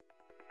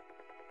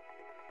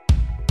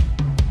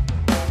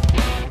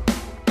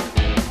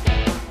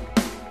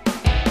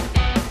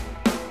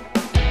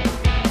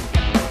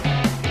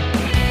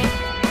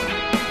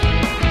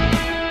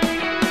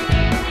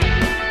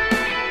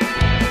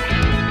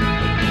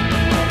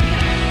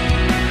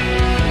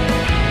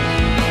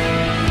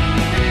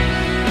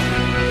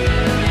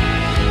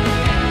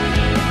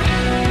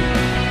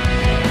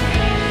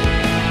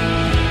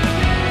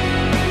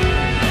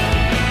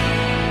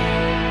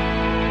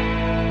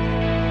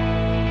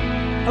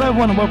Hello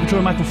everyone and welcome to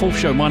a Mac and Forth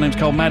show. My name's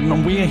Carl Madden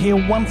and we are here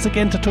once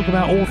again to talk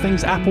about all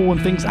things Apple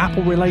and things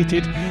Apple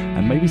related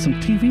and maybe some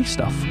TV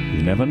stuff.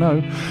 You never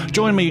know.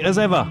 Join me as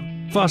ever.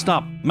 First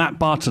up, Matt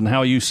Barton. How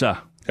are you, sir?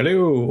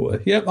 Hello.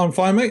 Yep, I'm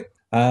fine, mate.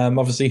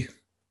 Obviously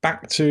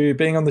back to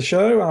being on the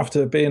show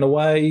after being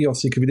away,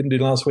 obviously because we didn't do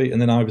last week,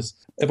 and then I was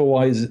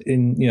otherwise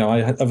I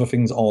had other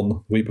things on the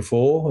week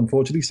before,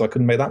 unfortunately, so I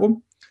couldn't make that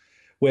one,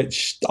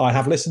 which I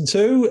have listened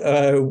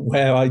to,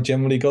 where I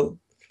generally got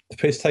the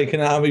piss taken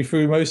out of me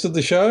through most of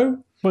the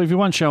show. Well, if you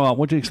won't show up,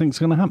 what do you think is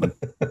going to happen?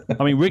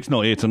 I mean, Rick's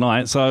not here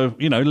tonight, so,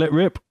 let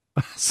rip.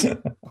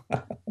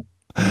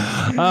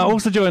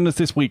 Also joining us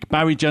this week,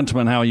 Barry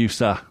Gentleman. How are you,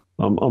 sir?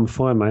 I'm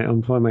fine,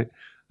 mate.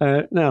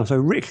 Now, so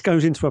Rick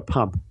goes into a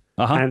pub.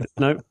 And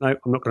no, I'm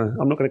not going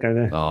to go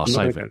there. Oh,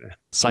 save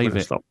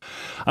it. Stop.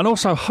 And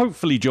also,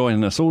 hopefully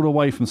joining us all the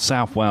way from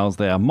South Wales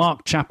there,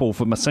 Mark Chappell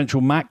from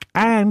Essential Mac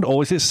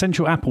or is it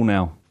Essential Apple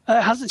now?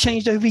 It hasn't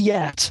changed over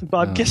yet,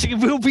 but I'm guessing it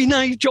will be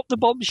now you've dropped the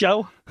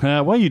bombshell.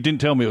 Well, you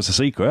didn't tell me it was a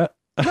secret.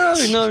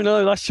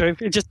 No, that's true.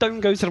 It just don't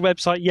go to the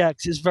website yet,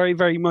 because it's very,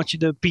 very much in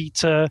the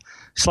beta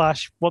 /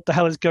 what the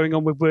hell is going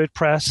on with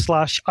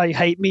WordPress / I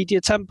hate Media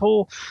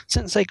Temple.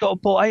 Since they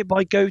got bought out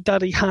by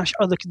GoDaddy /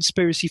 other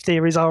conspiracy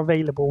theories are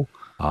available.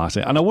 I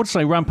see. And I would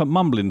say rampant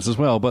mumblings as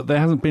well, but there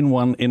hasn't been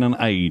one in an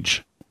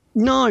age.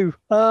 No,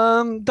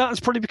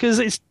 that's probably because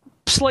it's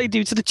slightly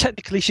due to the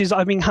technical issues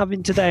I've been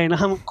having today, and I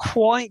haven't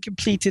quite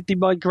completed the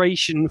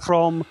migration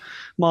from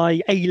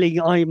my ailing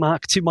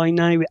iMac to my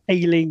now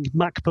ailing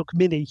MacBook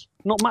Mini.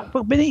 Not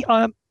MacBook Mini,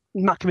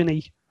 Mac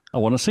Mini. I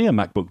want to see a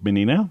MacBook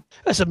Mini now.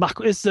 It's the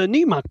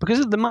new MacBook, is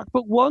it? The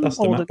MacBook One? That's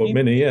the MacBook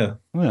Mini, yeah.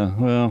 Yeah,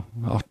 well,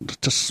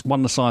 just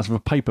one the size of a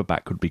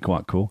paperback could be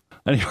quite cool.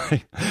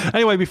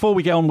 Anyway, before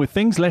we get on with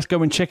things, let's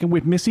go and check in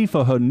with Missy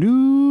for her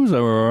news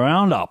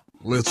roundup.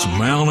 Let's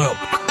mount up.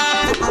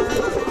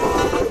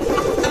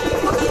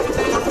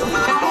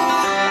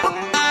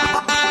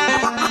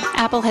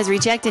 Apple has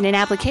rejected an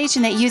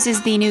application that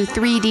uses the new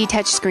 3D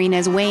touchscreen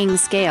as weighing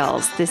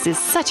scales. This is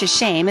such a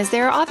shame, as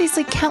there are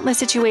obviously countless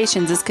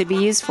situations this could be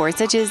used for,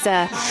 such as,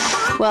 oh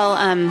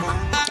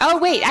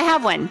wait, I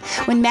have one.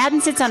 When Madden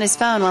sits on his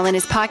phone while in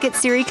his pocket,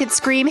 Siri could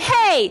scream,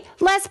 "Hey,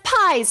 less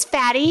pies,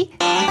 fatty!"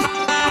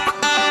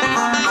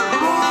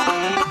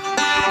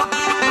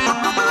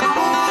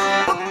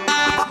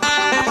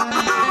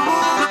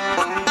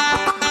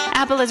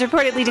 Apple has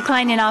reportedly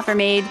declined an offer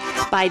made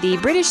by the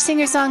British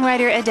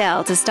singer-songwriter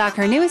Adele to stock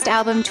her newest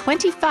album,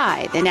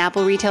 25, in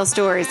Apple retail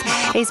stores.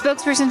 A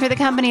spokesperson for the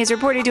company is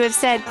reported to have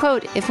said,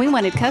 quote, "If we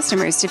wanted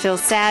customers to feel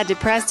sad,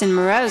 depressed, and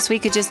morose, we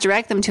could just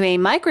direct them to a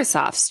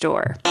Microsoft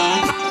store."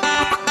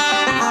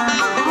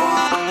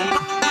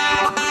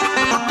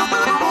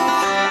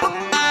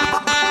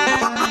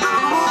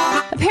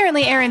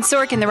 Apparently, Aaron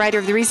Sorkin, the writer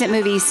of the recent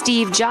movie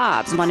Steve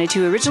Jobs, wanted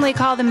to originally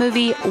call the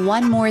movie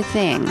One More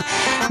Thing.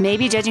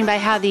 Maybe, judging by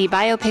how the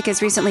biopic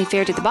has recently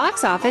fared at the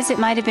box office, it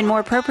might have been more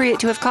appropriate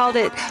to have called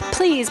it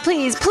Please,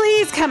 Please,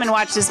 Please Come and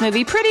Watch This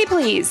Movie, Pretty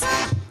Please,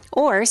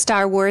 or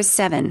Star Wars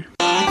 7.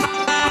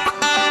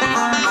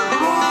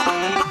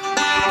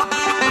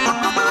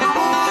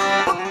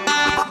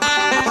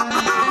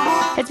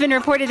 It's been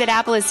reported that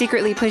Apple has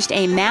secretly pushed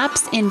a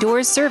Maps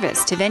indoors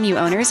service to venue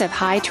owners of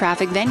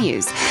high-traffic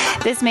venues.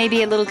 This may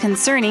be a little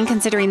concerning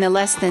considering the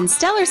less than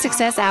stellar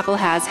success Apple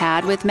has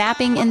had with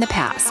mapping in the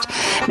past.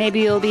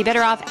 Maybe you'll be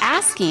better off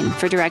asking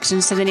for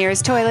directions to the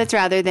nearest toilets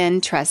rather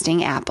than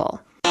trusting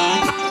Apple.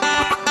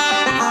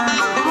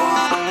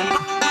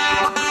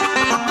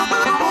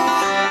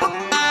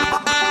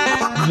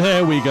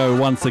 There we go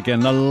once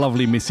again. The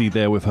lovely Missy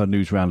there with her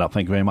news roundup.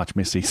 Thank you very much,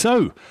 Missy.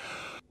 So,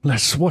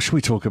 what should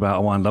we talk about, I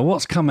wonder?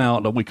 What's come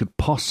out that we could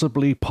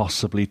possibly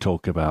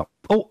talk about?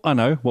 Oh, I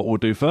know what we'll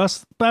do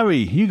first. Barry,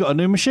 you got a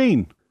new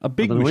machine. A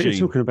big machine. What are you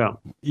talking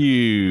about?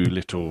 You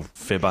little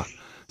fibber.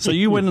 So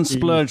you went and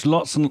splurged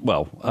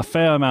a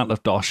fair amount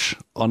of dosh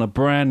on a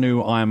brand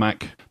new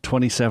iMac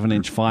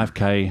 27-inch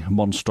 5K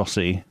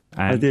monstrosity.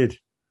 I did.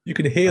 You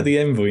can hear the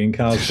envy in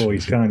Carl's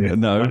voice, can't you?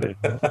 No,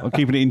 I'm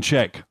keeping it in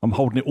check. I'm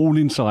holding it all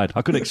inside.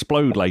 I could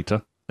explode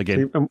later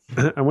again.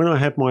 And when I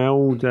had my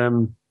old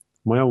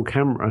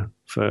camera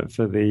for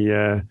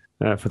the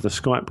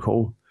Skype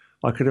call,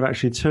 I could have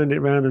actually turned it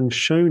around and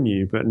shown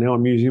you. But now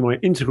I'm using my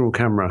integral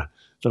camera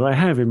that I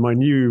have in my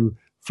new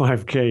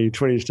 5K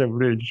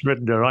 27-inch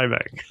Retina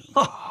iMac.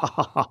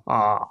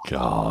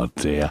 God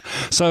dear.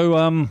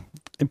 So,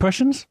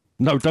 impressions?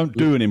 No, don't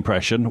do an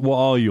impression. What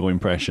are your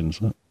impressions?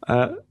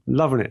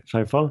 Loving it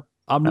so far.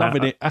 I'm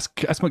loving it.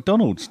 That's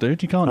McDonald's,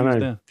 dude. You can't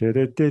use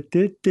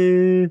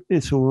that.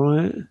 It's all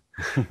right.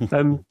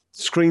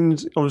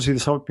 Screens,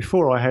 obviously,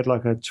 before I had I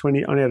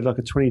only had like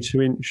a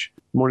 22-inch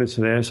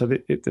monitor there, so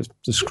the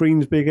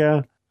screen's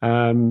bigger.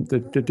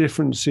 The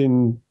difference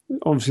in,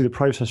 obviously, the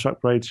processor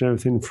upgrades and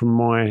everything from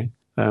my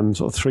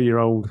sort of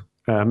 3-year-old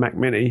Mac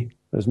Mini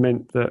has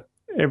meant that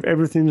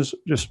everything's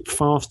just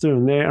faster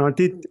and there. And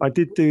I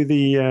did do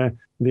the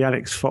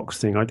Alex Fox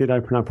thing. I did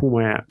open up all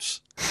my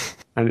apps,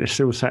 and it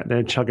still sat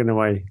there chugging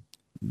away,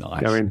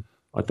 nice, going,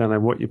 "I don't know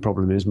what your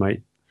problem is,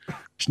 mate."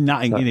 It's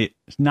nothing in it.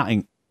 It's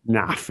nothing.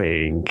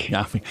 Nothing.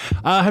 Nothing.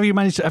 Have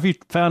you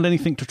found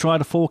anything to try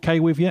the 4K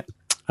with yet?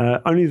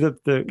 Only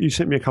you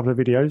sent me a couple of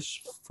videos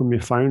from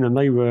your phone, and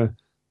they were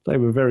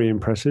very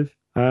impressive.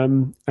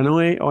 And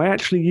I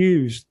actually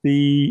used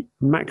the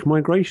Mac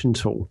migration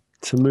tool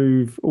to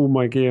move all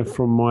my gear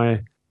from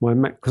my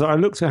Mac, because I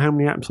looked at how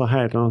many apps I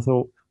had, and I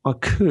thought I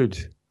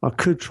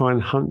could try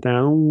and hunt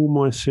down all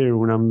my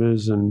serial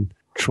numbers and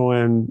try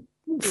and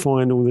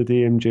find all the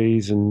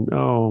DMGs, and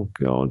oh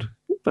god.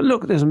 But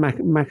look, there's a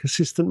Mac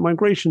Assistant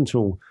migration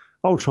tool.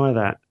 I'll try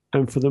that,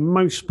 and for the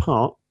most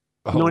part,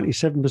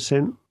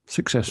 97%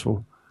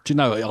 successful. Do you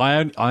know,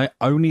 I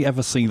only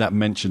ever see that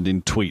mentioned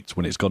in tweets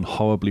when it's gone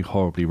horribly,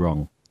 horribly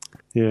wrong.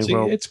 Yeah, See,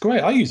 it's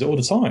great. I use it all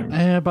the time.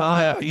 Yeah,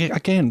 but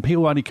again,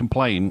 people only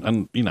complain,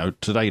 and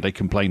today they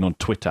complain on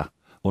Twitter,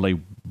 or they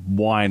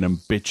whine and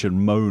bitch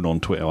and moan on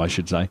Twitter, I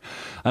should say,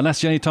 and that's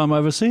the only time I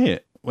ever see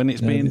it, when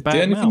it's being bad.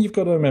 The only thing you've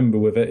got to remember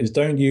with it is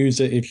don't use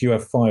it if you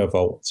have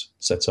FireVault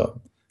set up.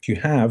 If you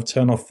have,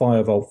 turn off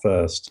FireVault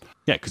first.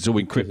 Yeah, because it's all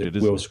encrypted.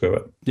 It will screw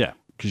it. Yeah,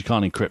 because you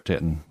can't encrypt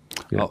it. And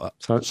yeah.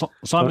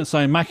 Simon's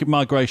saying Mac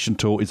migration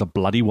tool is a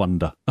bloody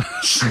wonder.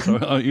 So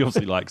he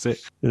obviously likes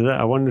it.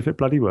 I wonder if it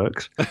bloody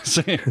works.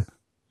 Yeah.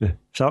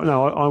 So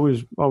no, I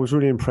was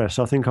really impressed.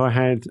 I think I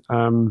had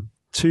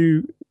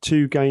two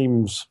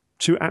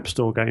App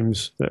Store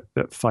games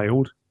that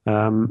failed,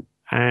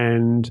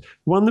 and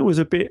one that was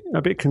a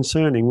bit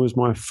concerning was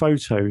my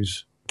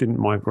photos didn't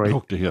migrate.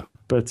 Oh dear!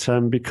 But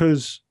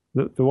because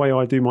the way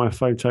I do my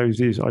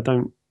photos is I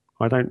don't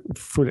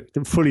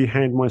fully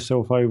hand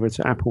myself over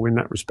to Apple in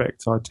that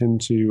respect. I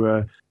tend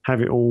to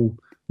have it all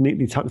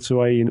neatly tucked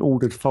away in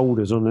ordered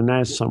folders on the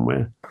NAS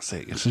somewhere.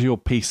 It's your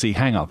PC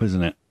hang-up,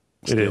 isn't it?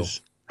 It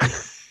is.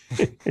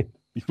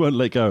 You won't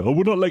let go. I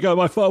will not let go of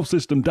my file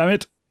system, damn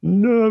it.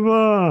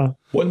 Never.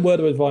 One word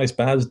of advice,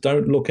 Baz,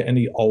 don't look at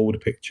any old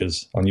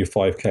pictures on your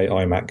 5K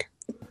iMac.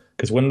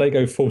 Because when they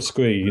go full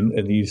screen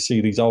and you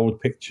see these old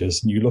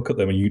pictures and you look at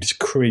them and you just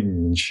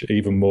cringe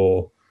even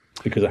more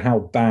because of how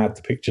bad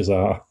the pictures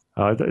are.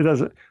 It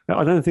doesn't.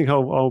 I don't think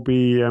I'll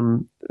be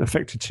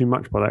affected too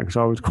much by that, because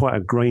I was quite a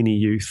grainy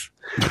youth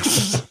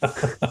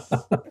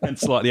and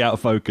slightly out of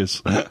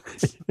focus.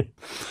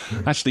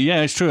 Actually,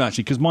 yeah, it's true.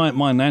 Actually, because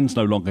my nan's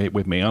no longer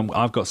with me.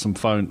 I've got some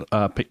phone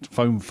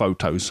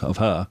photos of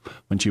her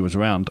when she was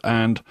around,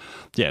 and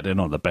yeah, they're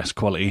not the best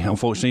quality.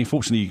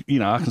 Unfortunately,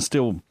 I can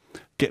still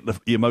get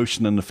the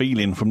emotion and the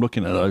feeling from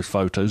looking at those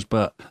photos,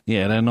 but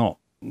yeah, they're not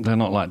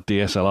like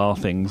DSLR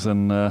things,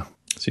 and.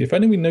 See, if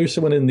only we knew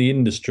someone in the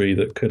industry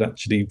that could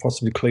actually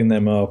possibly clean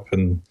them up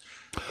and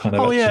kind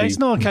of. Yeah, it's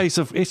not a case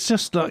of. It's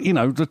just that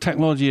the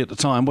technology at the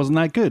time wasn't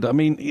that good. I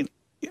mean,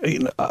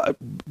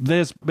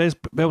 there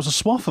was a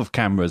swath of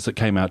cameras that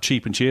came out,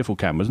 cheap and cheerful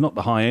cameras, not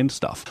the high end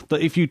stuff.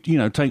 That if you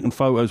taken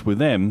photos with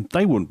them,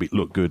 they wouldn't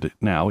look good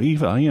now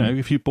either.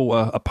 If you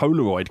bought a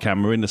Polaroid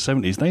camera in the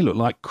 70s, they look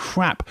like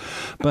crap.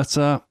 But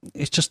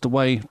it's just the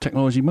way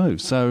technology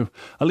moves. So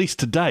at least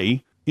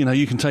today.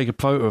 You can take a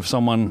photo of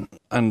someone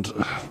and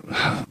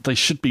they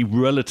should be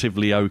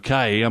relatively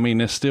okay. I mean,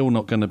 they're still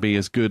not going to be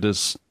as good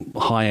as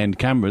high-end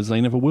cameras. They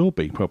never will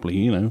be,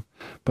 probably,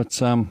 But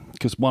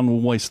because one will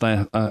always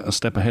stay a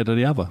step ahead of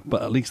the other.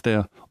 But at least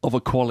they're of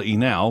a quality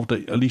now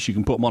that at least you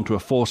can put them onto a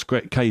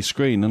 4K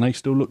screen and they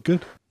still look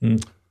good.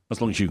 Mm.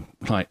 As long as you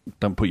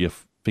don't put your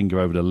finger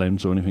over the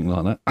lens or anything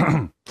like that.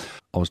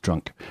 I was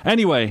drunk.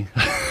 Anyway,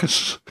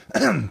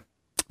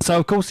 so,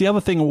 of course, the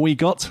other thing we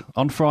got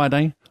on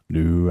Friday...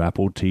 New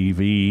Apple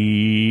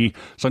TV.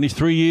 It's only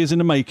 3 years in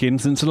the making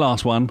since the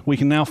last one. We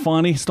can now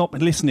finally stop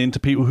listening to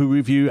people who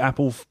review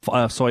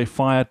Fire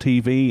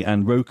TV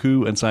and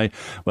Roku and say,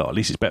 well, at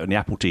least it's better than the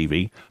Apple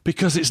TV,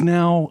 because it's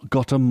now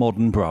got a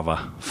modern brother.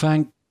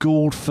 Thank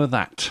God for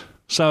that.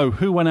 So,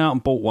 who went out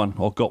and bought one,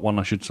 or got one,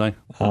 I should say?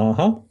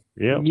 Uh-huh.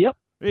 Yep.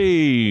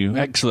 Hey,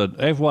 excellent.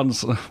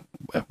 Everyone's...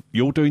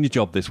 You're doing your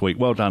job this week.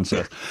 Well done,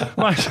 sir.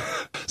 Right.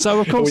 So,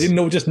 of course... We didn't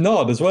all just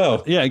nod as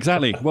well. Yeah,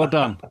 exactly. Well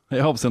done. It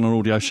helps in an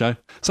audio show.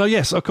 So,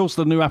 yes, of course,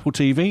 the new Apple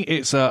TV.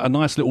 It's a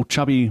nice little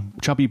chubby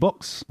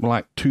box,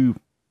 like two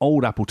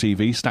old Apple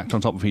TVs stacked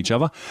on top of each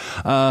other.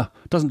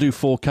 Doesn't do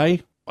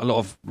 4K. A lot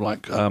of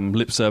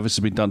lip service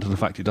has been done to the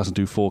fact it doesn't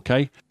do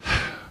 4K.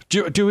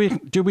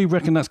 Do we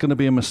reckon that's going to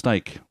be a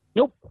mistake?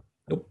 Nope.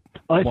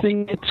 I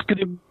think it's going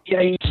to be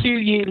a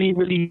 2-yearly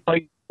release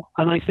cycle.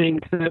 And I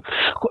think that,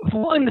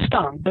 from what I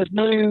understand, there's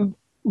no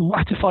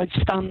ratified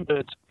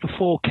standard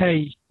for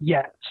 4K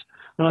yet.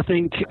 And I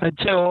think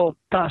until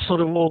that's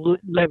sort of all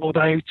leveled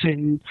out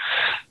in,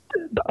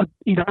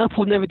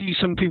 Apple never do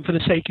something for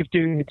the sake of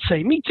doing it,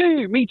 say, me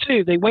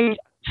too. They wait,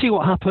 see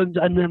what happens,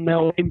 and then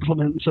they'll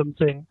implement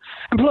something.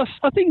 And plus,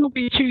 I think it'll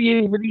be a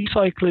 2-year release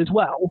cycle as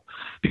well,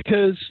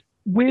 because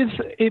with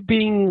it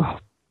being...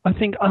 I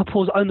think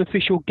Apple's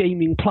unofficial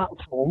gaming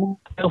platform,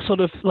 they'll sort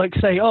of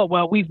say, oh,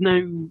 well, we've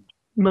now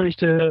managed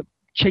to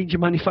change the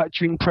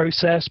manufacturing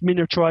process,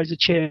 miniaturize the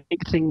chip,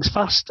 make things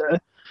faster.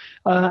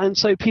 And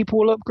so people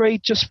will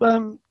upgrade just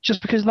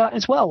because of that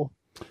as well.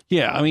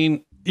 Yeah, I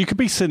mean, you could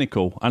be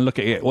cynical and look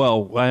at it,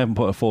 well, I haven't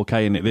put a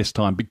 4K in it this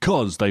time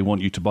because they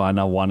want you to buy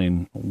another one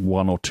in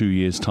 1 or 2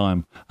 years'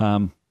 time.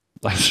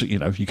 You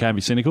know, you can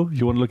be cynical if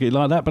you want to look at it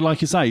like that. But like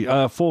you say,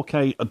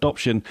 4K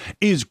adoption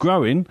is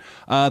growing.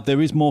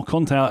 There is more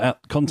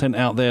content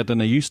out there than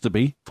there used to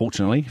be,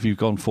 fortunately, if you've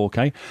gone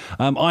 4K.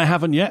 I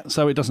haven't yet,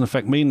 so it doesn't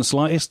affect me in the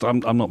slightest.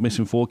 I'm not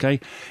missing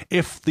 4K.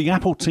 If the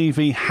Apple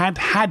TV had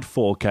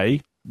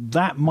 4K,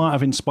 that might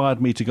have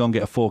inspired me to go and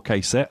get a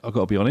 4K set, I've got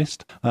to be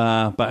honest.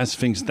 But as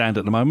things stand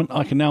at the moment,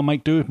 I can now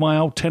make do with my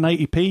old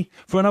 1080p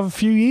for another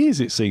few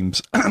years, it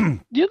seems.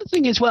 The other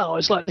thing as well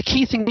is like the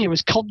key thing here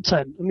is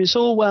content. I mean, it's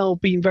all well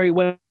being very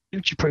well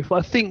future-proof, but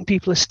I think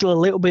people are still a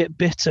little bit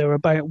bitter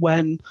about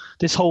when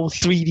this whole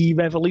 3D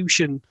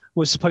revolution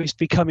was supposed to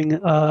be coming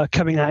out.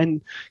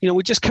 And, you know,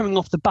 we're just coming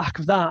off the back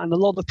of that, and a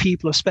lot of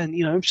people have spent,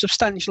 you know, a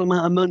substantial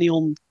amount of money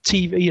on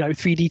TV, you know,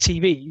 3D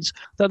TVs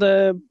that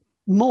are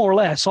more or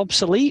less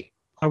obsolete,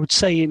 I would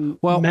say, in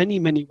many,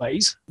 many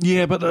ways.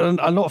 Yeah, but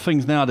a lot of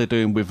things now they're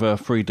doing with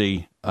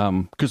 3D,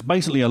 because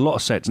basically a lot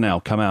of sets now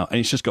come out and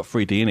it's just got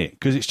 3D in it,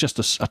 because it's just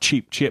a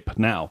cheap chip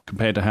now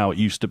compared to how it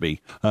used to be.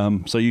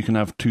 So you can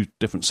have 2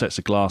 different sets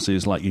of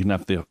glasses, like you can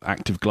have the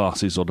active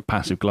glasses or the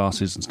passive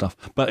glasses and stuff.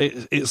 But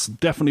it's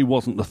definitely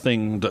wasn't the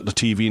thing that the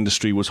TV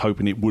industry was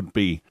hoping it would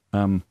be.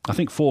 I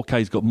think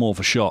 4K's got more of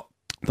a shot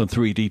than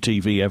 3D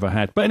TV ever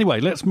had. But anyway,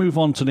 let's move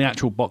on to the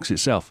actual box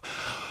itself.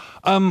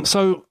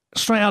 So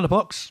straight out of the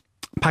box,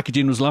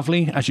 packaging was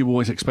lovely, as you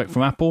always expect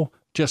from Apple.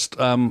 Just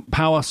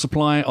power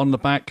supply on the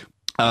back,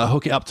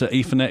 hook it up to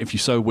Ethernet if you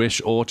so wish,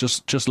 or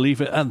just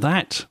leave it at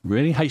that,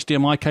 really.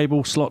 HDMI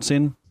cable slots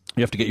in.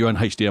 You have to get your own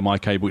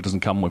HDMI cable, it doesn't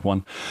come with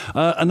one.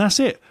 And that's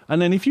it.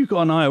 And then if you've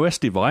got an iOS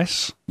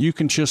device, you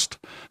can just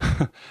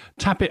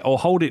tap it or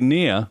hold it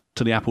near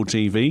to the Apple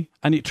TV,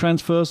 and it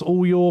transfers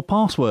all your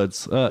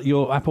passwords,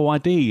 your Apple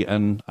ID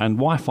and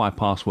Wi-Fi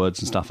passwords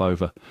and stuff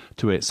over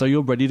to it. So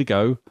you're ready to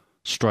go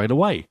straight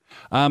away.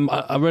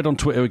 I read on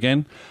Twitter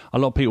again, a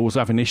lot of people was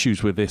having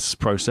issues with this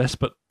process,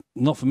 but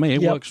not for me.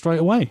 It worked straight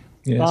away.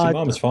 Yeah, so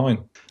mine was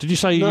fine. Did you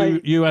say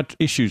you had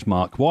issues,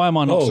 Mark? Why am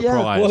I not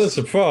surprised? Yeah, what a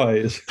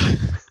surprise.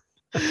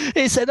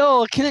 It said,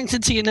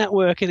 connected to your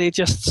network, and it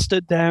just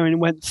stood there and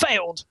went,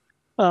 failed.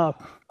 Oh,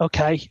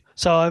 okay.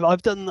 So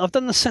I've done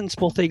the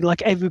sensible thing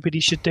like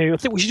everybody should do. I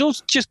think we should all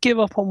just give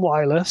up on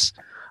wireless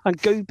and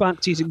go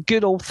back to using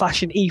good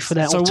old-fashioned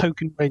Ethernet or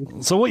token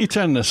ring. So what you're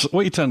telling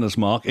us,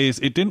 Mark, is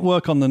it didn't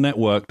work on the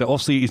network. That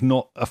obviously is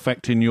not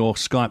affecting your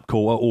Skype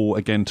call at all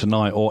again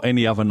tonight or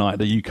any other night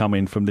that you come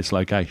in from this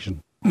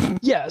location.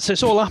 Yeah, so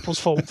it's all Apple's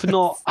fault for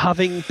not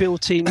having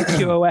built-in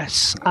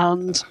QoS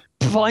and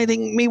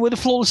providing me with a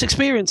flawless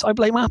experience. I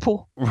blame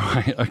Apple.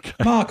 Right, okay.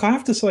 Mark, I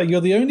have to say, you're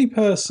the only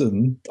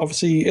person,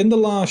 obviously, in the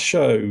last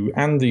show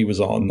Andy was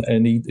on,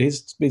 and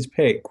his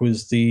pick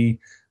was the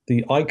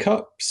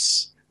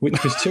iCups,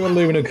 which was 2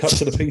 aluminum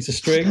cups and a piece of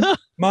string.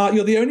 Mark,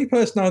 you're the only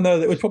person I know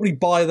that would probably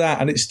buy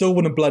that and it still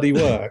wouldn't bloody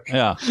work.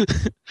 Yeah.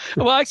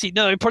 Well, actually,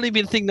 no, it'd probably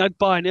be the thing I'd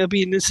buy, and it'll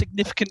be a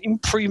significant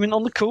improvement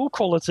on the call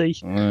quality.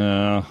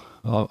 Yeah.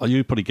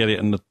 You'd probably get it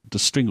and the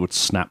string would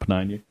snap,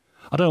 knowing you.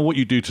 I don't know what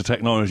you do to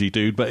technology,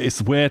 dude, but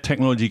it's where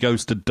technology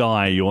goes to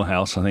die, your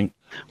house, I think.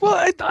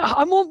 Well,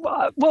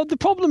 the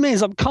problem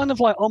is I'm kind of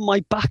like on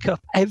my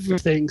backup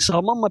everything. So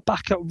I'm on my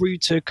backup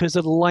router because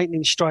of the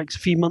lightning strikes a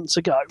few months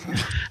ago.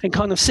 And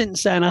kind of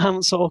since then, I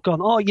haven't sort of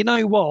gone, you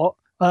know what?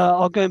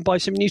 I'll go and buy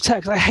some new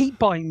tech. I hate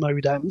buying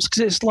modems because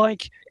it's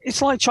like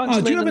trying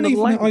to. Do you have an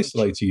Ethernet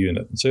isolator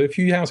unit? So if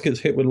your house gets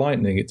hit with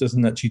lightning, it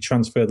doesn't actually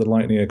transfer the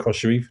lightning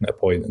across your Ethernet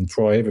point and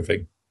fry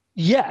everything.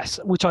 Yes,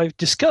 which I've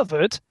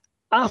discovered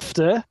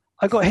after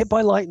I got hit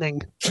by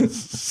lightning. Do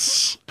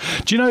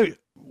you know,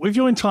 with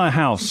your entire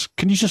house,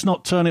 can you just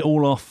not turn it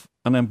all off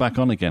and then back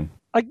on again?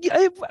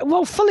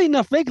 Well, funnily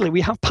enough, regularly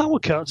we have power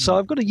cuts, so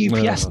I've got a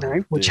UPS now,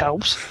 which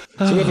helps.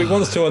 So whether he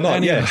wants to or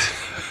not, yes.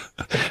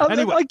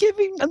 Anyway. I give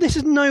him, and this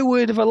is no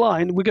word of a lie,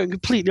 and we're going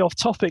completely off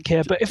topic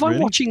here, but if I'm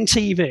watching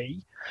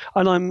TV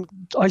and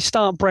I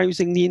start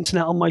browsing the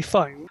internet on my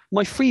phone,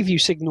 my Freeview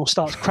signal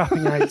starts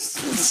crapping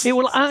out. It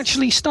will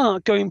actually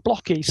start going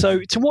blocky.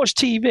 So to watch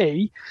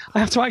TV, I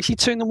have to actually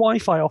turn the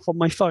Wi-Fi off on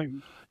my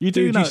phone. You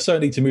so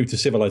need to move to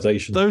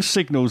civilization. Those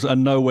signals are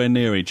nowhere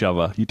near each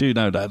other. You do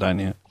know that, don't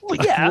you? Well,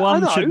 yeah,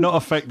 one should not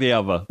affect the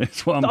other.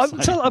 That's what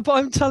I'm saying.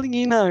 I'm telling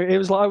you now, it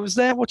was like I was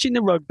there watching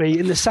the rugby,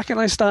 and the second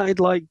I started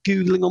like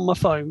Googling on my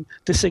phone,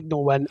 the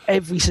signal went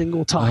every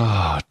single time.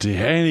 Oh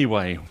dear.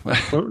 Anyway,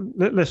 well,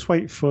 let's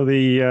wait for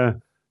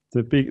the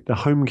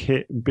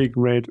HomeKit big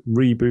red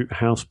reboot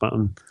house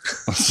button.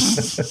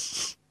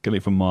 Get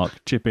it from Mark.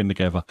 Chip in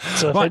together.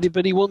 So if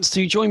anybody wants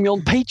to join me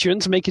on Patreon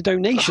to make a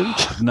donation.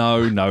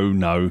 No.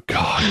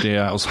 God, dear,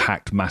 that was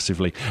hacked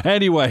massively.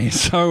 Anyway,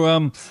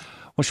 so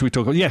what should we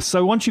talk about? Yes,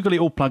 so once you've got it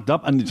all plugged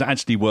up and it's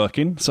actually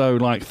working, so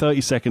like 30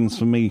 seconds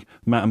for me,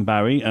 Matt and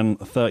Barry, and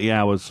 30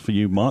 hours for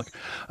you, Mark.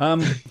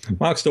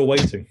 Mark's still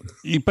waiting.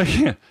 You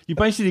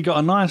basically got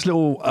a nice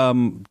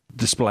little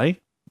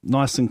display,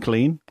 nice and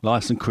clean,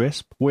 nice and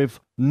crisp, with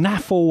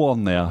naff all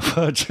on there,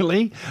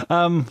 virtually.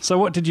 So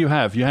what did you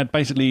have? You had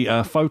basically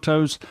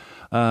photos,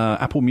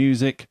 Apple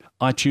Music,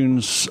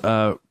 iTunes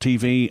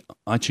TV,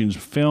 iTunes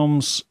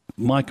Films,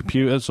 My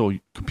Computers or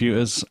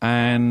Computers,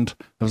 and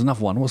there was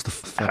another one. What's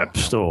the App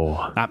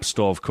Store? App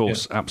Store, of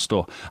course, App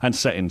Store, and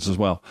settings as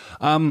well.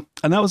 And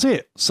that was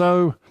it.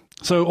 So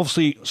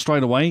obviously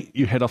straight away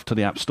you head off to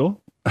the App Store,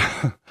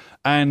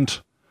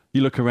 and you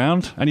look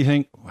around and you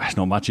think, well, there's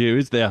not much here,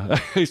 is there?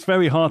 It's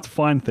very hard to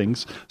find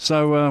things.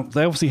 So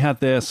they obviously had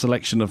their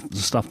selection of the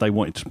stuff they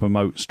wanted to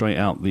promote straight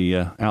out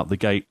the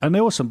gate. And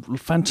there were some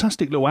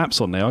fantastic little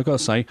apps on there, I've got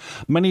to say.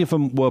 Many of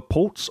them were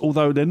ports,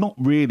 although they're not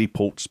really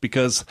ports,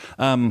 because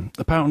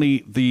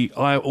apparently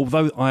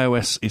although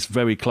iOS is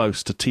very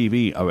close to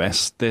TV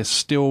OS, there's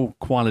still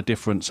quite a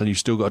difference, and you've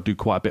still got to do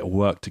quite a bit of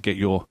work to get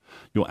your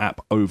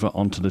app over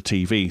onto the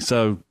TV.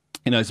 So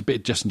it's a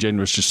bit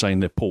disingenuous just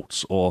saying they're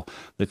ports or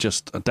they're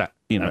just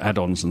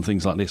add-ons and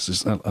things like this.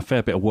 It's a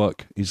fair bit of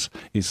work is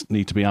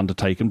need to be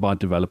undertaken by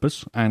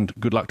developers, and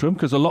good luck to them,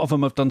 because a lot of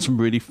them have done some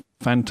really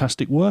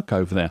fantastic work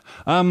over there.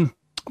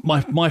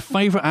 My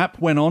favourite app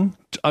went on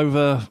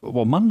over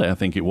Monday, I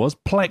think it was.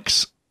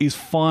 Plex is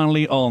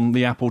finally on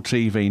the Apple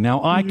TV.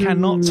 Now, I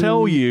cannot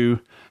tell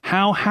you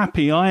how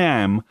happy I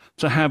am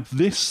to have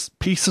this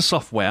piece of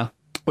software,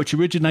 which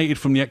originated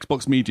from the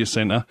Xbox Media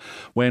Center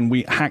when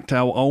we hacked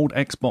our old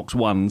Xbox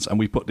Ones and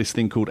we put this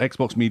thing called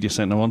Xbox Media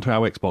Center onto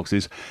our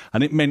Xboxes,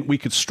 and it meant we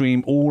could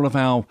stream all of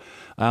our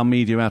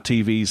media, our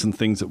TVs and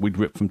things that we'd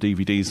ripped from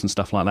DVDs and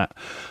stuff like that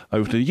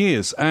over the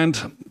years.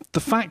 And the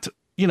fact,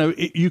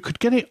 you could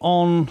get it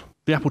on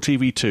the Apple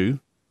TV 2,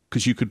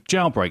 because you could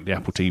jailbreak the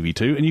Apple TV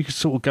 2 and you could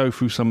sort of go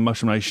through some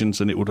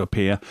machinations and it would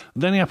appear.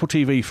 Then the Apple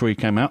TV 3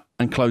 came out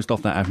and closed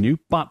off that avenue,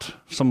 but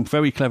some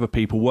very clever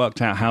people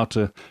worked out how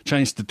to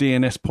change the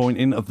DNS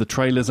pointing of the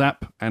Trailers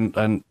app,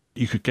 and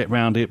you could get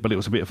around it, but it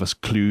was a bit of a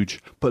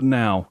kludge. But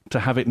now, to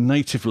have it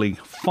natively,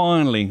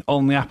 finally,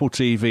 on the Apple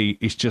TV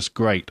is just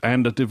great.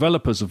 And the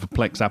developers of the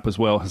Plex app as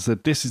well have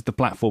said this is the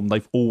platform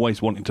they've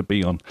always wanted to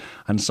be on.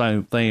 And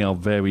so they are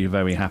very,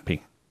 very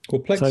happy.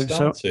 Well, Plex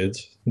started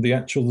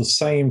the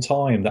same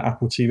time that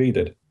Apple TV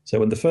did. So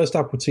when the first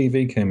Apple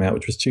TV came out,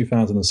 which was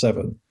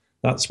 2007,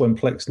 that's when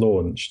Plex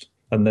launched.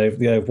 And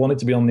they've wanted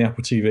to be on the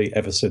Apple TV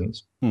ever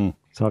since.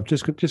 So I'm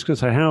just going to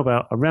say, how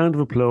about a round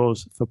of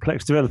applause for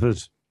Plex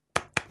developers?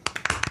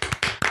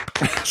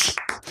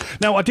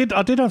 Now, I did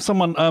have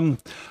someone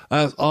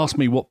ask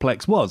me what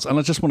Plex was, and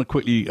I just want to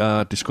quickly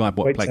describe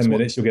what Plex was. 10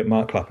 minutes, you'll get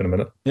Mark clapping in a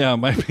minute. Yeah,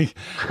 maybe.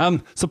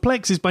 So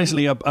Plex is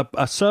basically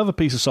a server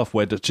piece of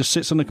software that just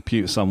sits on a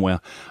computer somewhere,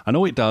 and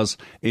all it does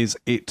is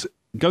it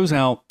goes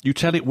out, you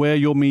tell it where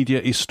your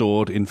media is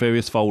stored in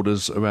various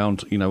folders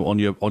around, on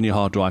your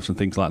hard drives and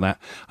things like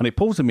that, and it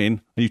pulls them in,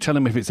 and you tell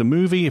them if it's a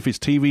movie, if it's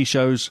TV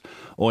shows,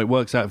 or it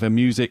works out if they're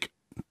music,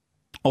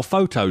 or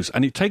photos,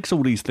 and it takes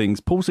all these things,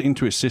 pulls it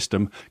into its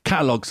system,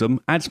 catalogues them,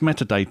 adds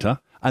metadata,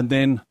 and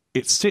then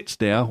it sits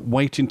there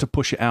waiting to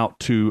push it out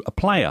to a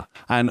player.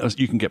 And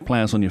you can get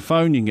players on your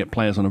phone, you can get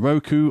players on a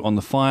Roku, on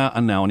the Fire,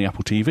 and now on the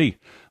Apple TV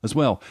as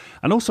well.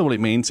 And also what it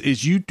means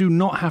is you do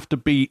not have to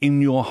be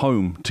in your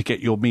home to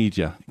get your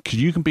media.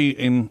 Because you can be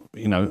in,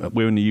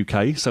 we're in the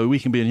UK, so we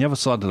can be on the other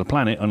side of the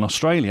planet, in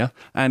Australia,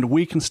 and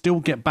we can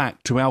still get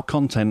back to our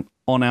content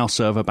on our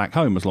server back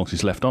home, as long as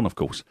it's left on, of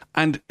course.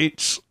 And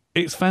it's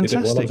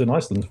fantastic. In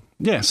Iceland.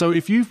 Yeah, so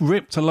if you've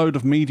ripped a load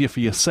of media for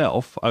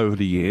yourself over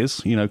the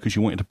years, because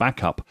you wanted to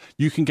back up,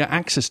 you can get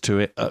access to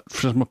it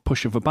from a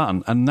push of a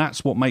button, and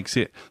that's what makes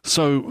it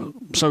so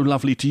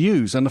lovely to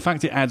use. And the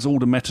fact it adds all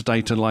the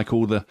metadata, like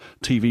all the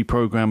TV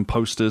program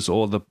posters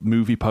or the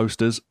movie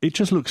posters, it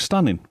just looks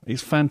stunning.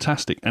 It's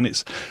fantastic, and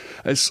it's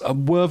a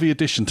worthy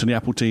addition to the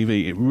Apple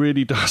TV. It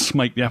really does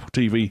make the Apple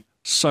TV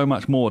so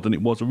much more than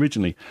it was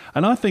originally.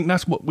 And I think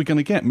that's what we're going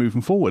to get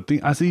moving forward.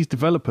 As these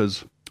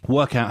developers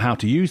work out how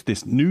to use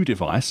this new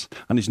device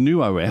and this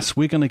new OS,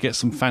 we're going to get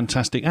some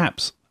fantastic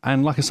apps.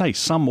 And like I say,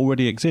 some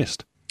already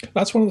exist.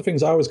 That's one of the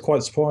things I was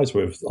quite surprised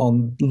with.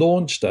 On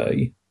launch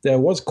day, there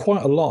was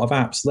quite a lot of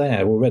apps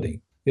there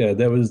already. Yeah,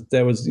 there was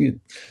the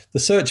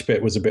search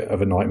bit was a bit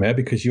of a nightmare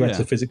because you had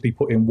to physically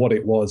put in what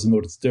it was in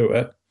order to do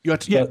it.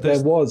 But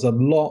there was a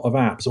lot of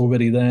apps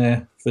already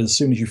there for as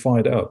soon as you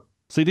fired it up.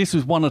 See, this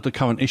is one of the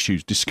current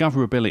issues.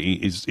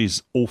 Discoverability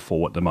is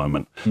awful at the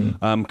moment.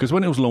 Because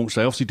when it was launched,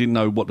 they obviously didn't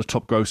know what the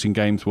top grossing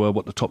games were,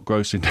 what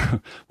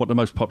the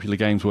most popular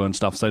games were and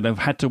stuff. So they've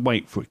had to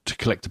wait for it to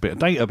collect a bit of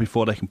data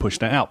before they can push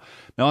that out.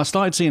 Now, I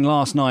started seeing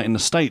last night in the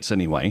States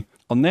anyway,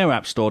 on their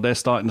app store, they're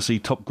starting to see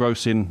top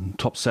grossing,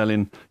 top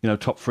selling,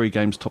 top free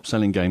games, top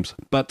selling games.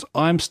 But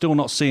I'm still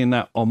not seeing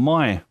that on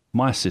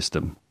my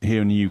system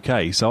here in the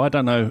UK. So I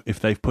don't know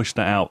if they've pushed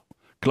that out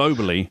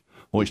globally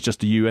or it's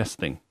just a US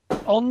thing.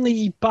 On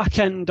the back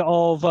end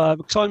of,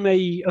 because I'm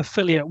a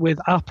affiliate with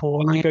Apple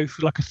and I go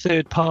through like a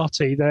third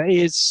party, there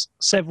is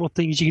several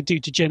things you can do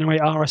to generate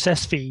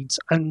RSS feeds.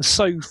 And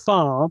so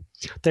far,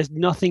 there's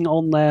nothing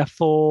on there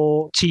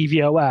for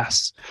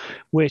tvOS,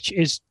 which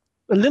is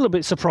a little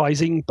bit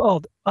surprising.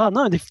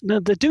 No,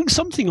 they're doing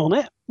something on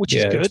it, which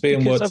is good. Yeah, it's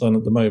being worked on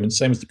at the moment.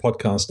 Same as the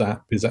podcast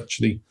app is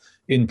actually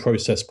in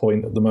process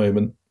point at the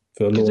moment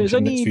for launch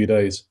in the next few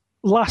days.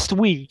 last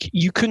week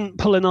you couldn't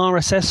pull an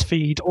RSS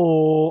feed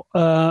or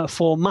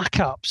for Mac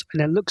apps,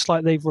 and it looks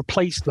like they've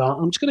replaced that.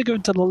 I'm just going to go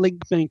into the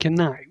link maker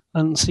now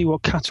and see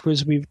what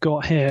categories we've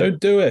got here. Don't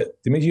do it.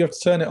 It means you have to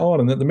turn it on,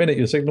 and at the minute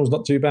your signal's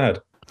not too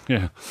bad.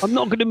 Yeah. I'm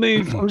not going to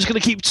move. I'm just going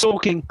to keep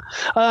talking.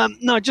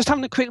 No, just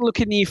having a quick look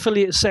in the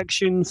affiliate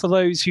section for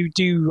those who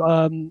do,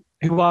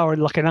 who are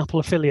like an Apple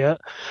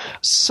affiliate.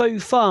 So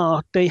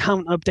far, they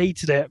haven't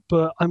updated it,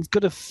 but I've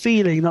got a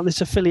feeling that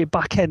this affiliate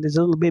backend is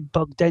a little bit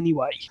bugged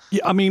anyway.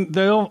 Yeah, I mean,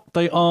 they are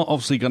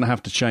obviously going to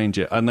have to change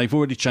it, and they've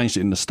already changed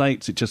it in the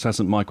States. It just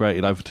hasn't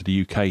migrated over to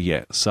the UK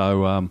yet,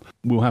 so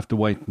we'll have to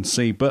wait and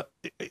see. But,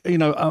 you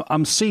know,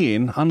 I'm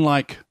seeing,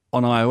 unlike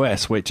on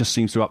iOS, where it just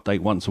seems to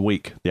update once a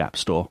week, the App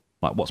Store,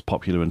 like what's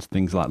popular and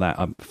things like that,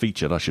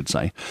 featured, I should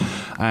say,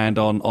 and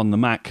on the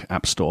Mac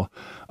App Store,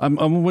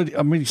 I'm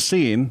really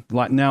seeing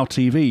like Now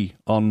TV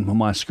on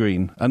my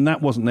screen, and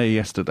that wasn't there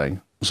yesterday.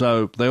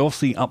 So they're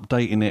obviously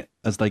updating it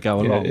as they go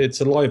along.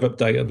 It's a live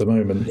update at the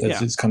moment.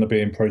 It's kind of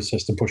being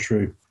processed and pushed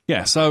through.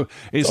 Yeah, so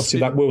obviously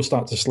that will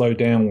start to slow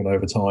down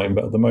over time,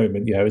 but at the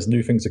moment, as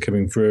new things are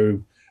coming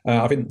through.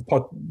 I think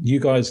you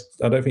guys.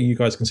 I don't think you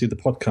guys can see the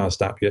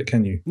podcast app yet,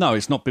 can you? No,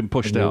 it's not been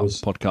pushed out.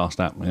 Podcast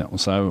app. Yeah,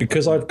 so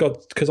because I've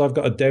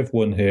got a dev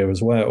one here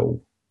as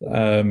well,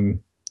 and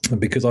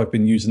because I've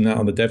been using that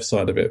on the dev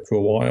side of it for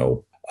a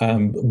while.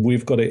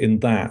 We've got it in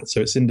that,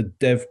 so it's in the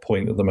dev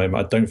point at the moment.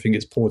 I don't think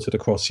it's ported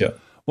across yet.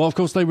 Well, of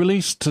course, they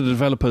released to the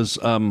developers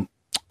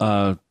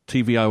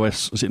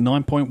tvOS, was it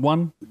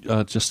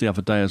 9.1 just the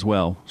other day as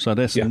well. So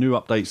there's some new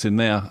updates in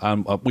there.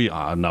 We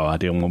have no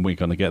idea when we're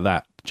going to get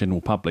that,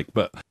 general public,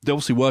 but they're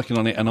obviously working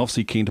on it and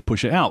obviously keen to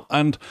push it out.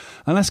 And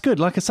that's good.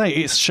 Like I say,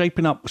 it's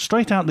shaping up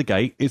straight out the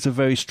gate. It's a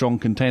very strong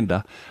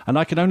contender, and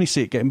I can only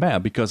see it getting better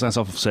because, as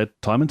I've said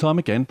time and time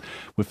again,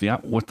 with the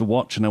app, with the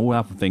watch and all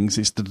other things,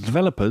 it's the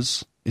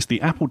developers. It's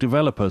the Apple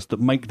developers that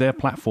make their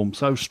platform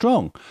so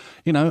strong.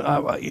 You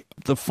know,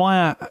 the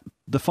Fire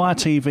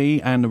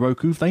TV and the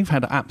Roku, they've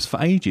had apps for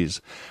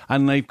ages,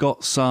 and they've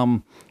got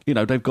some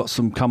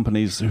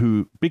companies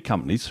big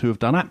companies who have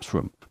done apps for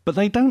them, but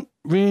they don't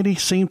really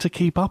seem to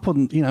keep up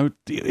on. You know,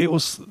 it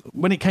was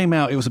when it came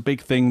out, it was a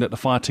big thing that the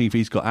Fire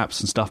TV's got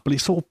apps and stuff, but it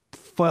sort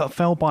of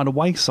fell by the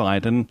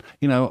wayside. And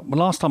you know,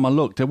 last time I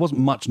looked, there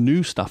wasn't much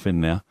new stuff in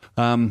there.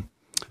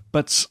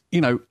 But you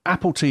know,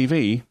 Apple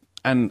TV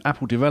and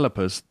Apple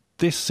developers,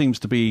 this seems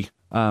to be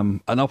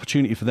an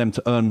opportunity for them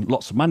to earn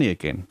lots of money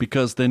again,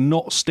 because they're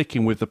not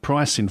sticking with the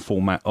pricing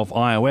format of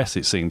iOS,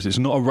 it seems. It's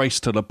not a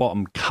race to the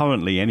bottom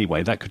currently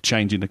anyway. That could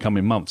change in the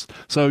coming months.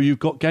 So you've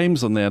got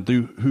games on there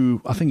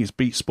who I think it's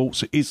Beat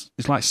Sports. It's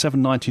like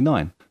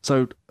 $7.99.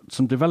 So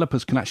some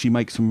developers can actually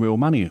make some real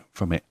money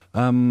from it.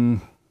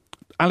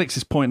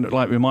 Alex's point,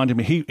 reminded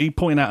me, he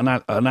pointed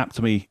out an app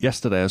to me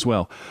yesterday as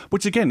well,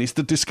 which again is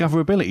the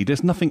discoverability.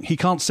 There's nothing, he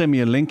can't send me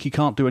a link, he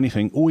can't do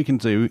anything. All he can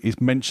do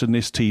is mention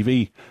this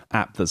TV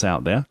app that's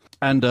out there,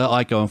 and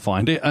I go and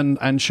find it,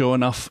 and sure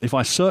enough, if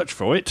I search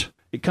for it,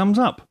 it comes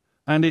up,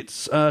 and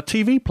it's a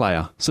TV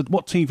player. So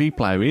what TV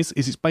player is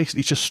it's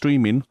basically just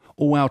streaming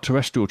all our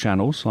terrestrial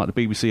channels, like the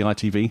BBC,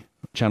 ITV,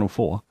 Channel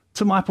 4,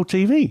 to my Apple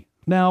TV.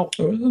 Now,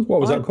 what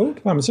was that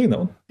called? I haven't seen that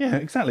one. Yeah,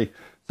 exactly.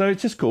 So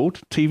it's just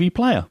called TV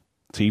Player.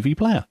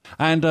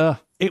 And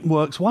it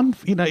works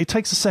it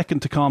takes a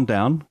second to calm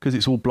down because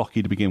it's all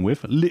blocky to begin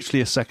with,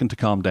 literally a second to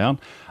calm down,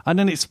 and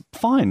then it's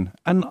fine.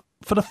 And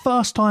for the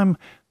first time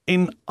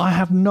I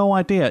have no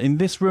idea, in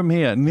this room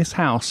here, in this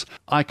house,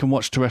 I can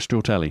watch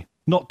terrestrial telly.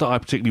 Not that I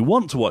particularly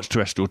want to watch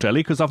terrestrial telly,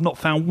 because I've not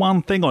found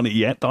one thing on it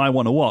yet that I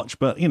want to watch,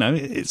 but, you know,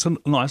 it's a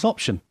nice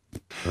option.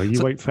 Well,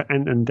 wait for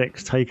Ant and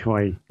Dec's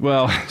Takeaway.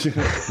 Well,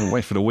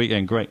 wait for the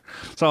weekend, great.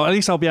 So at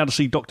least I'll be able to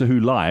see Doctor Who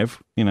live,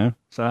 you know,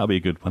 so that'll be a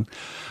good one.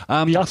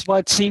 That's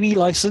my TV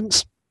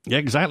license. Yeah,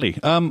 exactly.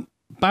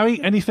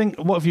 Barry, anything?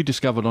 What have you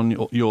discovered on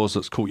yours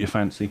that's caught your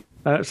fancy?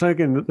 So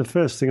again, the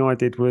first thing I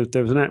did was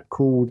there was an app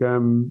called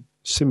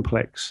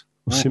Simplex,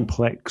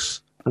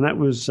 and that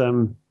was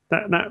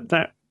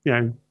that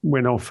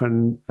went off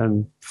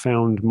and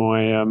found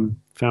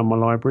my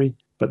library.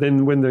 But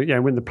then when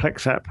the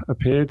Plex app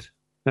appeared,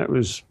 that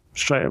was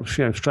straight away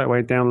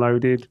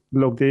downloaded,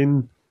 logged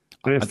in,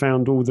 and it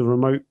found all the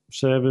remote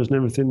servers and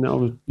everything that I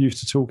was used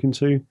to talking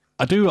to.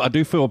 I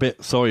do feel a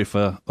bit sorry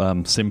for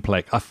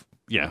Simplex.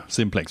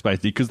 Simplex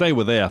basically, because they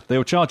were there. They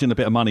were charging a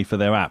bit of money for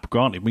their app.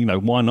 Granted, you know,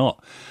 why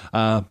not?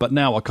 But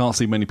now I can't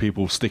see many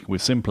people sticking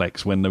with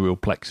Simplex when the real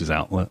Plex is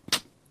out. Well,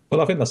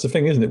 I think that's the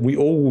thing, isn't it? We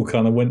all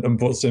kind of went and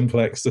bought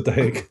Simplex the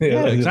day.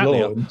 Yeah,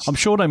 exactly. I'm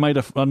sure they made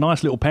a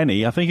nice little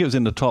penny. I think it was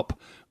in the top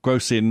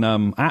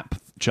grossing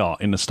app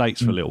chart in the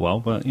States for a little while,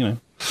 but you know.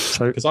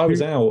 Because I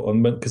was out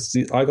because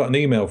I got an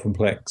email from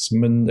Plex.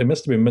 It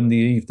must have been Monday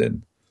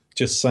evening,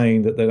 just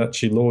saying that they'd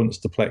actually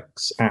launched the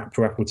Plex app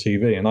for Apple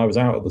TV, and I was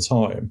out at the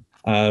time.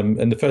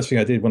 And the first thing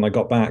I did when I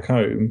got back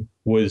home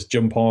was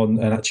jump on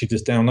and actually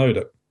just download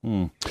it.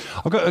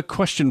 I've got a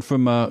question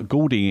from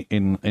Goldie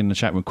in the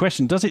chat room.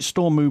 Question: does it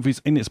store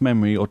movies in its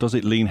memory, or does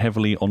it lean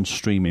heavily on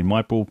streaming?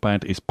 My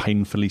broadband is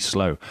painfully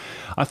slow.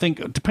 I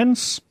think it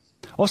depends.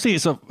 Obviously,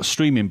 it's a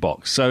streaming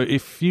box, so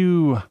if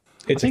you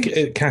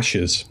It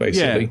caches,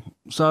 basically. Yeah.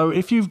 So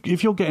if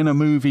you're getting a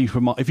movie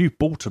if you've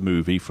bought a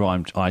movie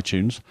from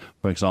iTunes,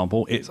 for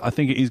example, I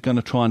think it is going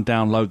to try and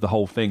download the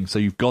whole thing, so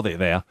you've got it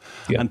there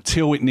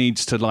until it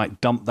needs to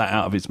like dump that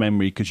out of its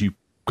memory because you've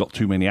got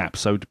too many apps.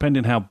 So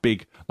depending how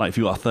big, like if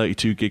you've got a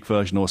 32 gig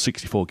version or a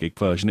 64 gig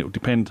version, it will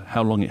depend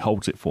how long it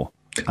holds it for.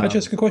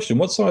 Just a question.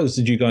 What size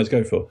did you guys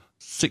go for?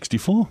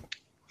 64.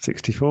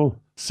 64.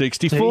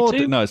 64?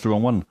 32? No, it's the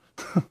wrong one.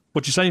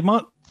 What'd you say,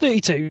 Mark?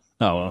 32.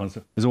 Oh, well,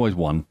 there's always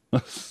one.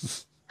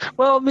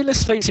 Well, I mean,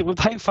 let's face it, with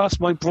how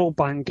fast my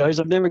broadband goes,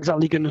 I'm never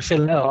exactly going to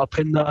fill it up.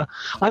 And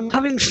I'm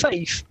having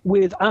faith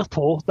with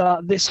Apple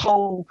that this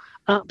whole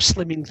app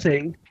slimming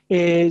thing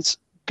is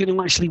going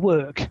to actually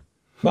work.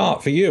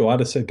 Mark, for you, I'd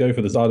have said go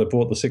for I'd have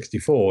bought the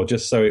 64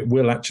 just so it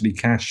will actually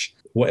cache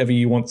whatever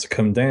you want to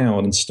come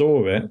down and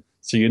store it.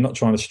 So you're not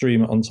trying to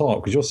stream it on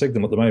top because your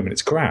signal at the moment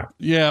it's crap.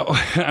 Yeah,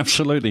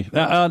 absolutely.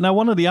 Now,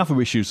 one of the other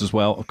issues as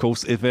well, of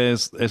course, if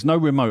there's no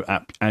remote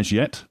app as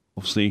yet,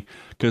 obviously,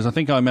 because I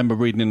think I remember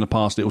reading in the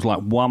past it was like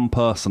one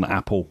person at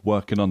Apple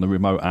working on the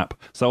remote app.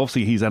 So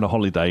obviously he's had a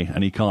holiday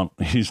and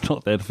he's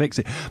not there to fix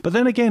it. But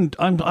then again,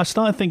 I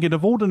started thinking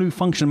of all the new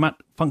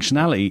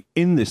functionality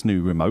in this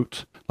new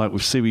remote, like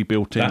with Siri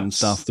built in and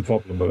stuff. That's the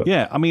problem with it.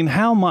 Yeah, I mean,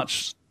 how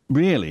much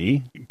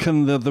really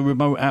can the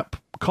remote app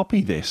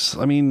copy this?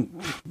 I mean,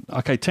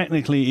 okay,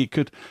 technically it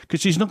could, because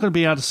she's not going to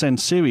be able to send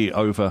Siri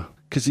over,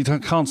 because you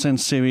can't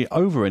send Siri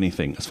over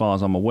anything as far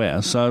as I'm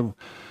aware. So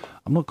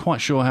I'm not quite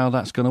sure how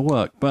that's going to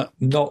work. But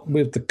not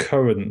with the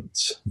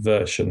current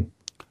version.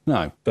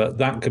 No. But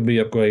that can be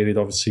upgraded,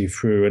 obviously,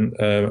 through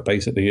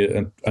basically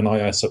an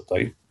iOS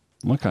update.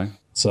 Okay.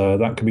 So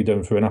that can be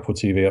done through an Apple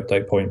TV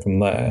update point from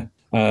there.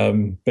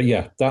 But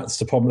yeah, that's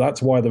the problem.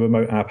 That's why the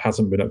remote app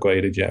hasn't been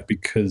upgraded yet,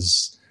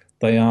 because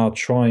they are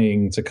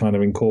trying to kind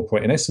of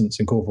incorporate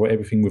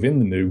everything within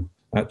the new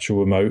actual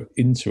remote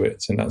into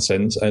it in that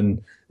sense.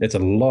 And there's a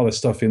lot of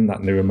stuff in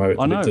that new remote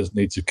that it does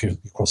need to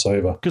cross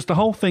over. Because the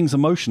whole thing's a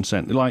motion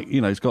sensor. Like,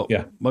 it's got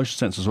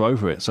motion sensors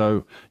over it.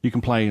 So you can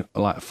play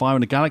like Fire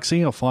in the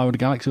Galaxy or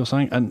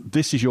something. And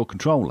this is your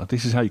controller.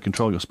 This is how you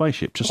control your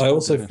spaceship. I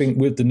also think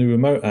with the new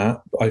remote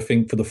app, I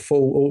think for the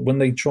full, when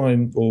they try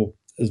and, or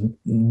as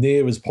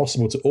near as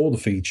possible to all the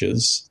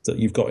features that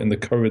you've got in the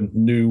current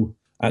new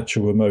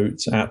actual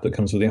remote app that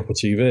comes with the Apple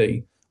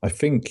TV, I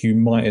think you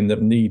might end up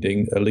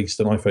needing at least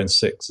an iPhone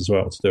 6 as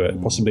well to do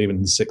it, possibly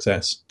even the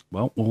 6S.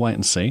 Well, we'll wait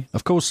and see.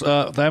 Of course, they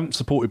haven't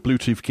supported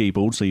Bluetooth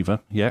keyboards either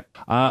yet.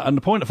 And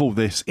the point of all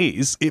this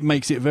is it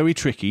makes it very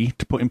tricky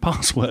to put in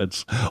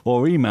passwords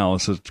or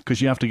emails, because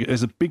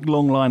there's a big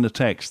long line of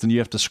text and you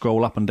have to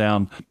scroll up and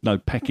down,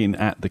 pecking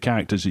at the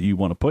characters that you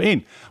want to put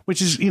in,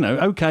 which is,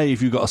 okay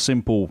if you've got a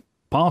simple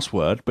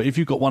password, but if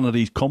you've got one of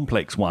these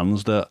complex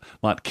ones that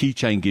like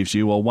Keychain gives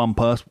you or one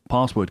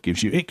password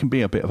gives you, it can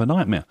be a bit of a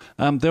nightmare.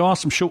 There are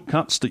some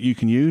shortcuts that you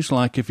can use,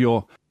 like if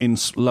you're in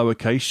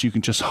lowercase, you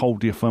can just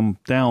hold your thumb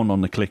down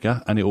on the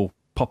clicker and it will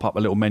pop up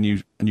a little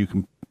menu and you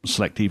can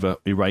select either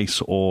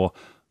erase or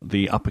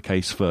the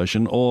uppercase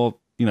version, or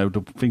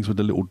the things with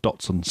the little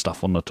dots and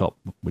stuff on the top,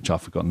 which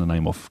I've forgotten the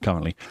name of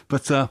currently.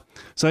 But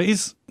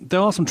there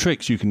are some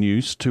tricks you can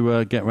use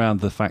to get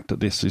around the fact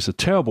that this is a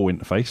terrible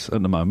interface at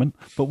the moment.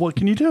 But what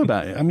can you do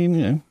about it? I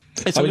mean,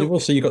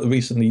 also you've got the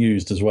recently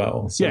used as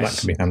well, so yes, that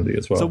can be handy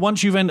as well. So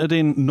once you've entered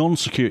in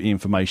non-security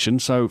information,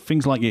 so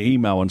things like your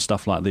email and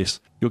stuff like this,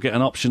 you'll get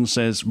an option that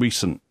says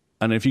recent.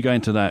 And if you go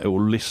into that, it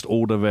will list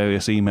all the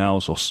various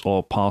emails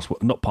or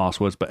password, not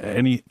passwords, but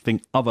anything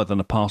other than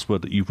a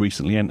password that you've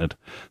recently entered.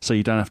 So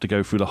you don't have to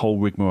go through the whole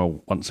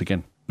rigmarole once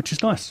again, which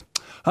is nice.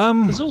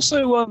 There's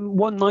also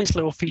one nice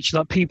little feature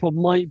that people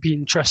might be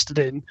interested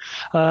in.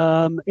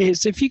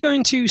 Is if you go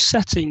into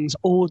settings,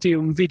 audio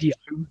and video,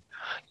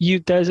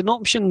 there's an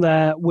option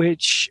there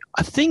which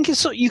I think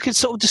you could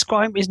sort of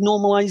describe as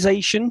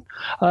normalization,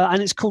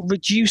 and it's called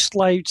reduced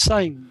loud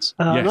sounds.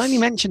 And I only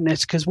mention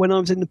this because when I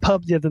was in the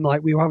pub the other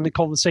night, we were having a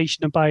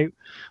conversation about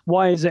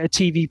why is it a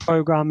TV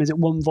program, is it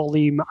one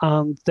volume,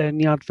 and then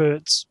the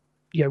adverts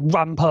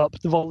ramp up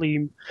the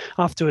volume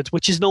afterwards,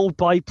 which is an old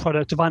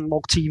byproduct of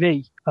analog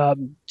TV,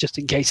 just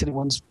in case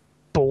anyone's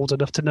bored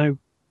enough to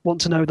want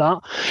to know that.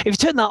 If you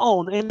turn that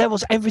on, it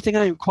levels everything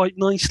out quite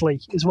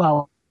nicely as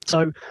well.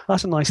 So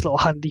that's a nice little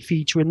handy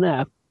feature in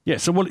there. Yeah,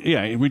 so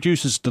it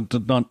reduces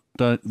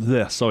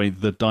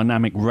the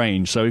dynamic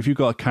range. So if you've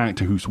got a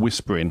character who's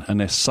whispering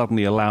and there's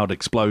suddenly a loud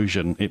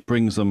explosion, it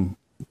brings them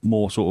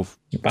more sort of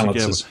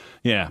balances. Together.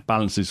 Yeah,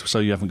 balances. So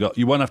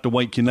you won't have to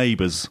wake your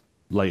neighbours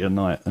late at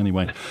night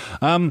anyway.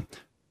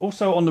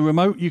 Also on the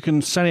remote, you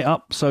can set it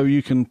up so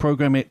you can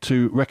program it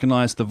to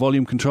recognise the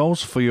volume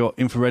controls for your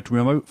infrared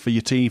remote for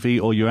your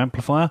TV or your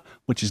amplifier,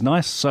 which is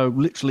nice. So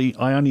literally,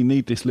 I only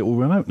need this little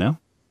remote now.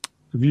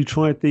 Have you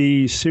tried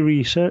the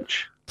Siri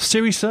search?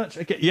 Siri search,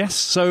 yes.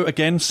 So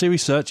again, Siri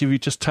search, if you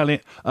just tell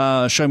it,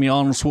 show me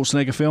Arnold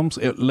Schwarzenegger films,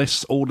 it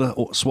lists all the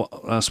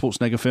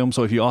Schwarzenegger films.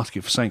 So if you ask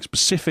it for something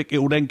specific, it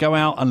will then go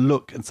out and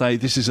look and say,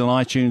 this is on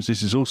iTunes,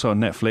 this is also on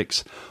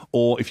Netflix,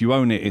 or if you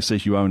own it, it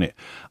says you own it.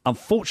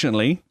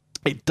 Unfortunately,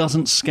 it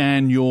doesn't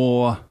scan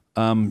your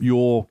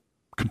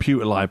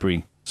computer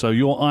library. So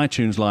your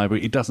iTunes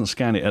library, it doesn't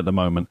scan it at the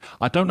moment.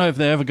 I don't know if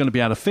they're ever going to be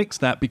able to fix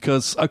that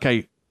because,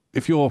 okay,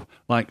 if you're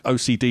like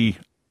OCD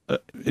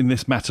in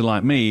this matter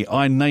like me,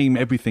 I name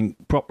everything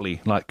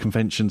properly, like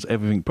conventions,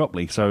 everything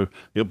properly. So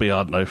it'll be,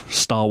 I don't know,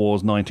 Star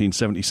Wars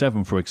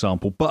 1977, for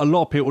example. But a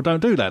lot of people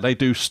don't do that. They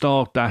do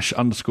 *_war.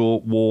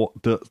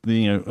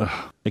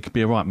 It could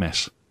be a right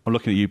mess. I'm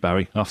looking at you,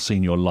 Barry. I've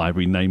seen your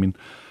library naming.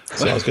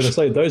 So I was going to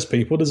say, those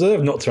people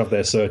deserve not to have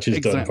their searches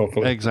done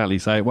properly. Exactly.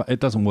 So it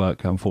doesn't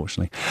work,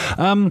 unfortunately.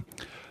 Now,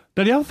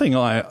 the other thing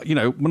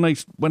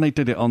when they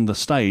did it on the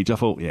stage, I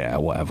thought, yeah,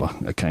 whatever.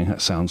 Okay,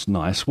 that sounds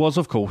nice. Was,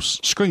 of course,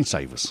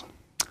 screensavers.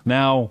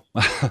 Now,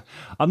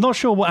 I'm not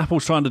sure what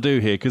Apple's trying to do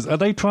here, because are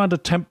they trying to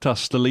tempt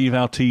us to leave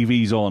our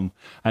TVs on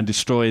and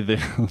destroy the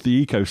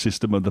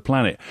ecosystem of the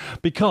planet?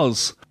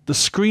 Because the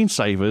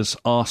screensavers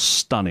are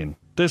stunning.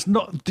 There's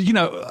not,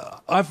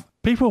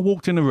 people have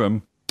walked in a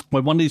room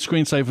where one of these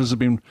screensavers have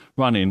been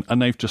running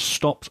and they've just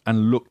stopped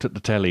and looked at the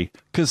telly,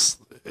 because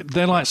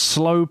they're like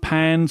slow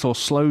pans or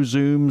slow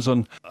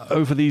zooms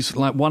over these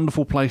like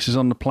wonderful places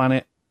on the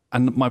planet.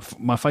 And my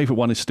favourite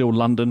one is still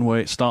London, where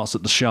it starts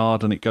at the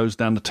Shard and it goes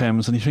down the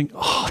Thames, and you think,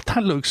 oh,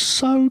 that looks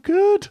so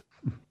good.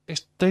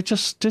 They're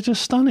just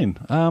stunning.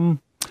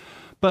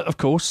 But of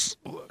course,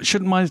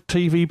 shouldn't my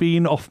TV be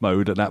in off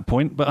mode at that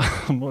point? But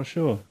I'm not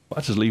sure.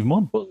 I just leave them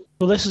on.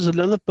 Well, this is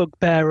another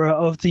bugbearer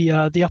of the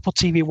Apple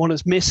TV one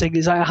that's missing,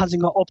 is that it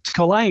hasn't got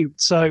optical out.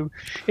 So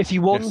if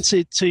you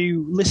wanted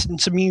to listen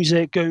to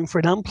music going for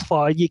an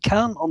amplifier, you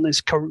can on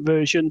this current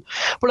version.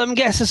 But I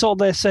guess that's all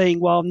they're saying.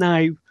 Well,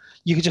 now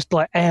you can just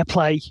like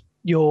AirPlay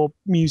your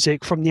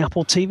music from the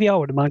Apple TV, I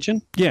would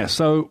imagine. Yeah,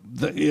 so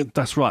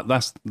that's right.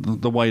 That's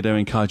the way they're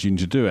encouraging you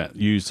to do it.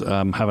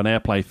 Have an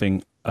AirPlay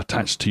thing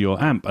attached to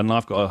your amp, and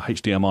I've got a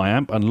HDMI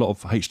amp, and a lot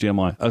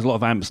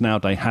of amps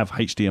nowadays have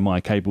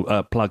HDMI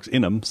cable plugs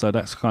in them, so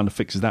that kind of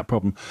fixes that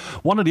problem.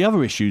 One of the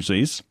other issues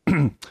is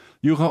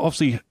you can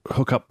obviously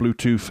hook up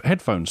Bluetooth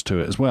headphones to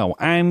it as well,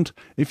 and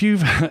if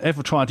you've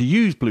ever tried to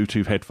use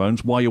Bluetooth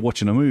headphones while you're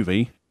watching a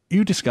movie,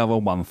 you discover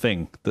one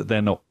thing that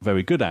they're not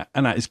very good at,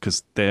 and that is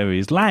because there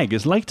is lag,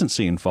 there's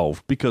latency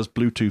involved, because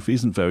Bluetooth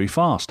isn't very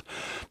fast.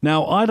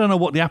 Now, I don't know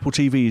what the Apple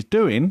TV is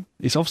doing.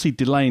 It's obviously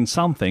delaying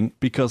something,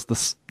 because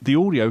the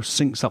audio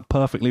syncs up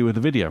perfectly with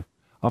the video.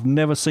 I've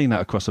never seen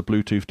that across a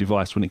Bluetooth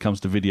device when it comes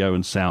to video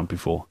and sound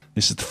before.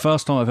 This is the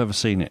first time I've ever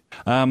seen it.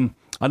 I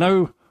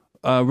know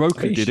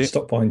Roku did it.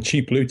 Stop buying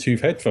cheap Bluetooth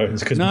headphones,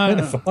 because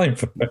they're fine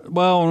for it.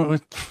 Well,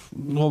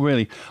 not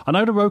really. I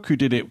know the Roku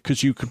did it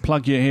because you could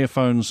plug your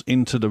earphones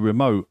into the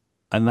remote,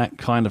 and that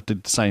kind of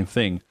did the same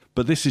thing.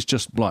 But this is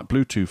just like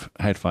Bluetooth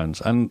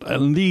headphones, and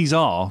these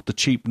are the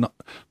cheap. Well,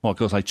 I've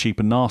got to say cheap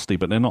and nasty,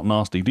 but they're not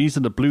nasty. These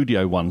are the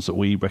Bluedio ones that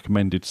we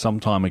recommended some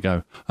time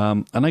ago,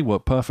 and they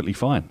work perfectly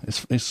fine.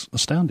 It's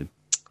astounding.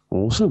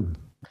 Awesome.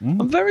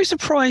 I'm very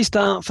surprised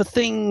that for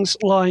things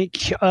like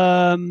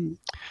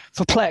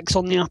for Plex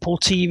on the Apple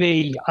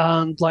TV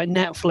and like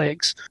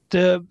Netflix,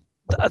 the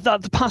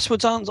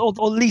passwords aren't, or at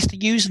least the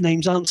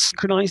usernames aren't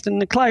synchronized in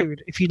the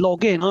cloud. If you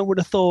log in, I would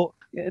have thought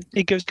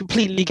it goes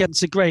completely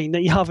against the grain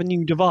that you have a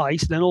new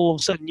device, and then all of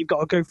a sudden you've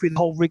got to go through the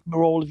whole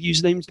rigmarole of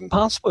usernames and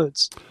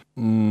passwords.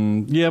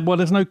 Yeah, well,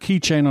 there's no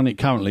keychain on it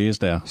currently, is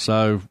there?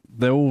 So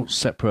they're all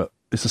separate.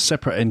 It's a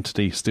separate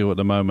entity still at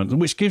the moment,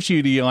 which gives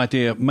you the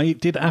idea,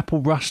 did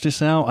Apple rush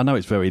this out? I know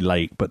it's very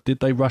late, but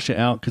did they rush it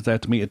out because they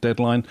had to meet a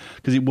deadline?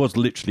 Because it was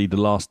literally the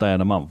last day of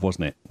the month,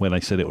 wasn't it, when they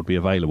said it would be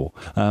available?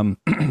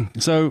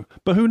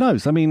 But who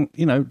knows? I mean,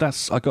 I've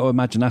got to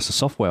imagine that's a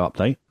software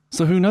update.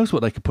 So who knows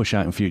what they could push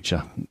out in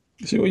future?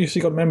 See, what you've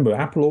got to remember,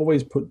 Apple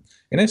always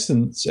in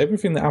essence,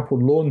 everything that Apple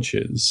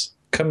launches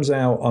comes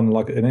out on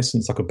in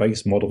essence, like a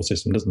base model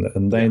system, doesn't it?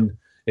 And then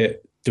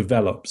it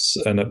develops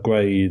and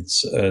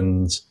upgrades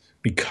and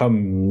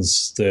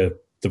becomes the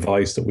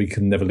device that we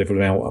can never live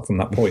without from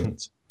that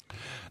point.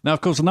 Now,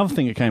 of course, another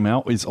thing that came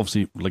out is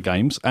obviously the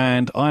games,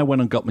 and I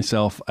went and got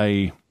myself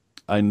a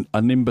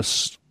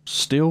Nimbus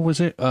Steel,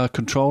 was it?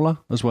 Controller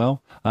as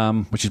well,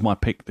 which is my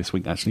pick this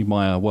week, actually,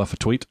 my worth a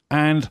tweet.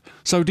 And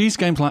so these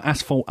games like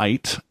Asphalt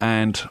 8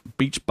 and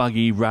Beach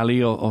Buggy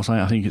Rally, or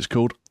something I think it's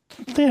called,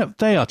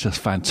 they are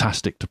just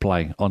fantastic to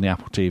play on the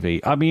Apple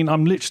TV. I mean,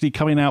 I'm literally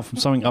coming out from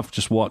something I've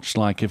just watched.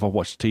 Like if I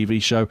watch a TV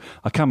show,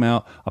 I come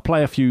out, I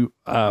play a few,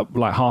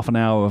 like half an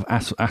hour of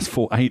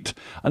Asphalt 8,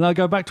 and I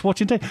go back to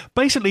watching TV.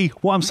 Basically,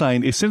 what I'm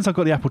saying is since I've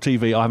got the Apple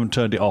TV, I haven't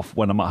turned it off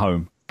when I'm at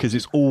home, because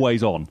it's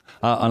always on,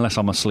 unless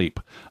I'm asleep.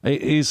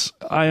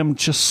 I am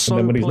just so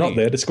And then when pleased. he's not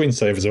there, the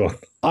screensavers are on.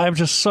 I am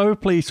just so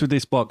pleased with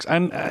this box.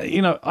 And,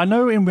 I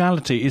know in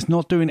reality it's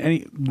not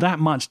doing that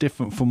much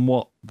different from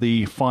what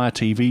the Fire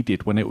TV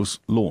did when it was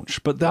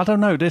launched. But I don't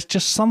know, there's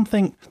just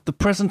something, the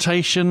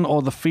presentation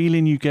or the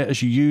feeling you get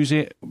as you use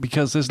it,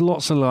 because there's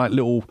lots of like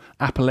little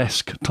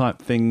Apple-esque type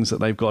things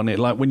that they've got in it.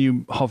 Like when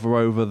you hover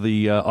over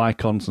the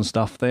icons and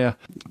stuff there,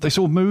 they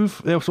sort of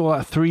move. They're sort of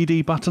like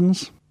 3D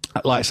buttons,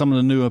 like some of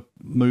the newer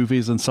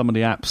movies and some of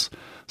the apps.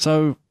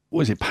 So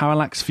what is it,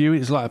 parallax view?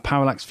 It's like a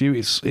parallax view.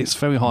 It's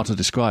very hard to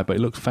describe, but it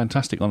looks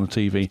fantastic on the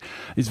TV.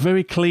 It's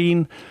very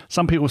clean.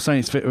 Some people say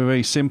it's very,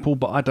 very simple,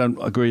 but I don't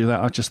agree with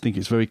that. I just think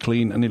it's very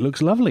clean and it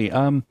looks lovely.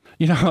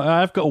 You know,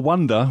 I've got to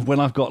wonder when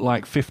I've got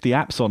like 50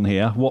 apps on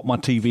here what my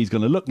TV is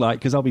going to look like,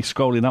 because I'll be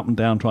scrolling up and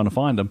down trying to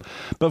find them.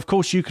 But of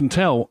course, you can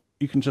tell.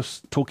 You can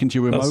just talk into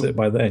your remote. That's it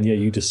by then. Yeah,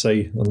 you just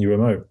say on your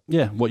remote.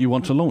 Yeah, what you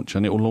want to launch,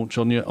 and it will launch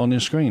on your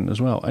screen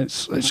as well.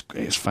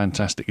 It's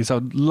fantastic. It's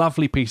a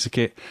lovely piece of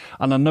kit,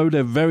 and I know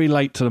they're very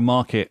late to the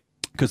market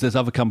because there's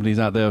other companies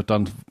out there who have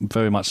done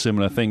very much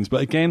similar things. But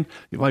again,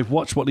 if I've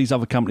watched what these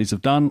other companies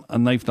have done,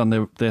 and they've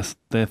done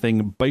their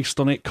thing based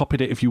on it,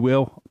 copied it, if you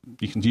will.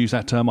 You can use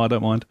that term, I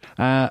don't mind.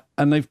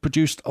 And they've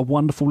produced a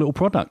wonderful little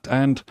product.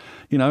 And,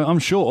 you know, I'm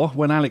sure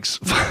when Alex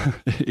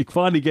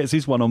finally gets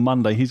his one on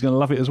Monday, he's going to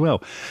love it as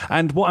well.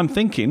 And what I'm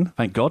thinking,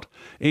 thank God,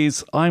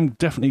 is I'm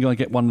definitely going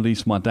to get one of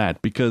these for my dad,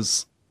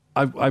 because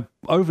I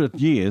over the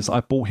years, I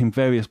bought him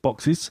various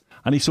boxes,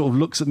 and he sort of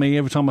looks at me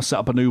every time I set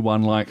up a new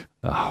one like,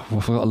 oh,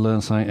 I've got to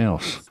learn something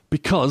else.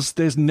 Because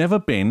there's never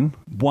been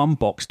one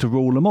box to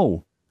rule them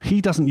all.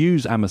 He doesn't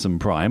use Amazon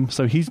Prime,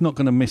 so he's not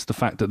going to miss the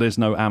fact that there's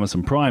no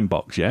Amazon Prime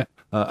box yet,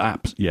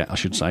 apps yet, I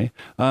should say.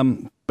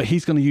 But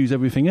he's going to use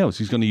everything else.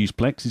 He's going to use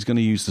Plex. He's going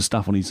to use the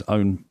stuff on his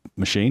own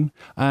machine,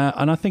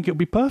 and I think it'll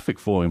be perfect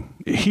for him.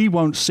 He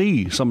won't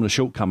see some of the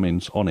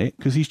shortcomings on it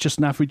because he's just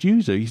an average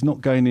user. He's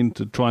not going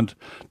into trying to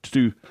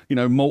do, you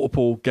know,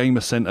 multiple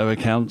Gamer Center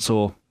accounts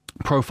or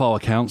profile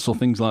accounts or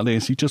things like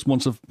this. He just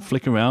wants to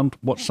flick around,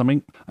 watch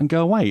something, and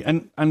go away.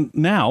 And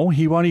now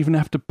he won't even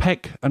have to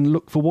peck and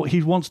look for what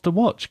he wants to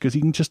watch, because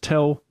he can just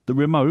tell the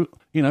remote,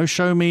 you know,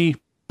 show me,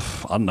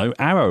 I don't know,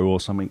 Arrow or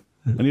something,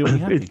 and he'll be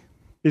happy.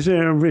 Is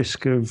there a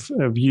risk of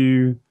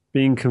you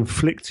being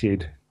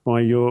conflicted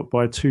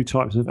by two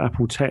types of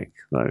Apple tech,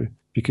 though?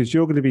 Because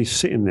you're going to be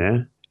sitting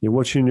there, you're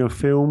watching your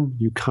film,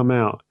 you come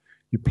out,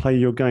 you play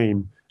your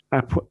game.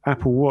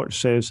 Apple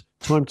Watch says,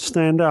 time to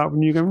stand up,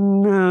 and you go,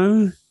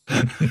 no.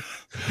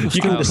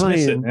 You can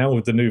dismiss it now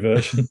with the new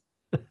version.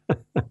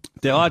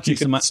 There are you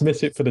can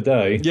dismiss it for the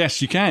day.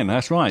 Yes, you can.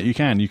 That's right. You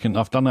can.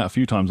 I've done that a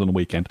few times on the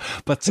weekend.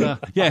 But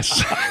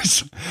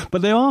yes,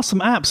 but there are some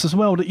apps as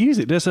well that use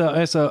it. There's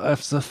a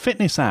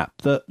fitness app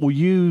that will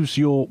use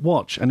your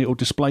watch, and it will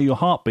display your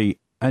heartbeat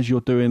as you're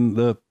doing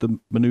the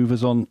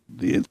maneuvers on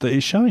that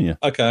it's showing you.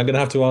 Okay, I'm going to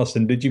have to ask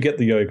them, did you get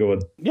the yoga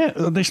one? Yeah,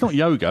 it's not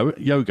yoga.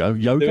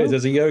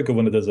 There's a yoga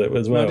one that does it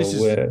as well. No,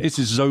 this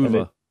is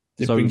Zova.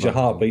 It brings your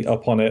heartbeat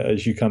up on it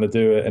as you kind of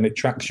do it, and it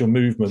tracks your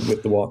movement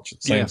with the watch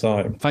at the same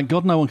time. Thank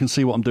God no one can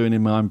see what I'm doing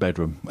in my own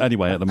bedroom.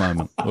 Anyway, at the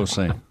moment, we'll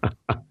see.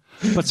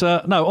 But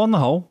no, on the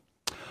whole,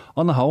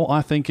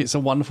 I think it's a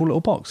wonderful little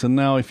box. And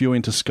now if you're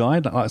into Sky,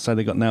 like I say,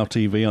 they got Now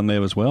TV on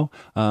there as well.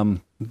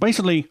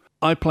 Basically,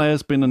 iPlayer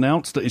has been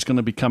announced that it's going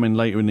to be coming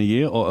later in the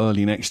year or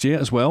early next year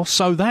as well.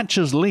 So that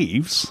just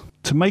leaves,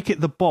 to make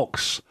it the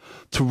box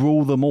to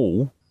rule them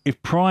all, if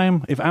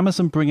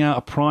Amazon bring out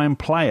a Prime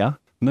player,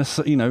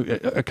 you know,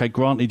 okay,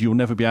 granted, you'll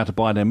never be able to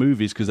buy their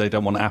movies because they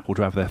don't want Apple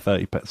to have their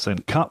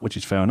 30% cut, which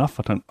is fair enough.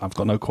 I've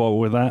got no quarrel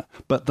with that.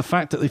 But the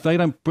fact that if they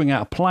don't bring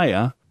out a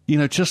player, you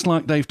know, just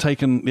like they've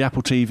taken the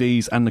Apple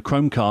TVs and the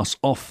Chromecasts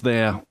off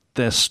their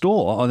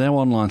store or their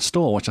online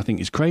store, which I think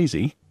is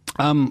crazy,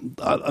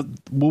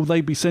 will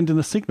they be sending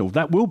a signal?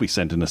 That will be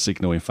sending a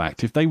signal, in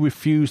fact. If they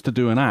refuse to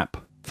do an app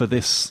for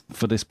this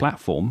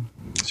platform.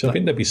 So I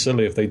think they'd be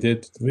silly if they do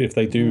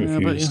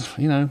refuse.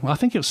 But, you know, I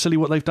think it's silly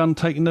what they've done,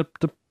 taking the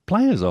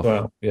players off.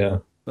 Well, yeah.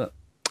 But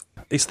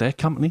it's their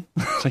company.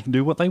 They can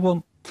do what they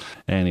want.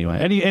 Anyway,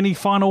 any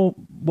final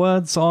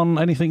words on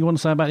anything you want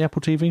to say about the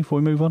Apple TV before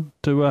we move on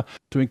to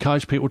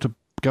encourage people to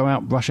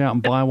rush out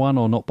and buy one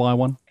or not buy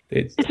one?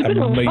 It's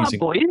amazing.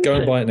 Go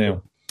and buy it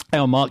now.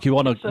 Hey, Mark, you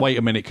want to wait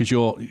a minute because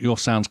your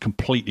sound's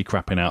completely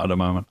crapping out at the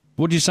moment.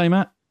 What did you say,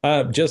 Matt?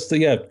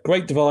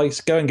 Great device.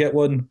 Go and get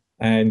one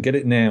and get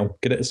it now.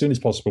 Get it as soon as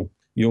possible.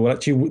 You'll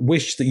actually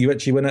wish that you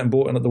actually went out and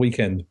bought it at the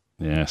weekend.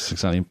 Yes,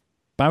 exactly.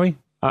 Barry?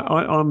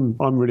 I'm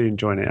really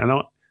enjoying it, and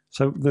I've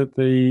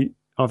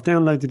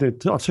downloaded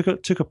it. I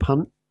took a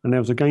punt, and there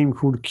was a game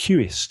called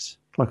Queuist,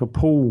 like a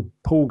pool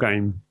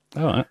game.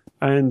 All right.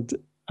 And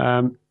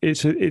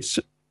it's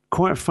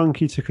quite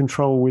funky to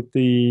control with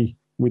the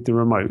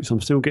remote. So I'm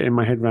still getting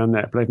my head around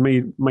that, but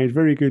they've made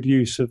very good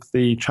use of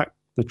the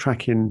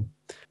tracking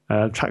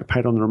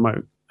trackpad on the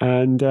remote,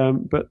 and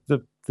but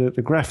the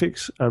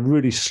graphics are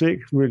really slick,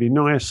 really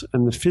nice,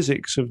 and the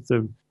physics of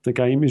the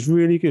game is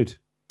really good.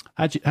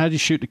 How do you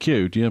shoot the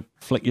cue? Do you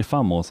flick your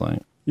thumb or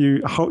something?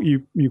 You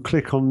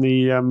click on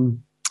the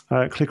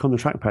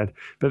trackpad,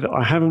 but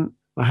I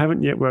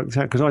haven't yet worked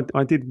out because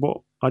I did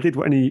what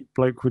any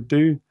bloke would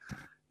do.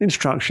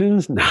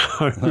 Instructions? No.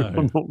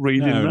 I'm not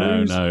reading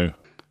those. No.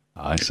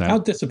 How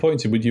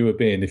disappointed would you have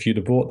been if you'd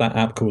have bought that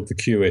app called the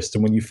Queuist,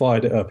 and when you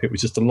fired it up, it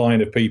was just a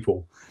line of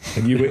people,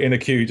 and you were in a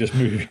queue just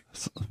moving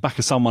back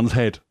of someone's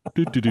head.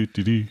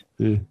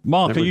 Yeah,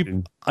 Mark,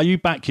 are you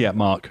back yet,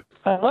 Mark?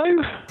 Hello?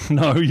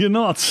 No, you're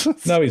not.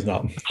 No, he's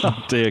not.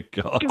 Oh, dear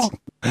God.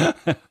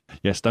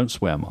 Yes, don't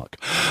swear, Mark.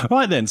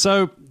 Right then,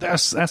 so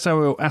that's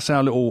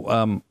our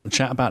little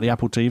chat about the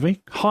Apple TV.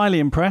 Highly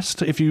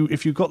impressed. If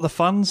you got the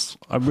funds,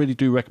 I really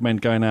do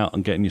recommend going out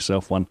and getting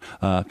yourself one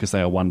because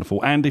they are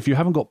wonderful. And if you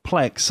haven't got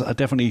Plex, I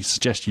definitely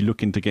suggest you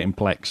look into getting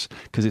Plex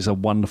because it's a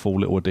wonderful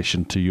little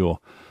addition to your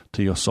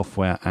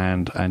software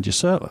and your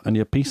server and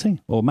your PC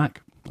or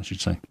Mac, I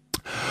should say.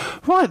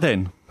 Right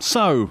then,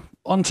 so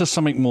on to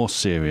something more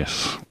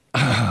serious.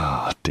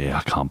 Oh dear,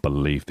 I can't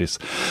believe this.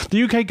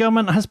 The UK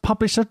government has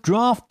published a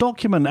draft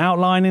document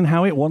outlining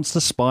how it wants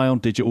to spy on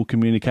digital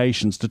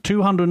communications. The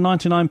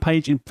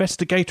 299-page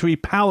investigatory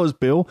powers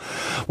bill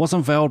was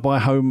unveiled by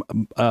Home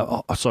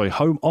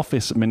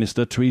Office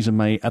Minister Theresa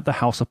May at the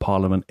House of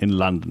Parliament in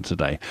London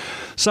today.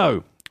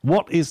 So,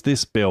 what is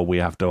this bill, we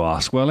have to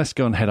ask? Well, let's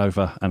go and head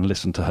over and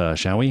listen to her,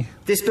 shall we?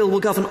 This bill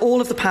will govern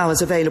all of the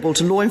powers available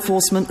to law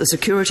enforcement, the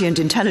security and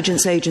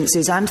intelligence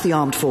agencies and the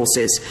armed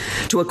forces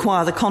to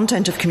acquire the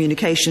content of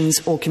communications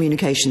or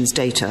communications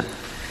data.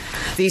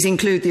 These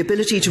include the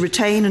ability to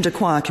retain and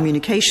acquire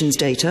communications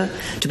data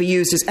to be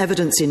used as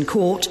evidence in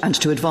court and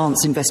to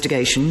advance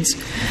investigations,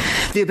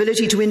 the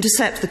ability to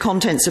intercept the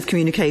contents of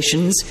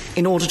communications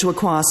in order to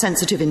acquire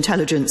sensitive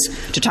intelligence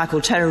to tackle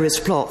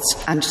terrorist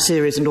plots and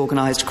serious and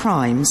organised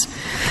crimes,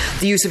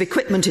 the use of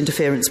equipment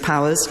interference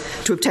powers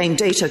to obtain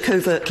data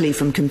covertly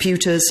from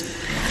computers,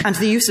 and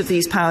the use of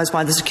these powers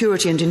by the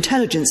security and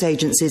intelligence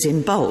agencies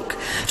in bulk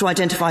to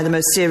identify the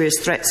most serious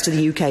threats to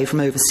the UK from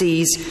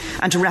overseas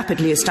and to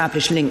rapidly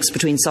establish links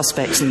between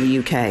suspects in the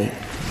UK.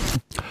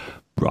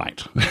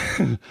 Right.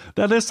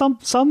 Now, there's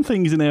some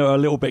things in there are a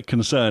little bit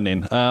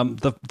concerning.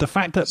 The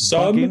fact that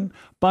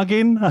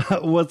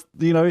bugging was,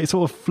 it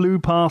sort of flew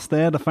past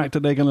there. The fact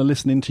that they're going to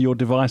listen into your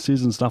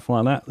devices and stuff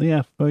like that.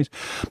 Yeah.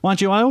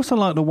 Mind you, I also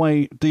like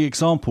the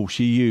example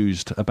she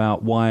used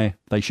about why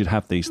they should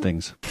have these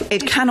things.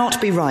 It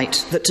cannot be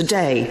right that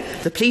today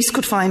the police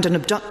could find an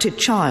abducted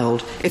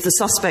child if the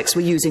suspects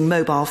were using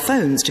mobile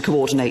phones to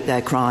coordinate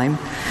their crime,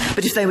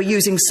 but if they were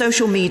using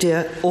social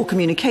media or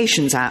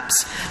communications apps,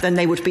 then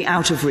they would be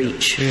out of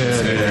reach.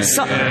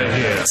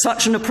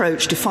 Such an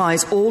approach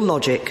defies all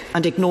logic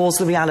and ignores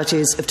the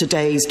realities of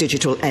today's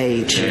digital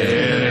age.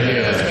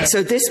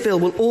 So this bill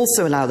will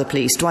also allow the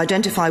police to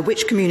identify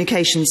which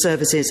communication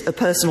services a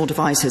personal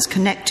device has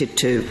connected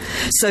to,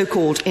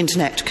 so-called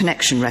internet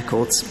connection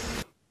records.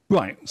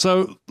 Right,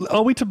 so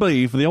are we to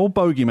believe the old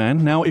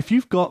bogeyman? Now, if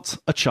you've got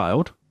a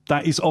child,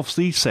 that is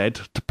obviously said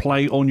to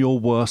play on your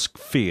worst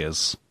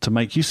fears, to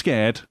make you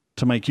scared,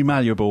 to make you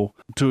malleable,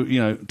 to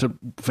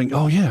think,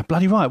 oh yeah,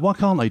 bloody right, why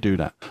can't they do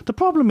that? The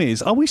problem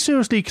is, are we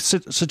seriously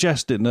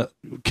suggesting that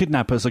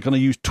kidnappers are going to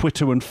use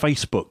Twitter and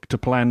Facebook to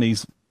plan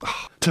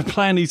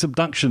these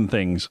abduction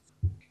things?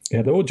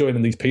 Yeah, they're all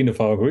joining these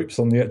paedophile groups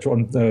on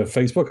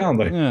Facebook, aren't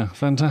they? Yeah,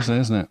 fantastic,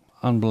 isn't it?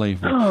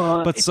 Unbelievable.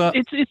 Oh, but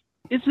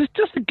it's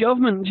just the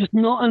government just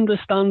not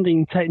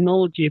understanding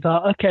technology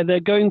that, okay,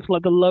 they're going for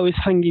like the lowest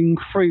hanging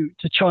fruit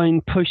to try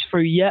and push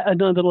through yet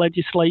another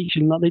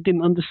legislation that they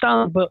didn't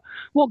understand. But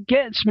what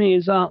gets me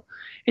is that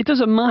it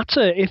doesn't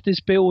matter if this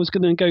bill was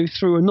going to go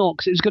through or not,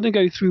 because it's going to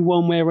go through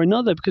one way or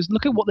another, because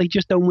look at what they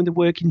just done with the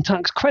working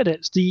tax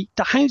credits. The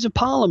House of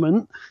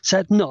Parliament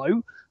said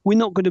no. We're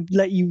not going to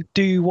let you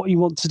do what you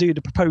want to do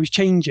to propose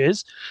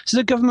changes. So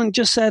the government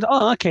just said,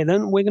 oh, okay,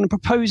 then we're going to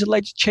propose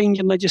a change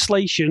in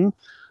legislation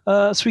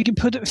so we can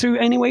put it through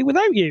anyway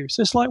without you.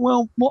 So it's like,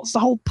 well, what's the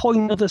whole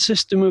point of the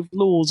system of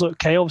laws?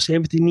 Okay, obviously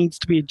everything needs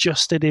to be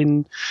adjusted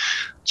and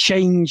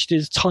changed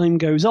as time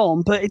goes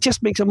on, but it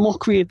just makes a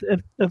mockery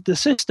of the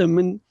system.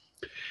 And,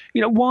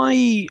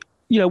 why...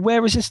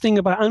 where is this thing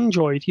about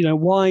Android?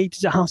 Why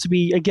does it have to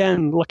be,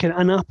 again, like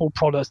an Apple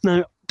product?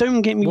 Now,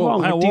 don't get me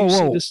wrong.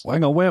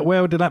 Hang on,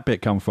 where did that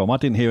bit come from? I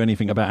didn't hear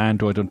anything about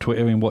Android on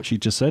Twitter in what she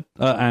just said.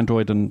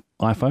 Android and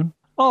iPhone.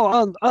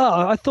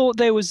 I thought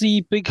there was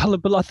the big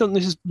hullabaloo. I thought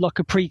this is like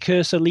a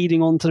precursor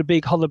leading on to the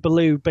big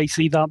hullabaloo,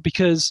 basically that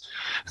because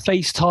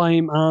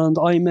FaceTime and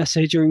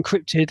iMessage are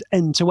encrypted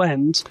end to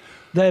end,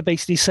 they're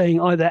basically saying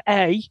either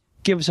A,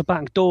 give us a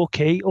backdoor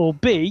key, or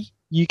B,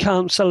 you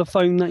can't sell a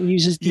phone that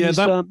uses these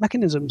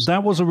mechanisms.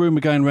 That was a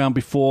rumour going around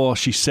before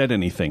she said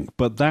anything,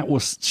 but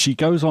she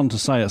goes on to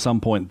say at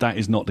some point that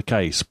is not the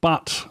case.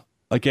 But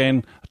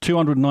again, a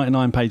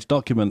 299-page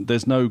document,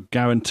 there's no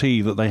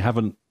guarantee that they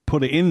haven't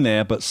put it in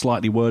there but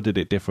slightly worded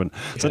it different.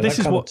 So this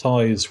is what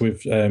ties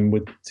with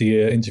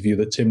the interview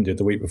that Tim did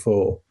the week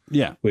before.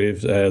 Yeah,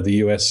 with the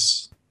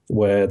US,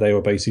 where they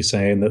were basically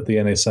saying that the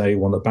NSA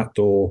want a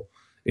backdoor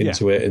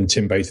into it, and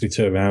Tim basically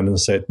turned around and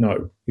said,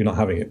 no, you're not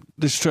having it.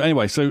 This is true.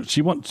 Anyway, so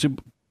she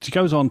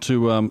goes on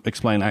to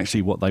explain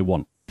actually what they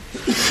want.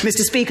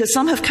 Mr. Speaker,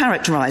 some have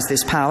characterised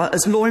this power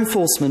as law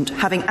enforcement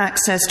having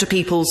access to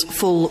people's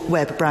full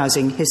web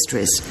browsing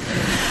histories.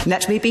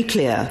 Let me be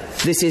clear,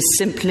 this is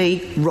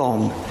simply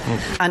wrong.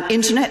 An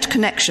internet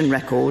connection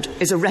record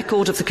is a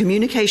record of the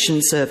communication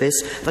service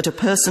that a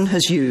person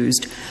has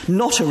used,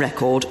 not a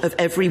record of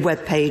every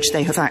web page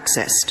they have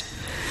accessed.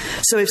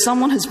 So if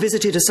someone has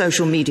visited a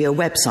social media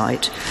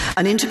website,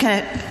 an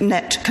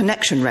internet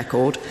connection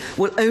record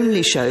will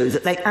only show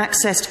that they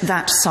accessed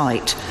that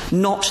site,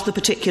 not the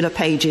particular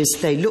pages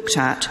they looked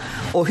at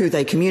or who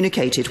they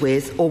communicated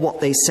with or what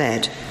they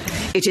said.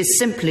 It is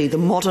simply the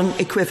modern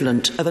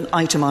equivalent of an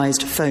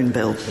itemised phone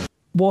bill.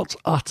 What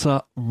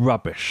utter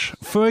rubbish.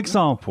 For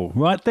example,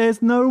 right,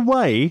 there's no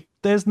way,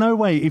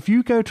 if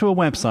you go to a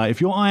website,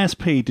 if your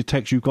ISP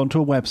detects you've gone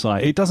to a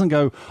website, it doesn't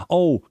go,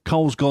 oh,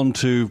 Cole's gone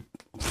to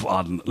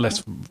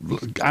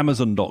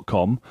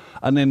Amazon.com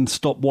and then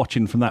stop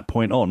watching from that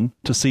point on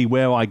to see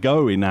where I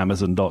go in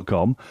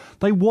Amazon.com.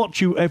 They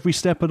watch you every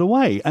step of the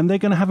way, and they're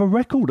going to have a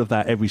record of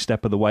that every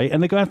step of the way,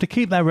 and they're going to have to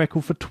keep that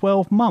record for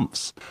 12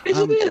 months.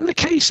 Isn't it the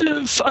case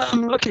of,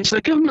 okay, so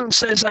the government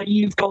says that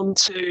you've gone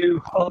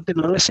to,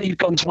 let's say you've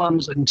gone to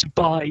Amazon to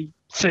buy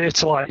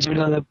fertilizer and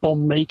other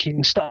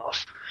bomb-making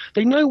stuff.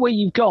 They know where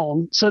you've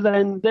gone, so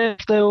then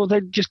they'll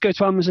just go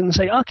to Amazon and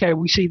say, okay,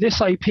 we see this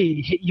IP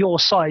hit your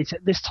site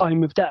at this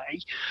time of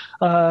day.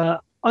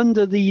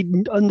 Under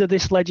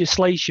this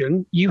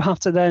legislation, you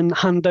have to then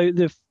hand out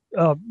the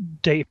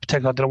data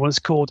protection, I don't know what it's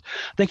called.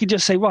 They could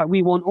just say, right,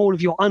 we want all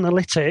of your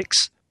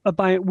analytics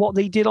about what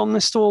they did on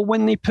the store,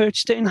 when they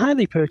purchased it and how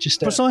they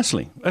purchased it.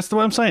 Precisely. That's the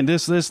way I'm saying.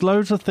 There's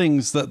loads of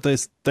things that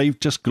they've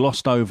just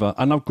glossed over.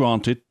 And I've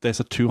granted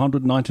there's a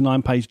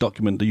 299-page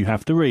document that you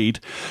have to read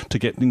to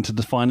get into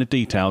the finer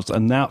details.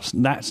 And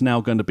that's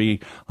now going to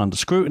be under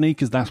scrutiny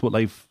because that's what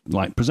they've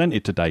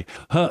presented today.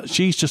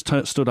 She's just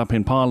stood up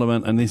in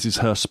Parliament, and this is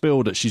her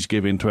spiel that she's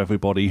giving to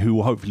everybody who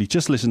will hopefully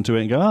just listen to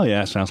it and go, oh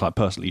yeah, it sounds like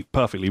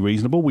perfectly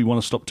reasonable. We want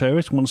to stop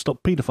terrorists. We want to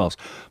stop paedophiles.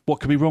 What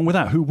could be wrong with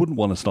that? Who wouldn't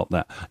want to stop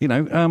that?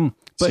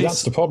 But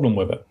that's the problem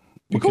with it.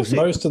 Because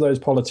most of those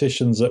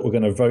politicians that were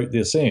going to vote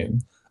this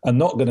in are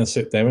not going to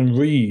sit there and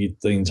read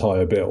the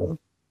entire bill.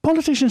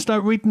 Politicians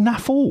don't read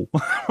naff all,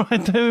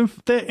 right?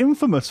 They're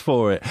infamous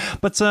for it.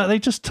 But they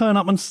just turn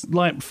up and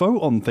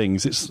vote on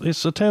things.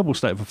 It's a terrible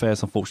state of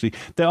affairs, unfortunately.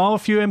 There are a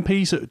few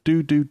MPs that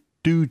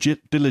do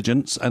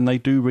diligence, and they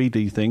do read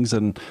these things,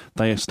 and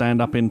they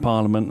stand up in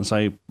Parliament and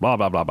say blah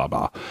blah blah blah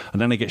blah,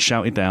 and then they get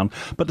shouted down.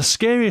 But the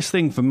scariest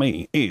thing for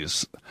me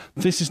is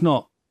this is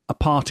not a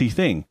party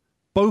thing.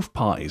 Both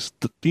parties,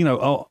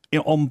 are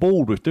on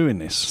board with doing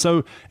this.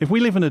 So if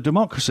we live in a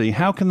democracy,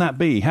 how can that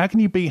be? How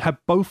can you have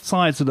both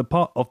sides of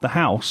the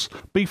house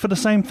be for the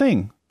same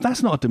thing?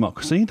 That's not a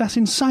democracy. That's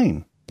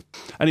insane.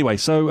 Anyway,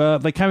 so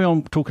they carry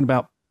on talking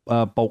about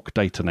bulk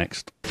data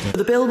next.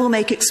 The bill will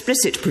make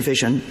explicit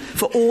provision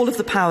for all of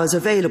the powers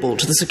available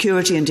to the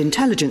security and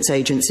intelligence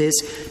agencies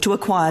to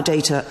acquire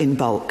data in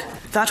bulk.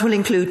 That will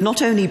include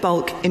not only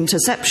bulk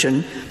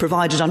interception,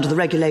 provided under the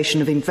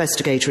Regulation of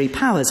Investigatory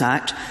Powers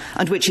Act,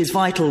 and which is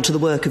vital to the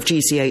work of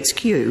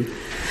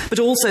GCHQ, but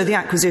also the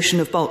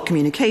acquisition of bulk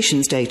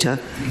communications data,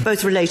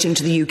 both relating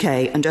to the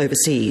UK and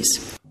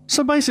overseas.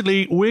 So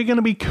basically, we're going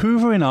to be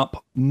hoovering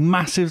up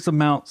massive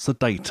amounts of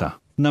data.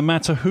 No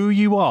matter who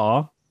you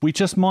are, we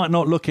just might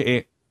not look at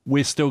it.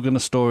 We're still going to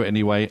store it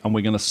anyway, and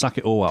we're going to suck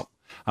it all up,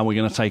 and we're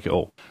going to take it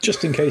all.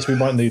 Just in case we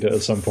might need it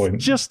at some point.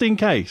 Just in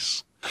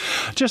case.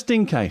 Just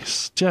in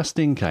case.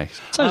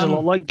 Sounds a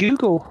lot like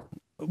Google.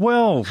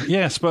 Well,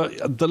 yes, but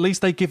at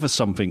least they give us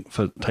something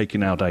for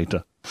taking our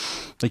data.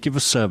 They give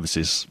us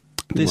services.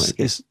 This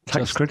is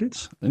tax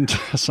credits.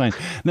 Insane.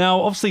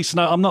 Now,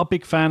 obviously, I'm not a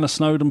big fan of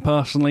Snowden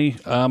personally.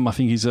 I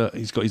think he's got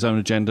his own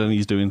agenda and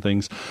he's doing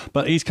things.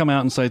 But he's come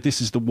out and said this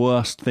is the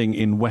worst thing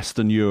in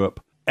Western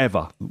Europe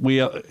ever.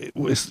 We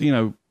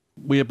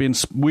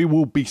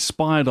will be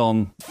spied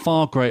on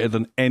far greater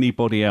than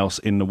anybody else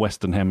in the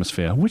Western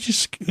Hemisphere, which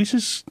is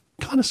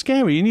kind of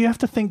scary. And you have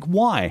to think,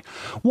 why?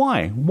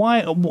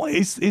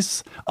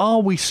 Are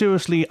we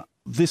seriously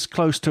this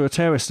close to a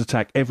terrorist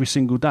attack every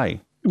single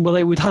day? Well,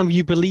 they would have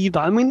you believe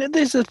that. I mean,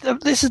 this is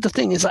the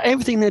thing. Is that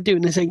everything they're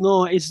doing, they're saying,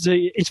 "No, it's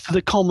for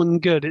the common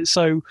good. It's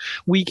so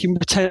we can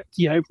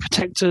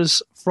protect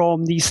us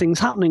from these things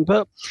happening."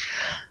 But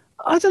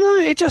I don't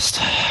know. It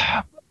just,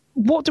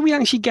 what do we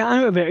actually get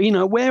out of it?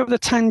 Where are the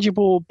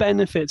tangible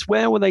benefits?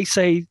 Where will they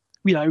say?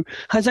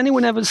 Has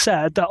anyone ever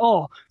said that?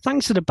 Oh,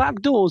 thanks to the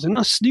back doors and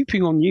us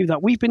snooping on you,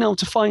 that we've been able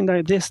to find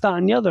out this, that,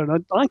 and the other.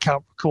 And I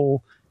can't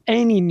recall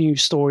any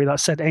news story that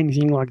said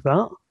anything like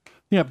that.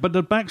 Yeah, but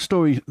the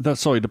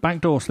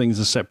backdoor thing is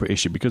a separate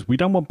issue because we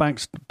don't want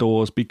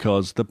backdoors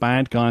because the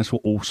bad guys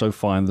will also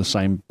find the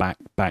same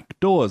back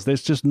doors.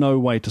 There's just no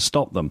way to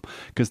stop them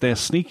because they're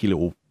sneaky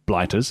little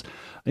blighters,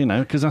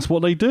 because that's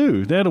what they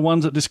do. They're the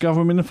ones that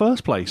discover them in the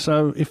first place.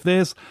 So if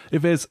there's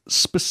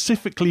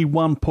specifically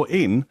one put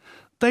in,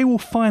 they will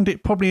find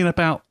it probably in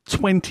about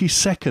 20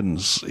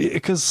 seconds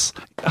because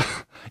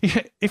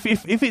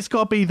if it's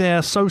got to be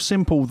there so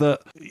simple that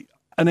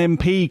an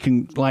MP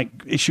can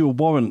issue a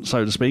warrant,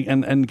 so to speak,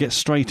 and get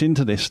straight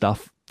into this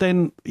stuff,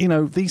 then,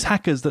 these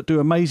hackers that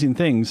do amazing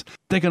things,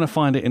 they're going to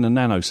find it in a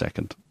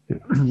nanosecond.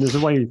 There's a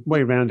way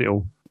around it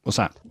all. What's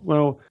that?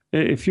 Well,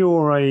 if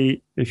you're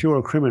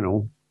a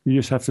criminal, you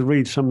just have to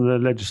read some of the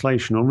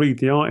legislation or read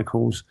the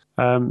articles.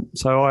 So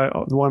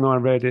the one I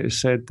read, it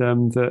said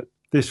that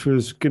this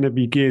was going to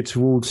be geared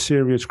towards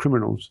serious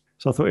criminals.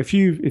 So I thought if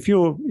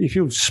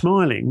you're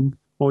smiling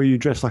or you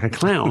dress like a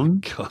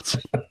clown, God.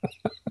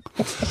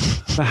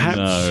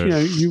 perhaps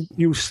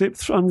you'll slip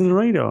under the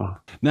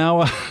radar.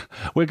 Now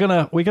we're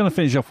gonna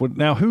finish off with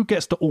who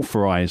gets to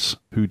authorise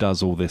who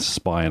does all this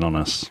spying on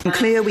us?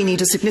 Clear we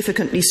need a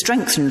significantly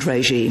strengthened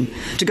regime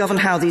to govern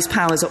how these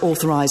powers are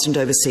authorised and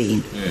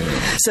overseen.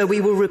 So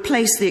we will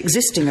replace the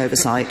existing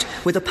oversight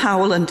with a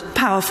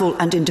powerful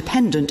and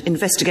independent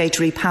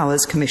Investigatory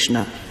Powers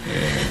Commissioner.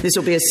 This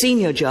will be a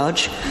senior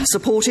judge,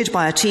 supported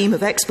by a team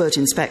of expert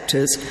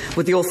inspectors,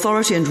 with the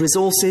authority and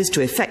resources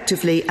to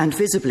effectively and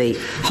visibly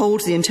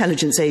hold the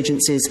intelligence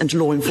agencies and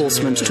law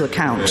enforcement to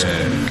account.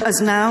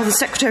 As now, the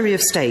Secretary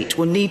of State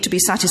will need to be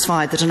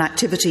satisfied that an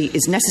activity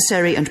is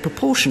necessary and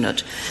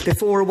proportionate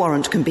before a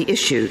warrant can be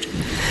issued.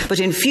 But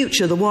in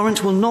future, the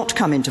warrant will not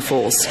come into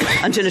force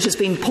until it has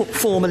been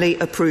formally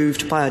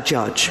approved by a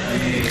judge.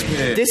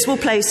 This will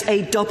place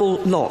a double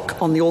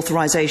lock on the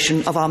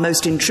authorisation of our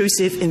most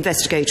intrusive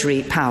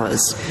investigatory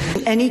powers.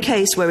 In any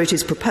case where it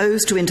is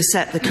proposed to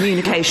intercept the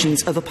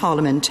communications of a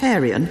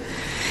parliamentarian,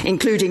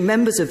 including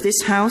members of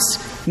this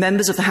House,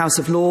 members of the House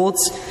of Lords,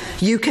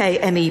 UK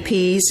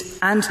MEPs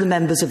and the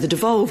members of the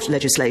devolved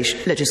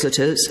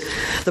legislators,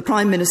 the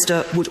Prime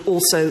Minister would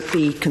also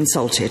be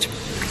consulted.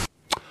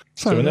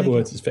 So in other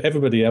words, it's for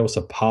everybody else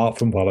apart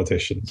from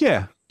politicians.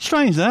 Yeah,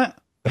 strange that.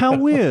 How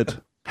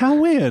weird. How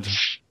weird.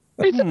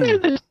 Isn't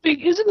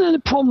there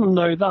the problem,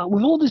 though, that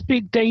with all this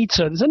big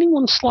data, there's only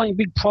one slight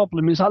big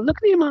problem, is that look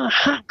at the amount of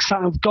hacks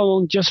that have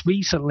gone on just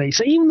recently.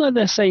 So even though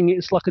they're saying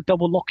it's like a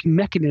double locking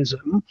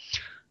mechanism,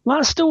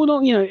 that's still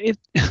not,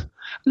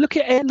 look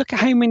at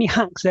how many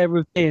hacks there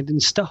have been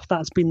and stuff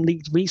that's been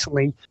leaked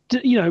recently.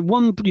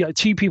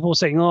 Two people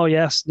saying, "Oh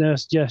yes,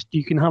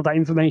 you can have that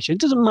information."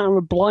 It doesn't matter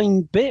a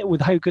blind bit with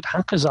how good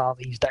hackers are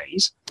these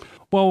days.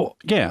 Well,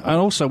 yeah, and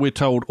also we're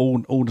told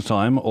all the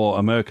time, or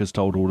America's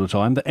told all the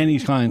time, that any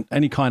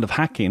kind of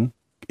hacking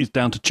is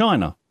down to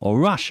China or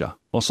Russia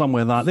or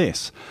somewhere like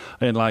this.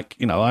 And I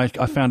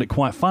found it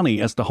quite funny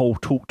as the whole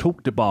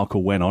talk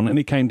debacle went on, and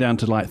it came down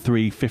to like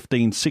 3,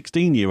 15,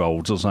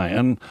 16-year-olds or something.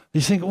 And you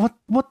think,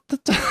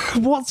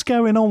 what's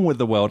going on with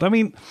the world? I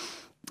mean,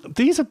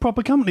 these are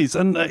proper companies,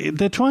 and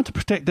they're trying to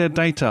protect their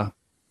data.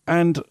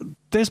 And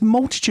there's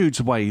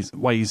multitudes of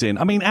ways in.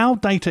 I mean, our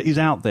data is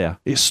out there.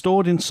 It's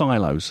stored in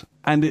silos,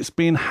 and it's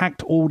being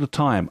hacked all the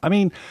time. I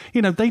mean,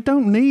 they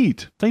don't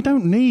need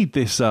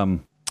this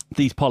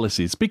these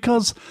policies,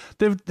 because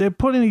they're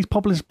putting these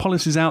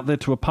policies out there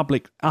to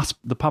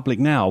the public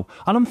now.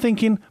 And I'm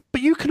thinking,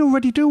 but you can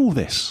already do all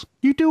this.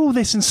 You do all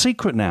this in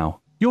secret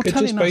now. It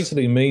just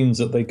basically means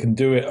that they can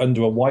do it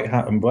under a white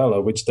hat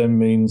umbrella, which then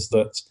means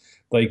that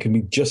they can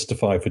be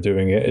justified for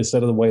doing it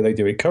instead of the way they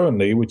do it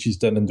currently, which is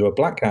done under a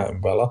black hat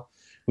umbrella,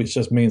 which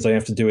just means they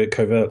have to do it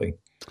covertly.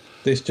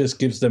 This just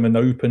gives them an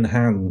open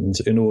hand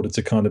in order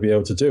to kind of be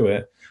able to do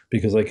it,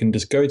 because they can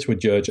just go to a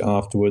judge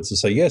afterwards and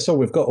say, yes,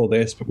 we've got all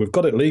this, but we've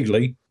got it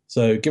legally,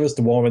 so give us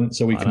the warrant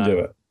so we can do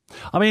it.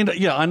 I mean,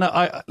 yeah,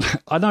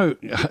 I know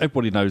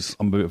everybody knows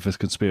I'm a bit of a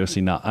conspiracy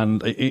nut,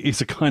 and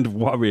it's a kind of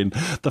worrying,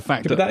 the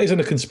fact that... But that isn't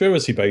a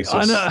conspiracy basis.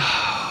 I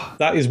know.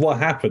 That is what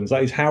happens.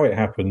 That is how it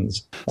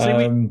happens.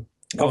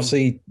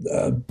 Obviously,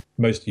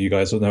 most of you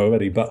guys will know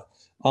already, but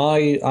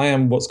I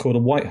am what's called a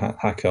white hat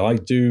hacker. I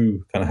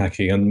do kind of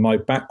hacking, and my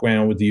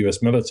background with the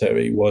US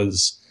military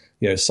was,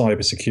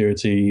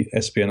 cybersecurity,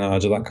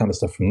 espionage, that kind of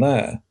stuff from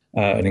there,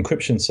 and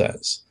encryption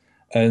sets.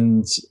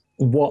 And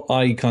what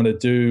I kind of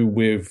do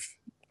with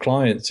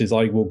clients is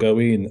I will go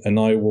in and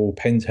I will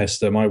pen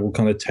test them. I will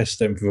kind of test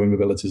them for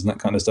vulnerabilities and that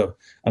kind of stuff.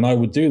 And I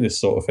would do this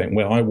sort of thing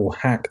where I will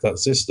hack that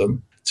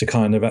system to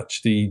kind of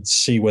actually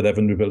see where their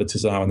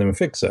vulnerabilities are and then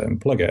fix it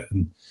and plug it,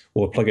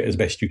 or plug it as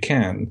best you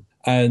can.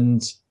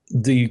 And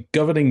the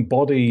governing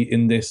body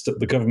in this that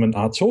the government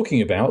are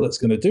talking about that's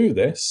going to do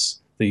this,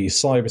 the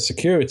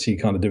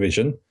cybersecurity kind of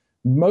division,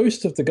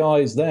 most of the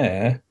guys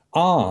there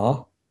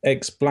are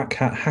ex-black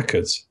hat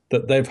hackers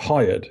that they've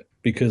hired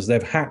because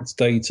they've hacked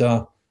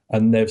data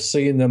and they've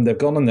seen them, they've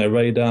gone on their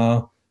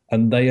radar,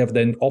 and they have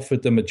then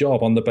offered them a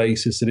job on the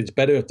basis that it's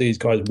better if these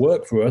guys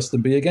work for us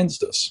than be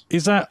against us.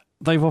 Is that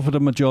they've offered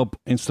them a job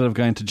instead of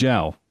going to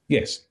jail?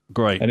 Yes.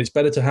 Great. And it's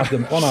better to have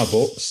them on our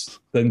books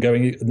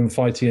than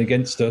fighting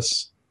against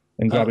us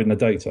and grabbing the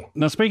data.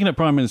 Now, speaking of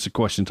Prime Minister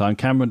question time,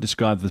 Cameron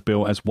described this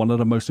bill as one of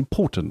the most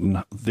important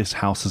this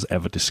House has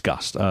ever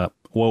discussed.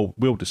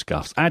 We'll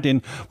discuss.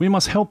 Adding, we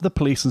must help the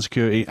police and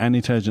security and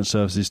intelligence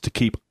services to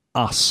keep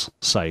us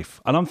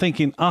safe. And I'm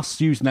thinking us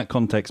using that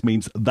context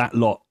means that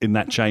lot in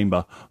that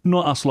chamber,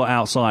 not us lot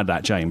outside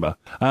that chamber.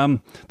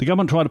 The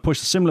government tried to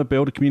push a similar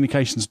bill, the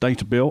Communications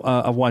Data Bill,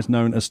 otherwise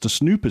known as the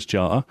Snoopers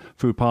Charter,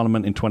 through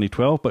Parliament in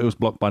 2012, but it was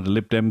blocked by the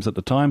Lib Dems at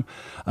the time.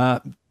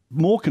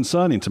 More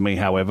concerning to me,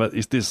 however,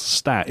 is this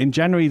stat. In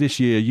January this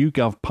year,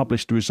 YouGov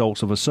published the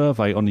results of a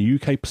survey on the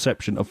UK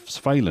perception of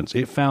surveillance.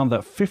 It found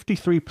that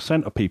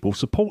 53% of people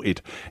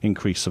supported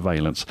increased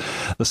surveillance.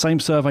 The same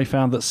survey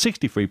found that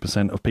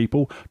 63% of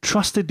people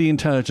trusted the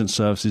intelligence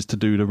services to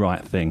do the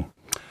right thing.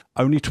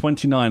 Only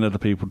 29 of the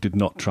people did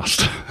not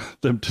trust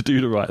them to do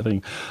the right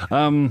thing.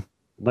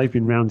 They've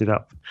been rounded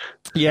up.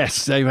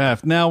 Yes, they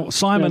have. Now,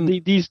 Simon...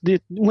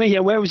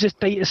 where was this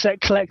data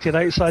set collected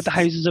outside the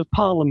Houses of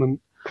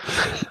Parliament?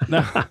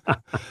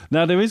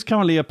 Now, there is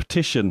currently a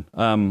petition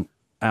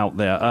out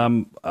there.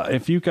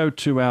 If you go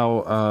to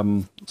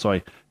our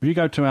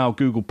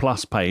Google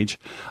Plus page,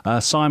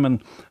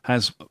 Simon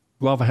has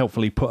rather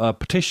helpfully put a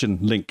petition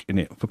link in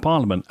it for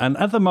Parliament. And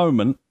at the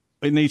moment,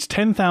 it needs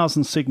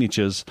 10,000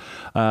 signatures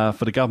for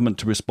the government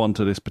to respond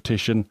to this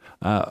petition.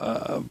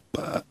 At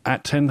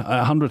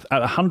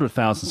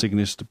 100,000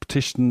 signatures, the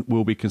petition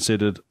will be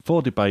considered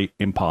for debate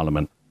in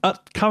Parliament.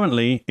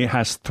 Currently, it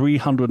has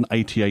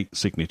 388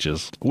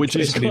 signatures, which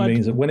basically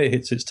means that when it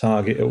hits its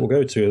target, it will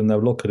go to it and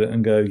they'll look at it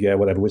and go, yeah,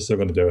 whatever, we're still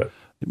going to do it.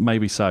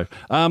 Maybe so.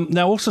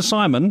 Now, also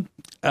Simon,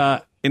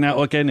 in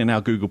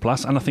our Google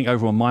Plus, and I think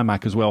over on my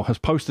Mac as well, has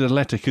posted a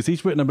letter because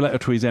he's written a letter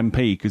to his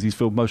MP because he's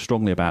felt most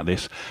strongly about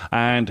this,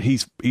 and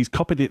he's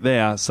copied it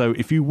there. So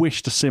if you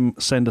wish to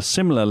send a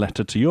similar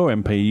letter to your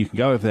MP, you can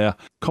go over there,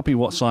 copy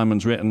what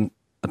Simon's written,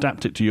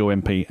 adapt it to your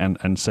MP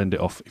and send it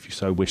off if you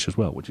so wish as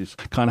well, which is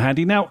kind of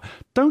handy. Now,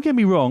 don't get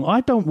me wrong, I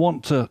don't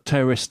want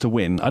terrorists to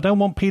win. I don't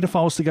want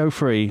paedophiles to go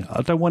free.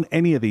 I don't want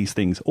any of these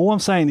things. All I'm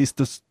saying is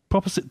the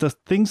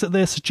things that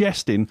they're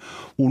suggesting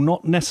will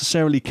not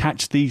necessarily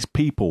catch these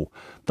people.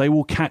 They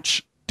will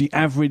catch the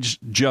average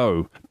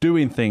Joe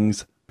doing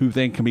things who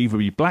then can either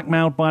be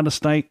blackmailed by the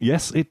state.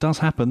 Yes, it does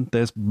happen.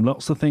 There's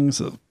lots of things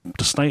that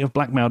the state have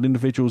blackmailed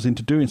individuals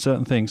into doing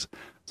certain things.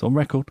 It's on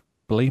record.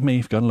 Believe me,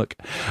 if you go and look.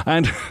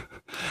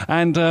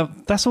 And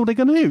that's all they're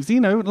going to do.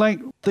 You know, like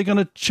they're going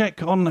to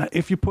check on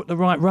if you put the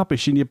right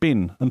rubbish in your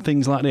bin and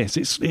things like this.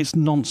 It's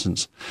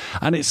nonsense.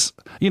 And it's,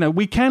 you know,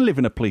 we can live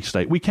in a police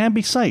state. We can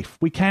be safe.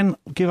 We can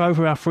give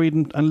over our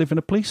freedom and live in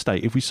a police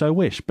state if we so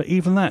wish. But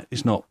even that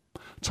is not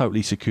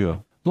totally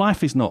secure.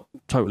 Life is not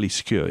totally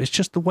secure. It's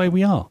just the way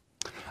we are.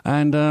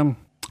 And,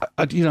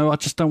 I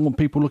just don't want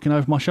people looking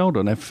over my shoulder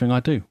on everything I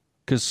do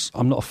because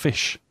I'm not a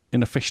fish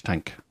in a fish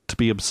tank to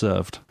be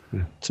observed.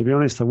 Yeah. To be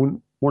honest, I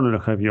wouldn't want to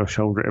look over your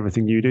shoulder at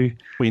everything you do.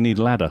 We need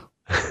a ladder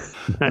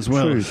as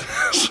well.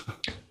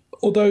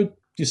 Although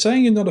you're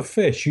saying you're not a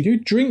fish, you do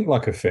drink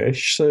like a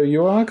fish, so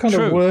you are kind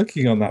of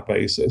working on that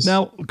basis.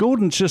 Now,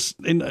 Gordon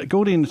in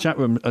the chat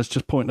room has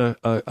just pointed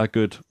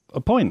a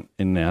point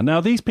in there.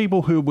 Now, these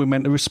people who we're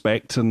meant to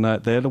respect, and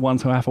they're the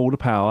ones who have all the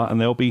power, and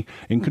they'll be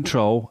in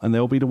control, and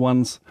they'll be the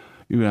ones,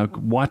 you know,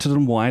 whiter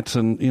than white,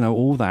 and, you know,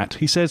 all that.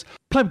 He says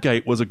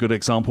Plebgate was a good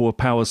example of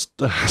powers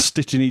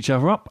stitching each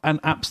other up,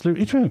 and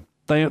absolutely true.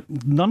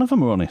 None of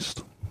them are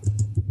honest.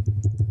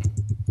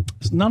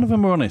 None of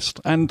them are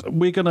honest, and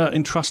we're going to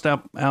entrust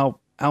our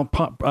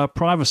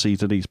privacy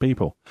to these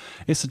people.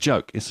 It's a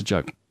joke. It's a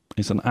joke.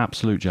 It's an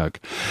absolute joke.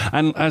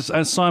 And as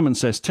Simon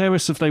says,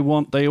 terrorists, if they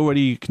want, they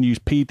already can use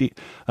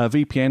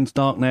VPNs,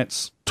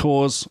 darknets,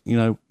 Tor. You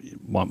know,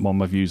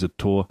 one I've used a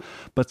Tor,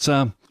 but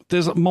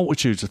there's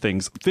multitudes of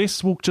things.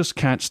 This will just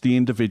catch the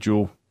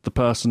individual, the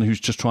person who's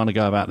just trying to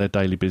go about their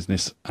daily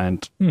business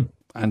and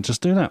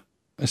just do that.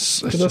 But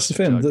that's the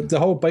thing. The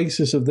whole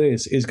basis of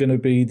this is going to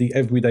be the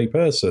everyday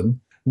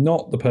person,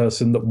 not the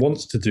person that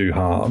wants to do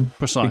harm.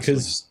 Precisely.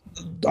 Because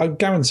I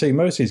guarantee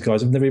most of these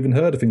guys have never even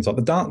heard of things like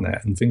the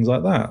darknet and things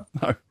like that.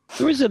 No.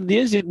 There is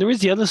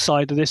the other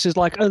side of this. Is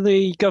like, are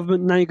the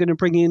government now going to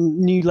bring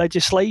in new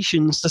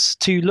legislations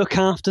to look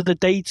after the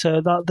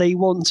data that they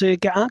want to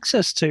get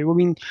access to? I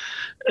mean,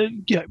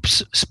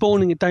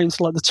 spawning it down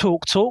to like the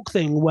TalkTalk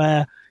thing,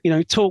 where, you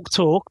know,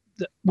 TalkTalk,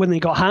 when they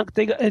got hacked,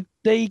 they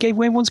gave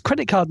away everyone's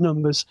credit card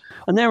numbers,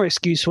 and their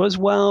excuse was,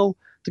 well,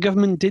 the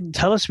government didn't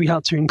tell us we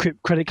had to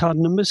encrypt credit card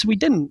numbers, so we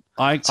didn't.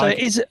 Are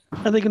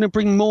they going to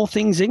bring more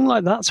things in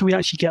like that so we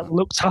actually get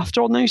looked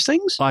after on those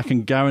things? I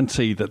can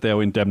guarantee that they'll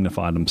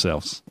indemnify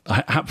themselves.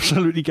 I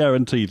absolutely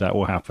guarantee that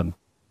will happen.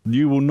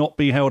 You will not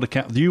be held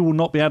accountable. You will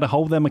not be able to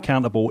hold them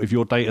accountable if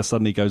your data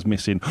suddenly goes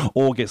missing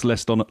or gets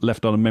left on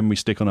a memory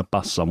stick on a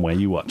bus somewhere.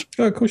 You watch.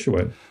 Oh, of course you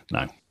won't.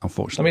 No,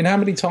 unfortunately. I mean, how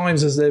many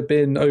times has there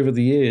been over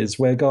the years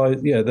where guys,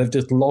 they've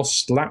just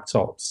lost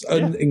laptops,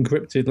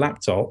 unencrypted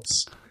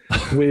laptops,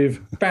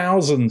 with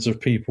thousands of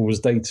people's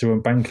data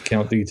and bank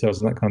account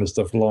details and that kind of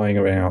stuff lying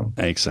around?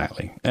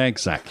 Exactly.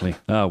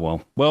 Oh,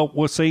 well. Well,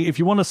 we'll see. If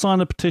you want to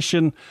sign a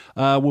petition,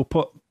 we'll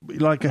put...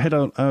 head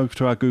over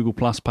to our Google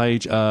Plus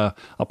page. I'll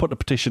put the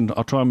petition.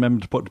 I'll try and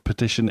remember to put the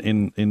petition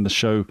in the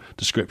show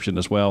description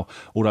as well.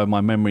 Although my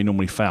memory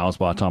normally fails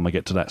by the time I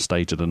get to that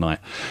stage of the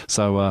night.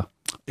 So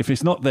if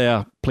it's not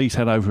there, please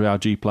head over to our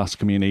G Plus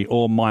community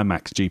or my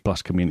Mac's G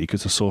Plus community,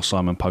 because I saw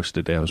Simon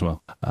posted there as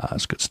well.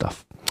 That's good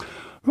stuff.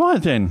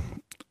 Right then.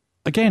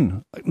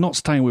 Again, not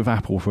staying with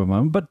Apple for a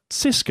moment, but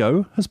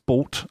Cisco has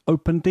bought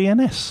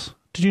OpenDNS.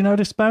 Did you know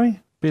this, Barry?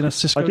 Being a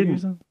Cisco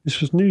user?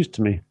 This was news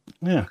to me.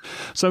 Yeah.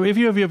 So if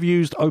you have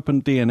used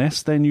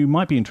OpenDNS, then you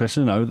might be interested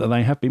to know that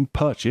they have been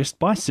purchased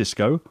by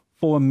Cisco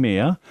for a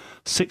mere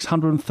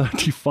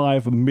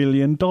 $635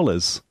 million.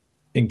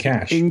 In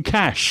cash. In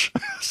cash.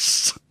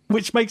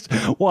 Which makes...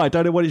 Why? I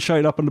don't know what it's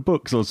showing up in the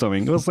books or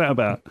something. What's that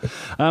about?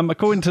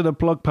 According to the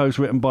blog post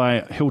written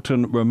by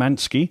Hilton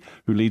Romansky,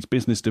 who leads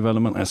business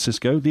development at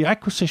Cisco, the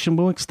acquisition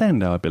will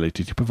extend our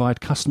ability to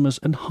provide customers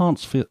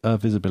enhanced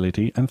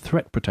visibility and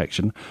threat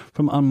protection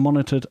from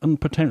unmonitored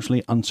and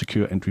potentially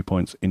unsecure entry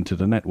points into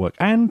the network,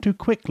 and to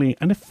quickly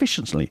and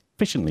efficiently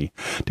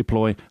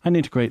deploy and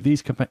integrate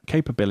these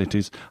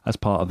capabilities as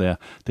part of their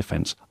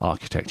defense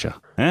architecture.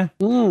 Anyway.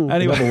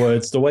 In other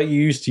words, the way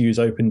you used to use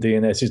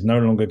OpenDNS is no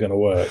longer going to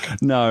work.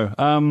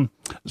 No.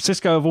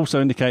 Cisco have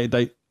also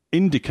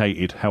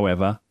indicated,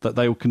 however, that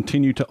they will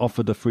continue to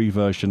offer the free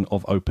version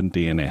of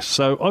OpenDNS.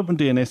 So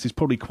OpenDNS is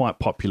probably quite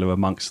popular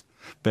amongst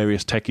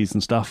various techies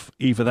and stuff.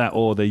 Either that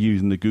or they're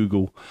using the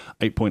Google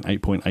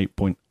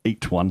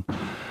 8.8.8.8 one.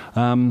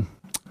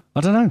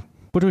 I don't know.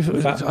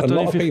 In fact, a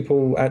lot of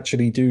people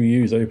actually do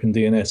use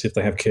OpenDNS if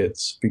they have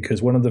kids,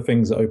 because one of the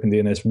things that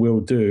OpenDNS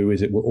will do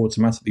is it will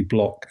automatically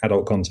block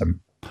adult content.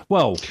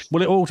 Well,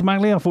 will it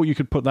automatically? I thought you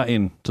could put that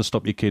in to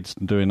stop your kids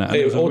from doing that.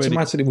 It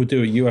automatically will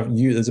do it.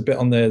 There's a bit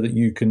on there that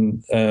you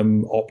can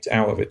opt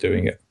out of it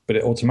doing it, but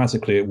it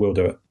will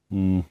do it.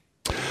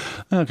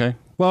 Okay.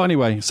 Well,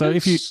 anyway, so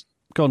if you...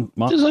 Go on,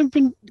 Mark. Does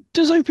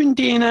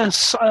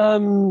OpenDNS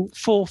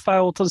fall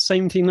foul to the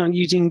same thing that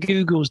using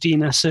Google's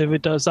DNS server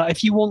does? That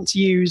if you want to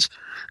use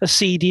a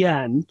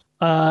CDN,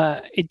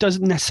 it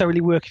doesn't necessarily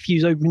work if you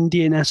use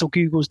OpenDNS or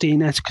Google's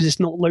DNS because it's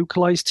not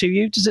localized to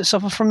you. Does it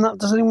suffer from that?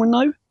 Does anyone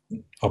know?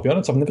 I'll be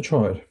honest, I've never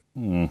tried.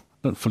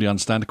 Don't fully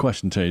understand the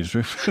question, to tell you the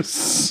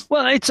truth.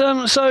 Well, it's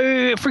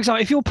so, for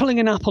example, if you're pulling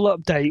an Apple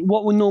update,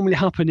 what will normally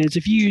happen is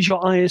if you use your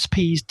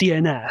ISP's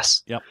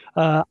DNS,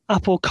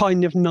 Apple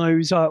kind of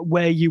knows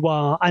where you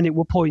are, and it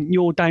will point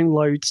your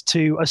downloads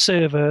to a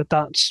server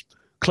that's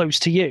close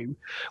to you.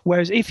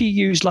 Whereas if you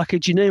use like a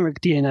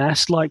generic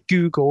DNS like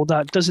Google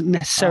that doesn't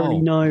necessarily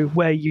know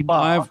where you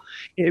are,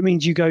 it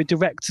means you go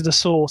direct to the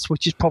source,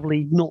 which is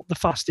probably not the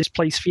fastest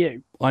place for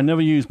you. I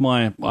never use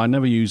Virgin's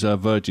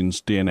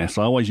DNS.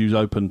 I always use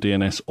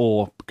OpenDNS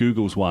or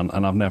Google's one,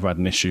 and I've never had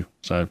an issue.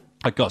 So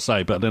I got to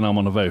say, but then I'm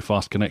on a very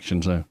fast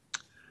connection, so.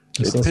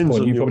 You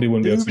probably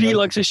wouldn't be able to. Nobody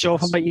likes to show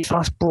off about your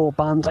fast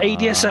broadband.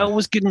 ADSL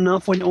was good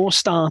enough when it all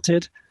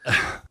started.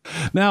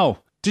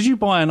 Now, did you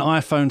buy an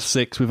iPhone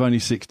 6 with only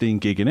 16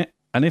 gig in it?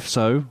 And if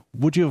so,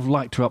 would you have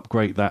liked to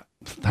upgrade that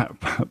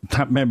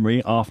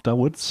memory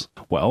afterwards?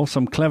 Well,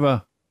 some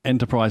clever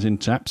enterprising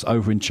chaps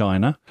over in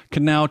China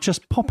can now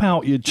just pop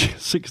out your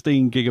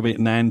 16 gigabit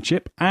NAND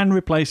chip and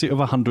replace it with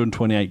a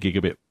 128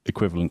 gigabit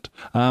equivalent.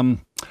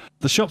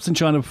 The shops in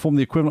China perform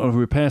the equivalent of a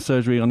repair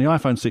surgery on the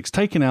iPhone 6,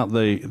 taking out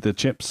the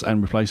chips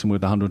and replacing them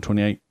with the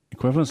 128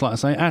 equivalents. Like I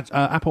say,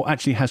 Apple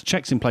actually has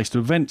checks in place to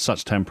prevent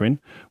such tampering,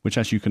 which,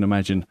 as you can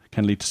imagine,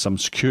 can lead to some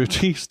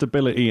security,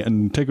 stability,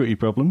 and integrity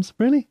problems.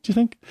 Really? Do you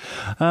think?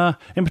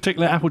 In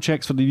particular, Apple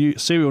checks for the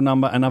serial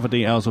number and other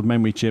details of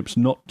memory chips,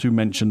 not to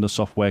mention the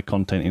software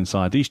content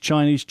inside. These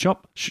Chinese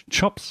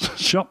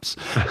shops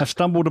have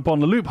stumbled upon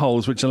the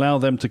loopholes which allow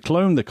them to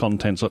clone the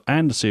contents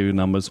and the serial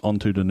numbers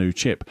onto the new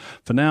chip.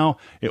 For now,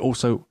 it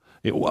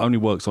only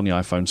works on the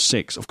iPhone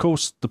 6. Of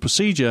course, the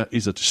procedure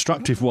is a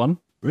destructive one.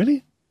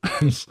 Really?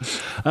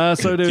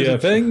 So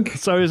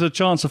there's a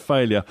chance of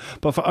failure,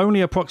 but for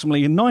only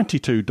approximately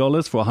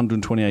 $92 for a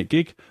 128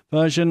 gig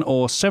version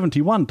or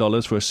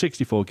 $71 for a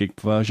 64 gig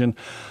version,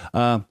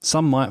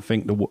 some might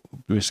think the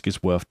risk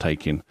is worth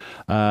taking.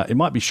 It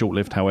might be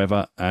short-lived,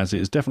 however, as it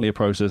is definitely a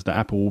process that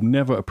Apple will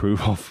never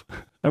approve of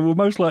and will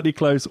most likely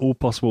close all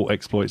possible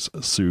exploits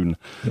soon.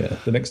 Yeah,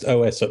 the next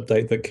OS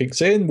update that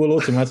kicks in will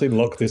automatically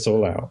lock this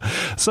all out.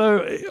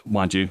 So,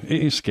 mind you,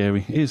 it is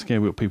scary. It is scary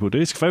what people do.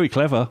 It's very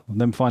clever,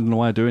 them finding a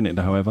way of doing it,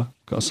 however.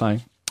 Gotta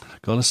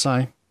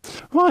say.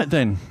 Right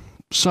then,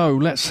 so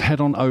let's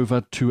head on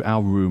over to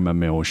our rumour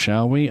mill,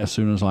 shall we? As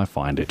soon as I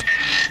find it.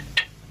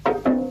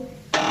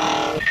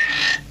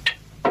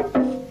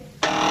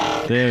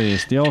 There it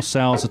is. The old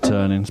sails are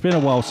turning. It's been a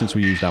while since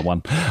we used that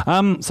one.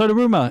 So the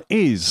rumour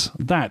is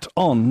that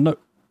on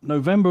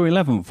November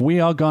 11th, we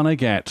are going to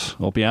get,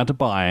 or be able to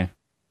buy,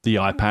 the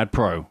iPad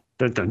Pro.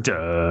 Dun, dun,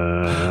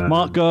 dun.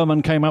 Mark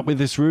Gurman came up with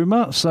this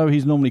rumour, so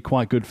he's normally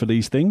quite good for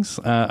these things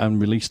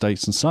and release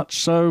dates and such.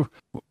 So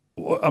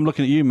I'm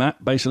looking at you,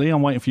 Matt, basically.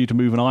 I'm waiting for you to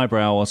move an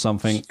eyebrow or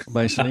something,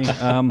 basically.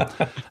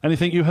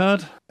 Anything you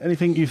heard?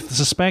 Anything you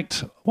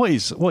suspect? What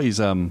is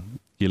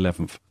the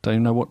 11th? Don't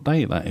even know what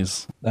day that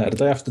is. The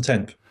day after the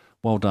 10th.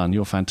 Well done.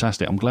 You're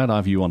fantastic. I'm glad I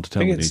have you on to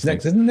tell me these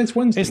things. Isn't it next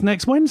Wednesday? It's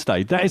next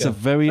Wednesday. That is a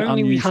very unusual...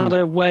 Only we had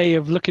a way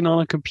of looking on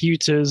our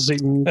computers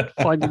and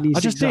finding these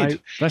things out.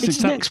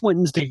 It's next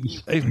Wednesday.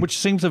 Which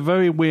seems a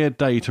very weird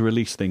day to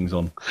release things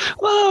on.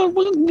 Well,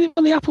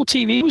 the Apple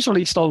TV was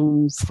released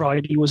on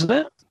Friday, wasn't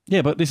it?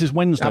 Yeah, but this is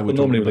Wednesday. Apple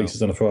normally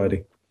releases on a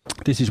Friday.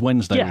 This is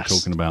Wednesday we're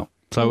talking about.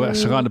 So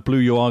that's kind of blew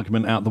your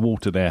argument out the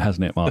water there,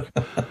 hasn't it, Mark?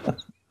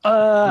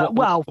 No.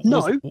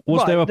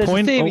 Was there a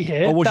point,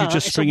 or was you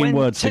just stringing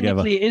words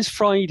together? Technically, it is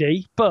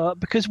Friday, but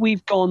because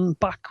we've gone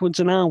backwards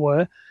an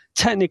hour,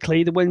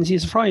 technically the Wednesday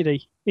is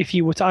Friday, if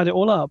you were to add it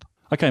all up.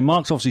 Okay,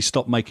 Mark's obviously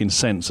stopped making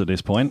sense at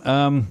this point.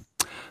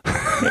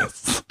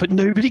 But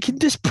nobody can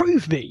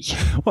disprove me.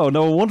 Well,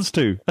 no one wants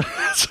to.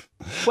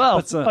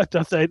 Well,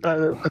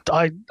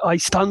 I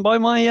stand by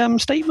my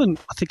statement.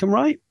 I think I'm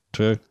right.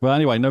 True. Well,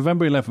 anyway,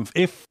 November 11th,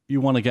 if you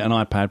want to get an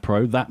iPad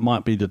Pro, that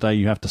might be the day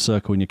you have to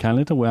circle in your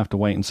calendar. We'll have to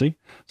wait and see.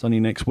 It's only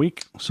next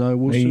week, so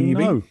we'll soon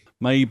know.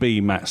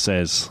 Maybe, Matt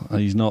says.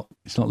 He's not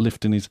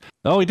lifting his...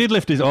 Oh, he did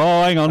lift his...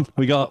 Oh, hang on.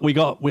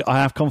 I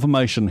have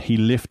confirmation. He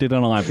lifted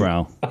an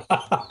eyebrow.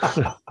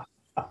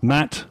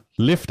 Matt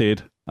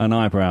lifted an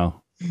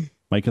eyebrow.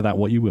 Make of that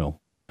what you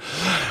will.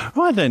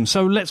 Right then,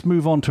 so let's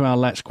move on to our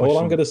Latch question.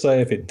 All I'm going to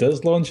say, if it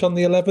does launch on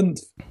the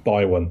 11th,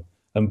 buy one.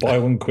 And buy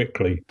one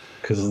quickly,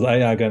 because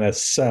they are going to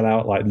sell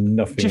out like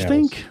nothing else.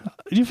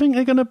 Do you think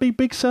they're going to be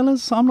big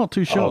sellers? I'm not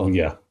too sure. Oh,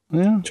 yeah.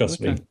 Yeah?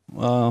 Trust me.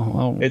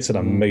 Well, it's an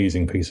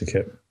amazing piece of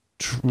kit.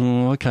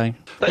 Okay.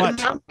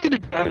 Right.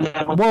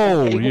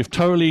 Whoa! You've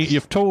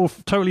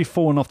totally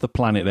fallen off the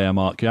planet there,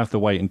 Mark. You have to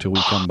wait until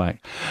we come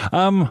back.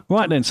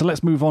 Right then. So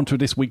let's move on to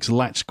this week's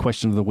Latch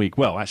question of the week.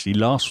 Well, actually,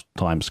 last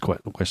time's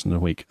question of the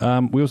week.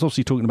 We was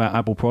obviously talking about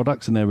Apple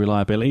products and their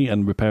reliability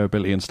and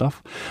repairability and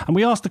stuff. And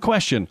we asked the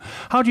question: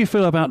 how do you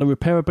feel about the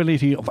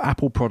repairability of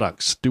Apple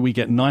products? Do we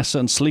get nicer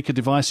and sleeker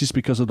devices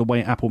because of the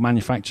way Apple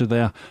manufacture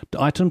their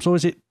items, or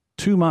is it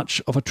too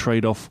much of a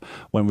trade-off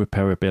when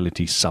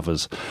repairability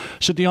suffers?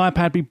 Should the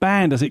iPad be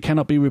banned as it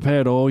cannot be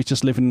repaired, or is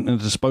just living in a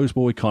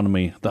disposable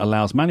economy that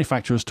allows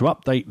manufacturers to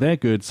update their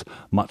goods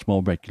much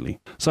more regularly?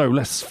 So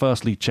let's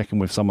firstly check in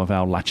with some of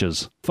our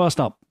latchers. First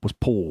up was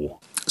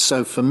Paul.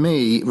 So for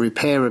me,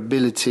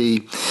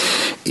 repairability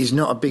is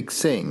not a big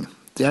thing.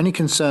 The only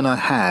concern I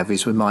have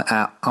is with my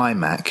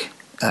iMac.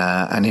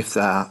 And if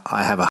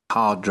I have a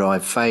hard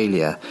drive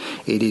failure,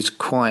 it is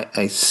quite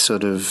a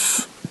sort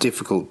of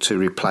difficult to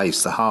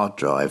replace the hard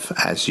drive,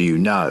 as you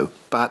know,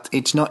 but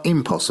it's not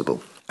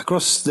impossible.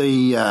 Across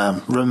the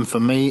room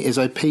for me is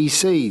a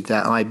PC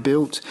that I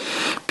built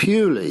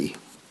purely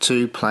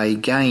to play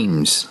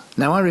games.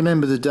 Now, I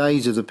remember the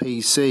days of the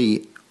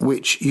PC,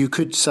 which you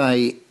could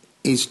say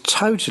is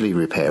totally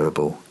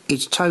repairable.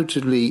 It's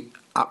totally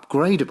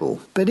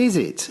upgradable. But is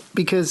it?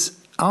 Because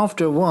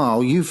after a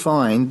while, you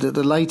find that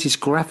the latest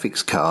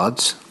graphics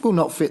cards will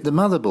not fit the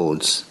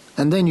motherboards.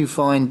 And then you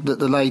find that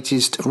the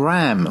latest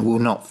RAM will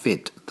not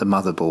fit the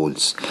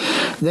motherboards.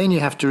 Then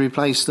you have to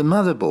replace the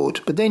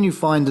motherboard. But then you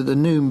find that the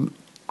new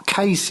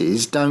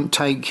cases don't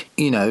take,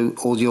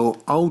 or your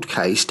old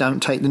case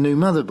don't take the new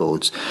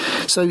motherboards.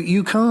 So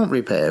you can't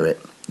repair it.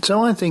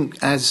 So I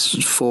think as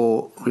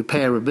for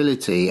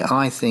repairability,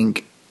 I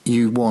think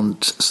you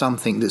want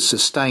something that's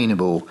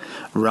sustainable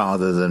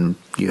rather than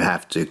you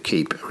have to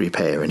keep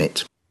repairing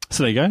it.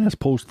 So there you go. That's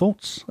Paul's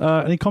thoughts.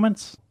 Any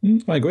comments?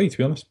 I agree, to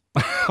be honest.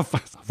 I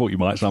thought you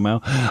might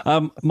somehow.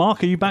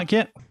 Mark, are you back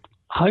yet?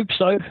 Hope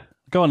so.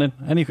 Go on then.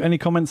 Any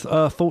comments,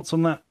 thoughts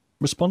on that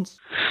response?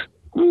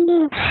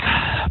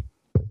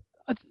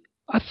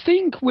 I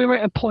think we're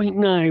at a point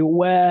now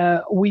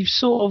where we're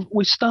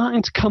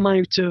starting to come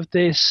out of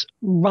this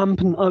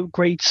rampant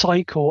upgrade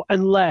cycle,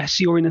 unless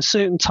you're in a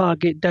certain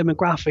target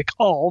demographic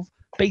of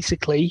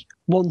basically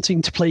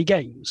wanting to play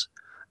games.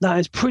 That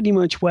is pretty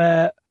much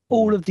where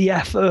all of the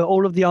effort,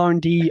 all of the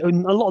R&D,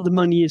 and a lot of the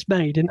money is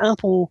made. And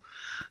Apple,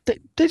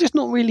 they're just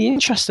not really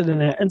interested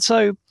in it. And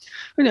so,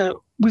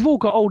 we've all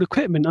got old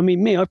equipment. I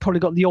mean, I've probably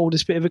got the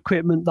oldest bit of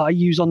equipment that I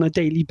use on a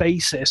daily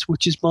basis,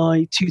 which is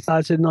my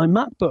 2009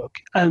 MacBook.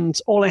 And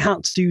all I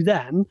had to do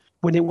then,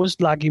 when it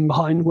was lagging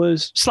behind,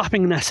 was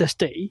slapping an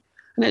SSD.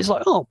 And it's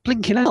like, oh,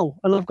 blinking hell.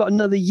 And I've got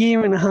another 1.5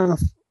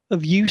 years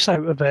of use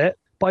out of it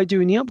by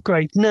doing the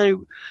upgrade. Now,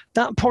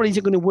 that probably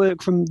isn't going to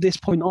work from this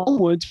point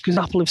onwards because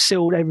Apple have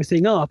sealed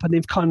everything up and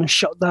they've kind of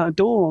shut that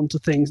door onto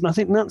things. And I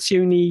think that's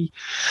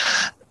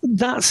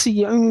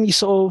the only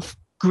sort of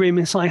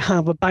grimace I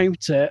have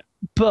about it.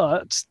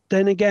 But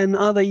then again,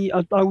 I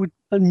would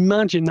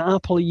imagine that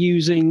Apple are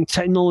using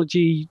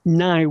technology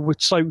now,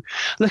 so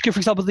look at, for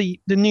example, the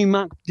new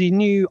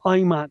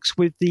iMacs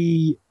with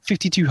the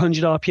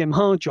 5200 RPM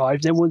hard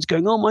drives. Everyone's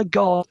going, oh my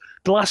God,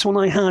 the last one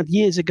I had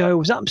years ago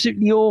was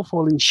absolutely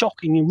awful and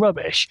shocking and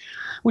rubbish,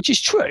 which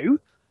is true.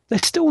 They're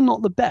still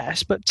not the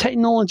best, but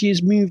technology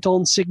has moved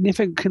on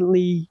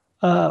significantly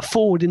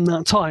forward in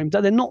that time,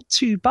 that they're not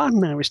too bad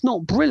now. It's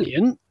not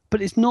brilliant,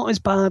 but it's not as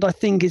bad, I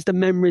think, as the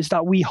memories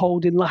that we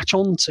hold and latch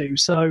onto.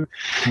 So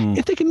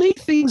if they can make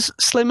things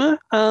slimmer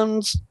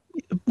and,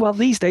 well,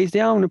 these days they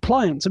are an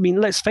appliance. I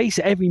mean, let's face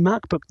it, every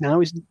MacBook now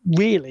is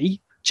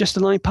really just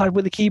an iPad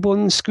with a keyboard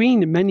and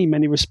screen in many,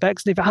 many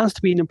respects. And if it has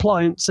to be an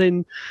appliance,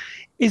 then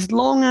as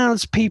long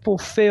as people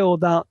feel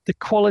that the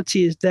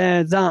quality is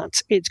there,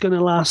 that it's going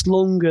to last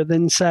longer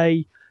than,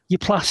 say, your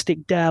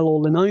plastic Dell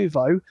or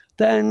Lenovo,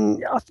 then,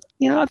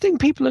 I think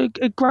people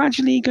are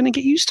gradually going to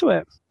get used to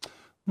it.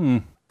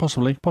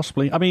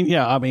 Possibly. I mean,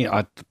 I've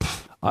had,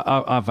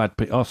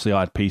 obviously I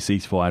had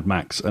PCs before I had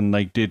Macs, and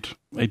they did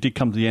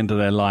come to the end of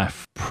their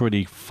life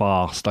pretty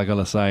fast, I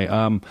gotta say.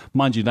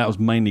 Mind you, that was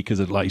mainly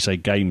because of, like you say,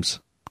 games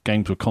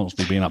were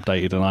constantly being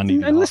updated, and I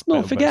needed. And let's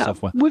not forget,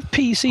 with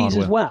PCs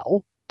hardware as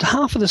well,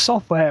 half of the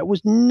software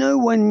was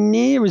nowhere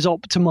near as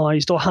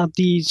optimized or had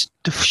the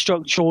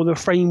structure or the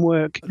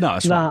framework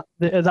that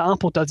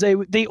Apple does.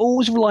 They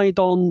always relied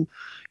on,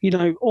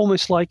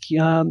 almost like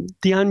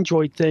the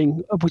Android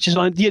thing, which is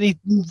like the only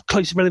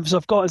close relevance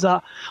I've got is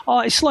that,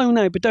 it's slow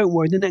now, but don't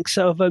worry, the next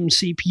set of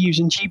CPUs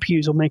and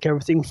GPUs will make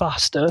everything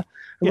faster,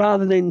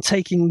 rather than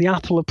taking the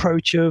Apple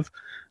approach of,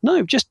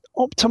 no, just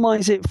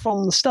optimize it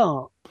from the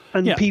start,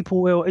 and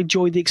people will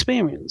enjoy the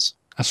experience.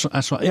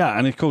 That's right. Yeah,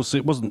 and of course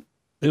it was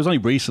only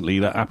recently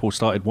that Apple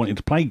started wanting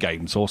to play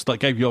games, or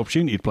gave you the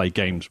opportunity to play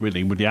games,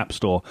 really, with the App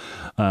Store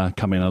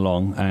coming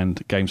along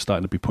and games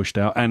starting to be pushed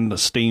out, and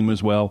Steam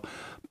as well.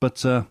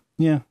 But,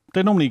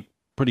 they're normally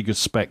pretty good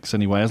specs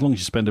anyway, as long as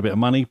you spend a bit of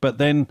money. But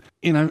then,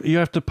 you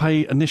have to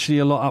pay initially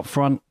a lot up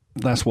front.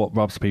 That's what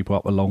rubs people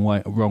up wrong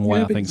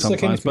way, I think,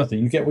 sometimes. But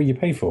you get what you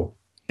pay for.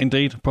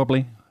 Indeed,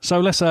 probably. So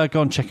let's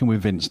go and check in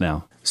with Vince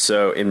now.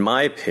 So in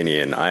my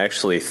opinion, I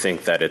actually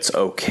think that it's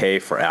okay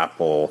for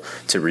Apple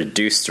to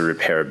reduce the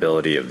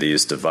repairability of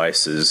these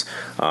devices.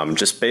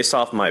 Just based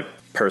off my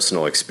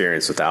personal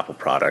experience with Apple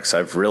products,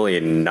 I've really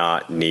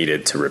not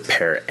needed to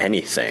repair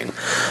anything.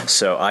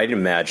 So I'd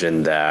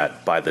imagine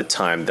that by the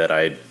time that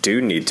I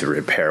do need to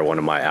repair one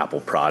of my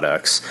Apple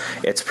products,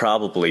 it's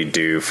probably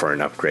due for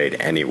an upgrade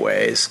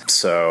anyways.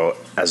 So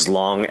as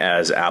long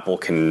as Apple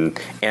can,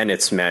 and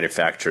its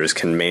manufacturers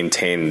can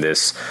maintain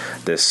this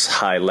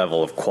high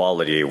level of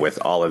quality with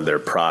all of their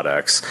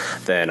products,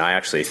 then I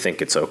actually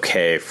think it's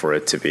okay for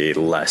it to be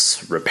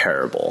less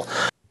repairable.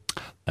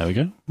 There we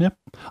go. Yep.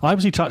 I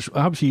obviously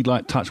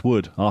touch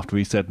wood after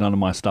he said none of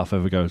my stuff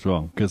ever goes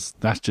wrong, because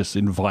that's just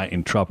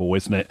inviting trouble,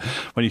 isn't it?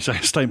 When you say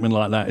a statement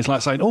like that, it's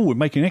like saying, "Oh, we're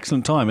making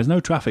excellent time. There's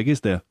no traffic,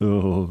 is there?"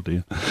 Oh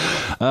dear.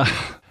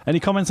 Any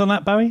comments on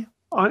that, Barry?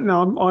 I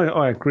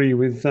agree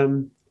with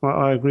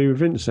I agree with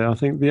Vince there. I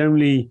think the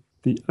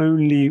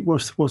only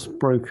what's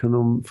broken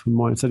on for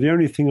mine. So the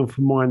only thing on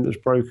for mine that's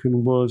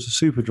broken was a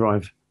super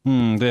drive.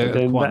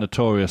 They're quite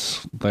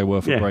notorious. They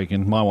were for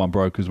breaking. My one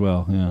broke as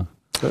well. Yeah.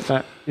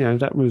 But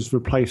that was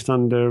replaced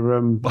under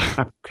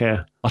Apple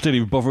Care. I didn't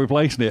even bother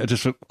replacing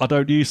it. I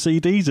don't use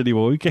CDs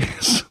anymore. Who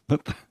cares?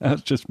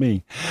 That's just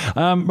me.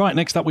 Right,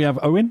 next up we have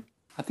Owen.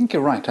 I think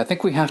you're right. I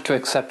think we have to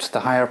accept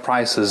the higher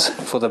prices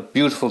for the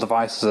beautiful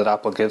devices that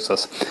Apple gives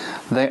us.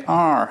 They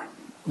are,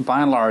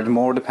 by and large,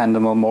 more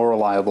dependable, more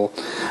reliable,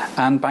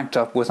 and backed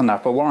up with an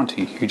Apple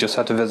warranty. You just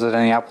have to visit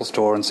any Apple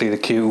store and see the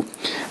queue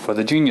for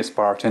the Genius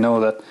Bar to know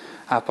that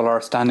Apple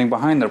are standing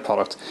behind their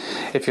product.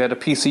 If you had a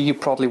PC, you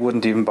probably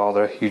wouldn't even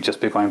bother. You'd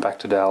just be going back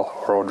to Dell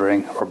or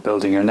ordering or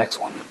building your next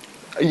one.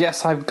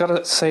 Yes, I've got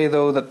to say,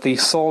 though, that the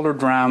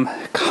soldered RAM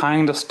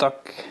kind of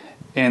stuck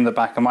in the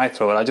back of my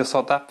throat. I just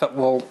thought that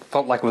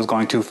felt like it was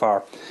going too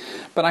far.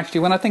 But actually,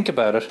 when I think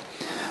about it,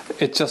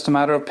 it's just a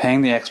matter of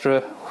paying the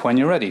extra when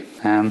you're ready.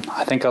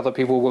 I think other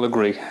people will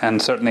agree.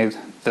 And certainly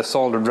the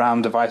soldered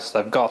RAM devices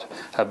I've got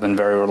have been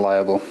very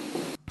reliable.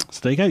 So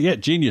there you go. Yeah,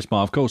 Genius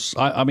Bar, of course.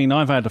 I mean,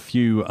 I've had a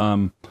few,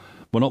 well,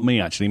 not me,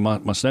 actually. My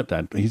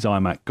stepdad, his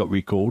iMac got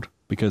recalled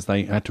because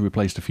they had to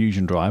replace the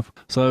Fusion drive.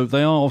 So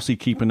they are obviously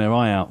keeping their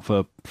eye out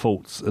for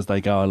faults as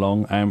they go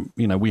along. And,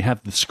 we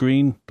had the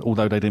screen,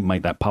 although they didn't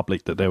make that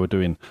public that they were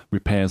doing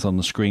repairs on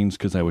the screens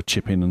because they were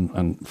chipping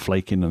and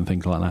flaking and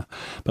things like that.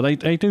 But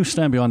they do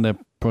stand behind their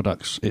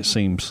products, it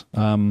seems.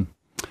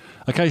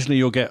 Occasionally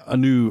you'll get a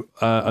new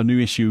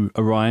issue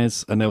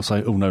arise and they'll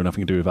say, "Oh no,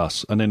 nothing to do with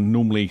us." And then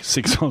normally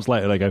 6 months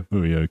later they go,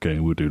 "Oh yeah, okay,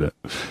 we'll do that."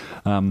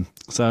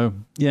 So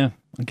yeah,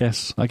 I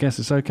guess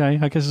it's okay.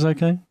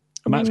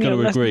 Matt's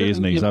going to agree,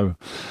 isn't he? So,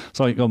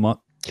 sorry, go on, Matt.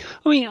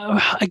 I mean,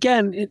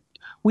 again,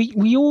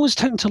 we always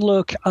tend to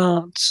look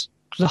at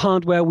the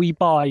hardware we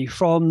buy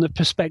from the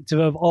perspective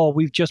of,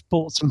 we've just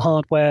bought some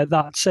hardware,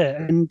 that's it.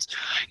 And,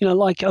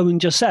 like Owen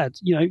just said,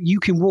 you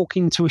can walk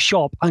into a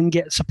shop and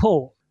get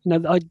support.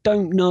 I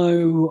don't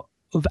know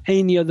of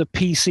any other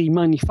PC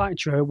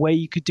manufacturer where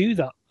you could do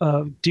that,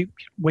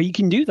 where you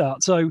can do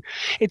that. So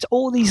it's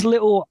all these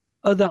little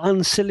other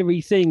ancillary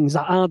things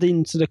that add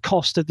into the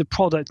cost of the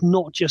product,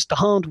 not just the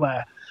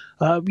hardware.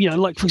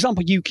 Like, for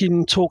example, you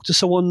can talk to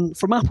someone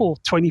from Apple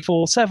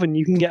 24/7.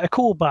 You can get a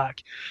call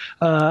back.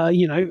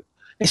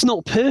 It's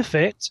not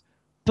perfect,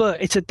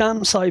 but it's a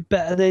damn sight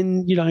better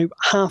than,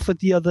 half of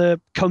the other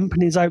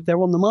companies out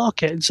there on the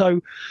market. And so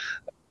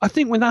I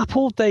think with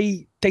Apple,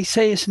 they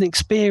say it's an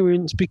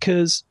experience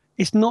because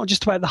it's not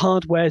just about the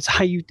hardware, it's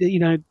how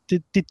the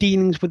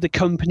dealings with the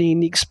company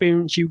and the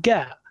experience you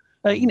get.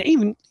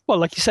 Even, well,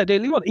 like you said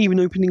earlier on, even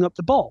opening up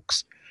the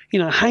box.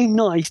 How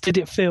nice did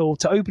it feel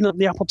to open up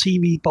the Apple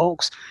TV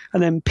box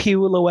and then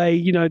peel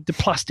away, the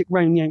plastic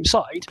around the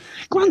outside?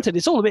 Granted,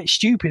 it's all a bit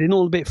stupid and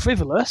all a bit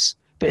frivolous,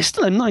 but it's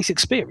still a nice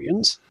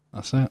experience.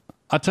 That's it.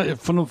 I tell you,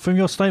 from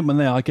your statement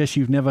there, I guess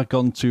you've never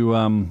gone to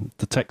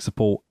the tech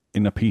support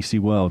in a PC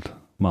world,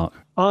 Mark.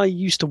 I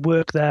used to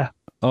work there.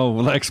 Oh,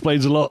 well, that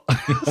explains a lot. I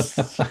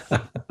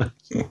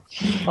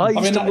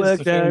used to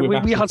work there.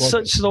 We had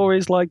such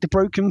stories like the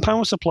broken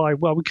power supply.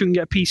 Well, we couldn't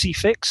get a PC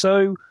fixed,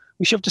 so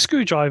we shoved a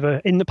screwdriver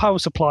in the power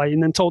supply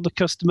and then told the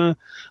customer,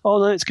 "Oh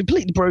no, it's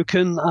completely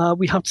broken.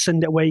 We have to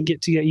send it away and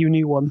get you a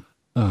new one."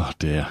 Oh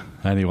dear.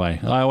 Anyway,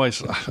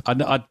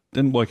 I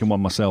didn't work in one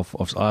myself.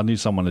 I knew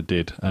someone who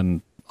did,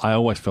 and I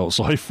always felt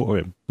sorry for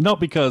him. Not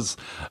because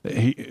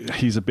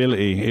his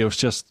ability, it was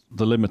just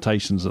the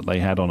limitations that they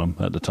had on him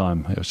at the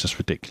time. It was just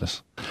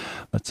ridiculous.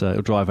 But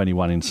it'll drive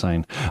anyone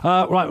insane.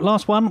 Right,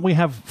 last one we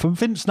have from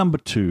Vince number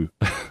 2.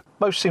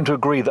 Most seem to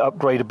agree that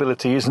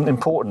upgradability isn't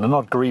important, and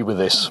I'd agree with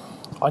this.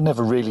 I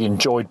never really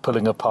enjoyed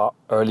pulling apart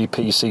early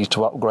PCs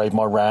to upgrade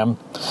my RAM.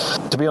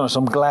 To be honest,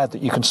 I'm glad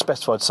that you can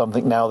specify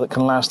something now that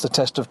can last the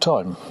test of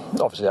time.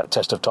 Obviously, that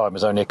test of time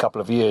is only a couple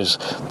of years,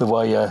 the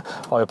way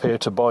I appear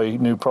to buy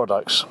new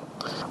products.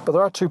 But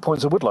there are 2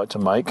 points I would like to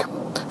make.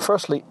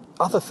 Firstly,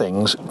 other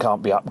things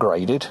can't be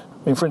upgraded.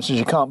 I mean, for instance,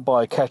 you can't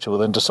buy a kettle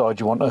and then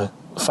decide you want a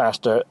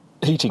faster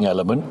heating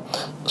element,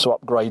 so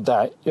upgrade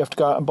that. You have to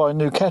go out and buy a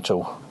new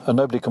kettle, and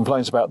nobody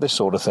complains about this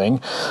sort of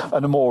thing.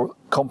 And a more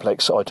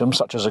complex item,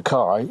 such as a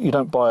car, you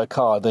don't buy a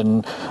car,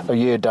 then a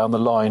year down the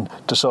line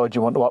decide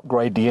you want to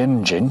upgrade the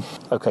engine.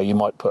 Okay, you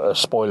might put a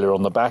spoiler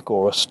on the back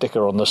or a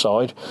sticker on the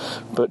side,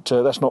 but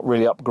that's not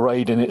really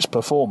upgrading its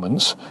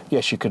performance.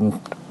 Yes, you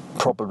can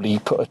probably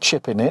put a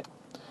chip in it,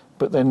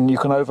 but then you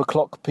can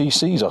overclock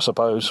PCs, I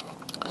suppose.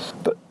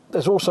 But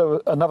there's also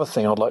another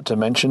thing I'd like to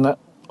mention, that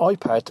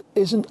iPad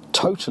isn't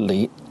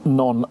totally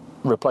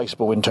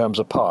non-replaceable in terms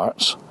of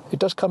parts. It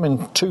does come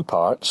in 2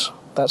 parts.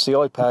 That's the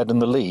iPad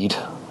and the lead,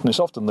 and it's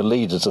often the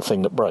lead is the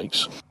thing that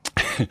breaks.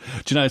 Do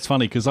you know, it's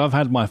funny because I've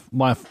had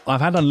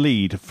I've had a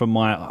lead from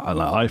my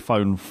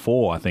iPhone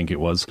 4, I think it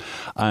was,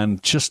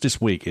 and just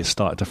this week it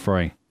started to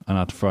fray, and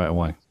I had to throw it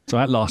away. So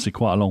that lasted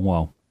quite a long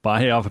while. But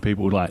I hear other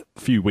people like a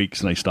few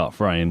weeks and they start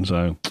fraying.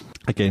 So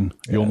again,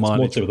 your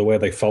mileage. It's more to the way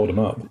they fold them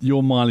up.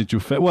 Your mileage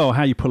will well,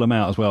 how you pull them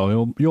out as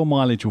well. Your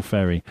mileage will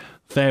vary.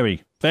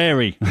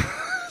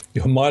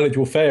 Your mileage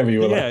will vary.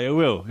 Yeah, it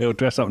will. It'll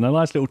dress up in a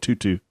nice little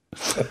tutu.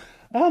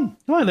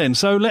 Right then,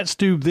 so let's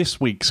do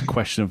this week's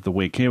question of the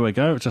week. Here we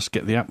go. Just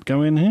get the app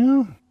going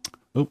here.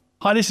 Oh.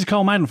 Hi, this is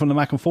Carl Madden from the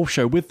Mac and Forth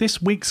Show with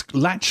this week's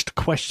Latched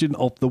question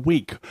of the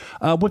week.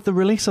 With the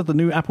release of the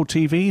new Apple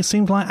TV, it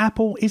seems like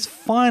Apple is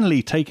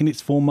finally taking its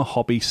former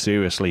hobby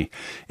seriously.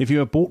 If you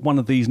have bought one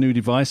of these new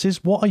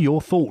devices, what are your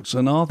thoughts?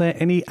 And are there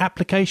any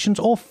applications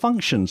or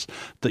functions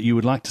that you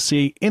would like to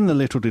see in the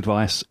little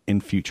device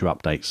in future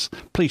updates?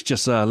 Please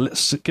just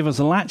give us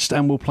a Latched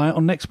and we'll play it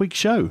on next week's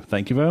show.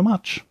 Thank you very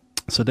much.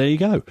 So there you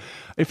go.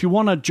 If you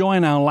want to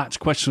join our Latched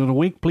question of the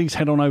week, please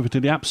head on over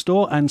to the App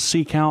Store and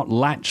seek out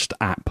Latched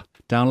app.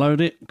 Download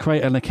it,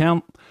 create an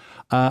account,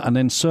 and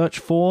then search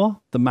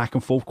for the Mac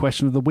and Forth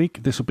question of the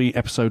week. This will be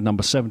episode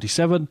number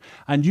 77,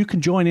 and you can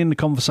join in the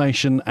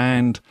conversation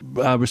and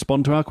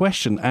respond to our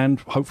question and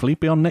hopefully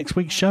be on next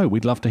week's show.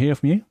 We'd love to hear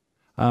from you.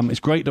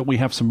 It's great that we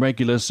have some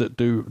regulars that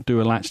do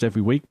a Latched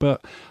every week,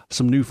 but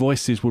some new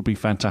voices would be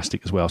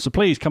fantastic as well. So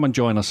please come and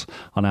join us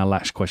on our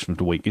Latched question of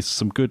the week. It's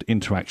some good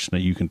interaction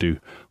that you can do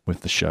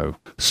with the show.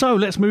 So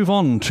let's move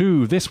on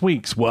to this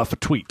week's Worth a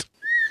Tweet.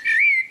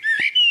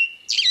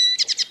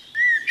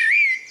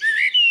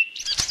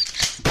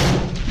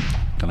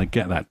 Gonna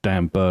get that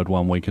damn bird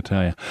one week, I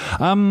tell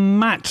you.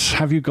 Matt,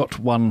 have you got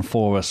one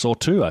for us, or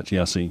 2 actually?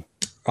 I see.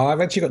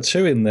 I've actually got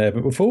 2 in there,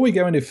 but before we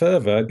go any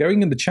further,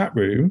 going in the chat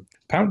room,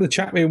 apparently the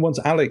chat room wants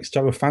Alex to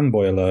have a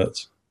fanboy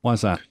alert. Why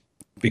is that?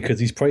 Because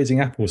he's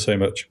praising Apple so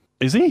much.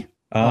 Is he?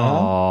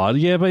 Oh,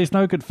 yeah, but it's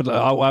no good for that.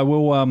 I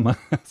will.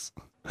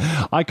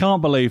 I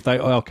can't believe they.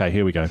 Okay,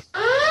 here we go.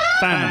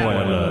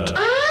 Fanboy alert.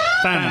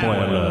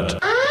 Fanboy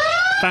alert.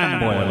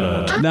 Fanboy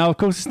alert. Now, of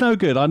course, it's no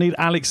good. I need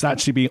Alex to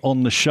actually be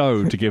on the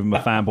show to give him a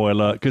fanboy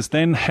alert, because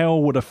then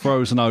hell would have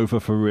frozen over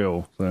for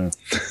real. So.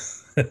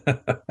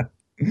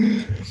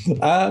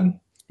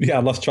 Yeah, I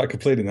lost track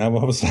completely now.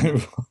 What was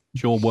that?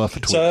 Your worth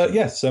a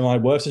tweet. So my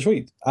worth a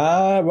tweet.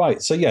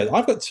 Right. So yeah,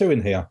 I've got 2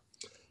 in here.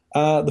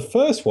 The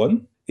first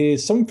one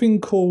is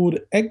something called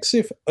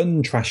Exif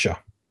Untrasher.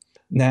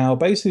 Now,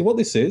 basically what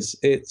this is,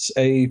 it's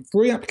a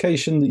free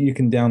application that you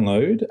can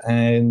download,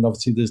 and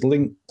obviously there's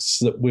links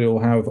that we'll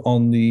have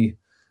on the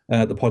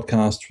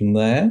podcast from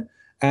there.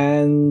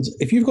 And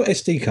if you've got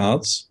SD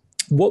cards,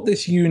 what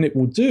this unit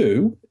will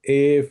do,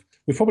 if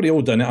we've probably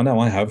all done it, I know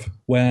I have,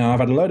 where I've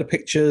had a load of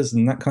pictures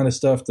and that kind of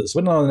stuff that's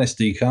written on an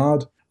SD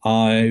card.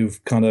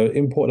 I've kind of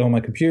imported on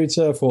my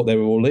computer, thought they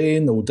were all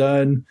in, all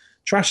done,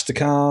 trashed the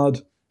card,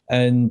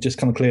 and just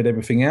kind of cleared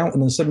everything out,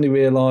 and then suddenly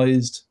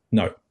realised,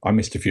 no, I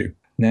missed a few.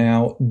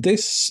 Now,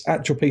 this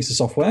actual piece of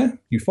software,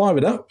 you fire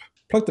it up,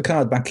 plug the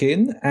card back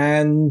in,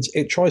 and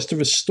it tries to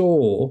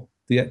restore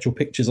the actual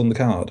pictures on the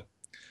card.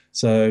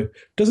 So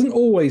it doesn't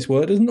always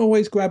work, doesn't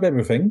always grab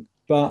everything,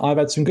 but I've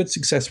had some good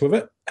success with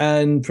it.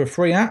 And for a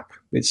free app,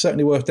 it's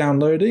certainly worth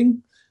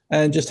downloading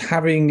and just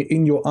having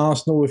in your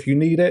arsenal if you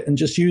need it, and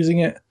just using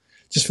it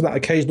just for that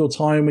occasional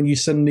time when you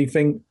suddenly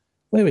think,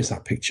 where is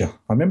that picture?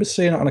 I remember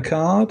seeing it on a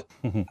card,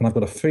 and I've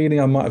got a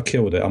feeling I might have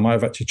killed it. I might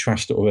have actually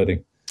trashed it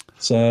already.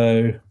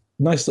 So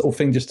nice little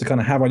thing just to kind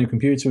of have on your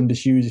computer and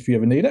just use if you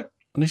ever need it.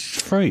 And this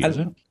is free, is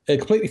it?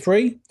 Completely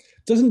free.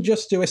 doesn't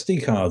just do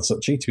SD cards,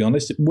 actually, to be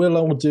honest. It will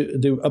all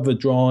do other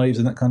drives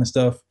and that kind of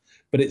stuff,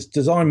 but it's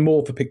designed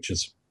more for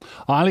pictures.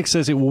 Alex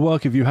says it will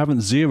work if you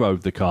haven't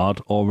zeroed the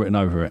card or written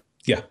over it.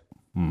 Yeah.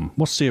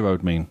 What's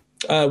zeroed mean?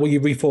 Well, you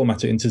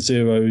reformat it into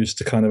zeros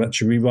to kind of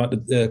actually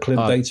rewrite the clear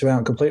data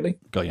out completely.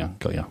 Got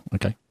you.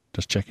 Okay,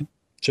 just checking.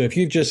 So if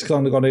you've just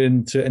kind of gone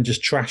into and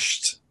just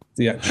trashed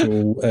the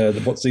actual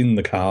what's in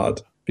the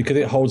card, because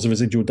it holds the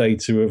residual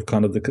data of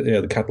kind of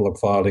the catalog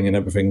filing and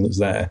everything that's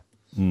there.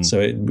 So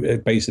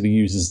it basically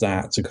uses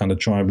that to kind of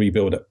try and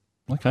rebuild it.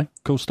 Okay,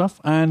 cool stuff.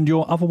 And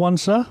your other one,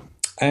 sir?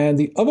 And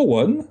the other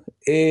one,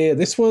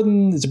 this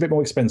one is a bit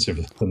more expensive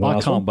than the last one.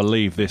 I can't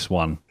believe this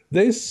one.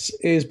 This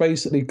is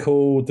basically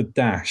called the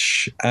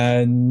Dash,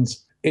 and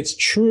it's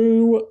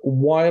true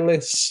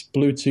wireless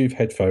Bluetooth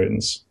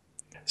headphones.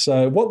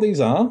 So what these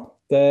are,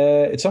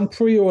 it's on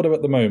pre-order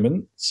at the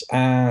moment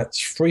at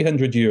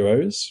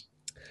 €300,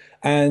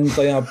 and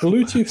they are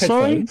Bluetooth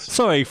headphones.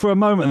 Sorry, for a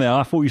moment there,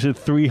 I thought you said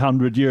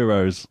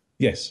 €300.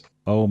 Yes.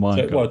 Oh my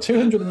God. Well,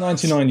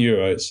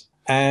 €299.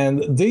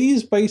 And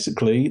these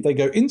basically, they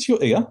go into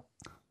your ear.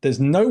 There's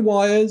no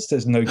wires,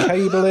 there's no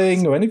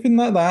cabling or anything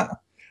like that.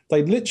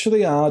 They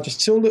literally are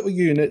just two little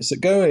units that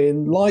go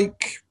in,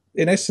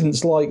 in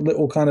essence, like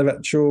little kind of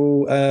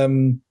actual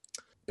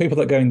people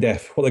that go in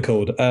deaf. What are they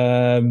called?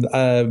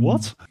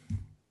 What?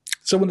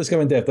 Someone that's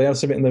going deaf. They have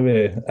something in their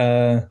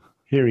ear.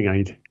 Hearing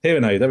aid.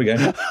 Hearing aid. There we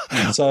go.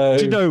 So,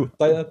 do you know,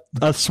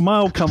 a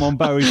smile come on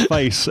Barry's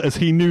face as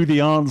he knew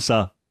the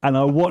answer, and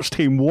I watched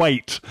him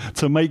wait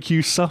to make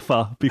you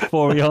suffer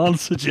before he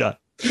answered you.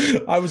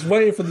 I was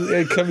waiting for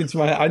it coming to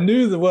my head. I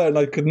knew the word, and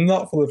I could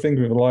not pull the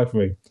finger of the life of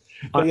me.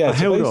 But I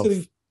held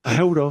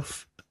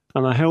off,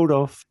 and I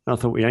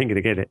thought, we ain't going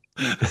to get it.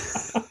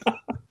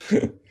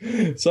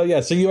 So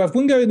you have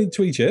one going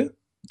into each ear,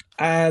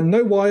 and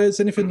no wires,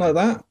 anything like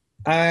that.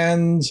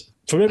 And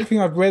from everything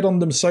I've read on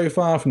them so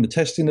far, from the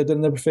testing they've done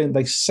and everything,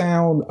 they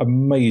sound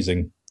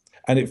amazing.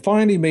 And it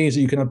finally means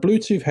that you can have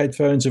Bluetooth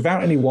headphones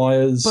without any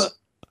wires. But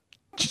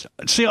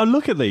see, I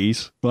look at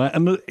these, right,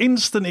 and the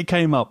instant it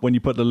came up when you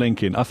put the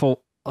link in, I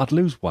thought, I'd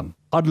lose one.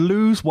 I'd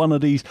lose one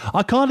of these.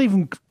 I can't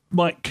even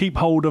keep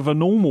hold of a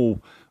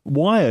normal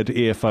wired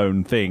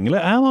earphone thing.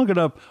 How am I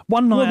going to...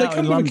 One night they out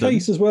come in London... in a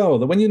case as well.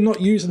 That when you're not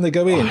using, they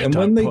go in. And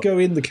when they go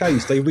in the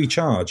case, they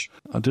recharge.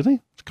 Oh, do they?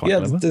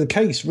 The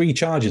case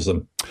recharges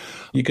them.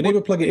 You can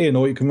either plug it in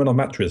or you can run on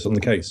mattress on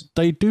the case.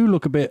 They do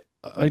look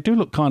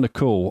kind of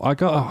cool. I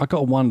got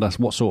to wonder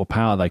what sort of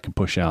power they can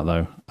push out,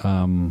 though.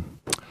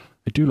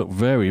 They do look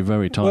very,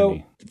 very tiny.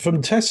 Well,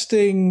 from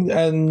testing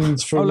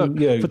and from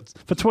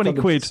for 20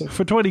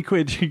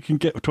 quid, you can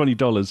get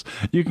 $20.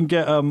 You can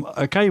get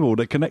a cable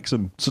that connects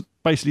them, so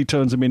basically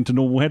turns them into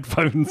normal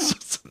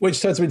headphones,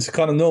 which turns them into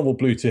kind of normal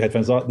Bluetooth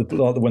headphones, like the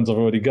ones I've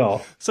already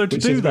got. So to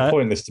do that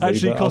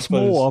actually costs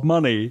more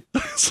money.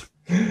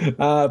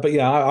 But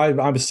yeah,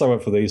 I'm so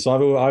up for these.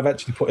 So I've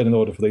actually put in an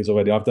order for these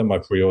already. I've done my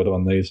pre-order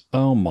on these.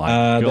 Oh my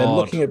God! They're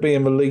looking at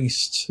being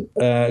released.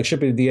 It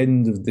should be at the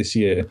end of this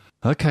year.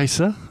 Okay,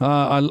 sir.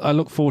 I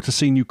look forward to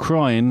seeing you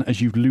crying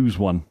as you lose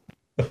one.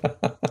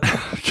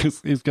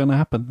 It's going to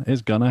happen.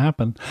 It's going to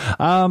happen.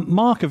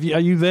 Mark, are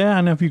you there?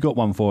 And have you got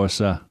one for us,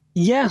 sir?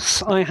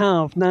 Yes, I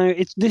have. Now,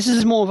 this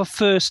is more of a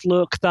first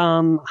look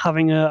than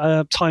having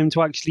a time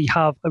to actually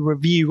have a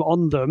review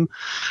on them.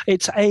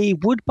 It's a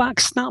woodback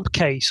snap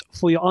case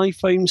for your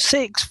iPhone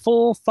 6,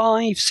 4,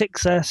 5,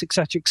 6S,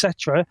 etc.,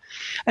 etc.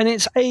 And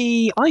it's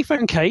a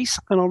iPhone case,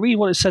 and I'll read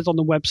what it says on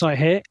the website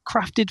here.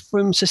 Crafted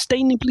from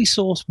sustainably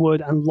sourced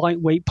wood and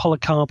lightweight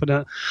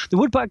polycarbonate. The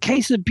woodback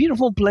case is a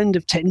beautiful blend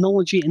of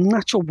technology and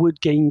natural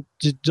wood game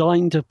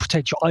designed to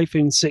protect your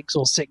iPhone 6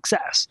 or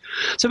 6S.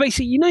 So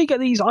basically, you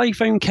get these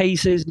iPhone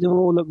cases, they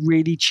all look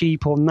really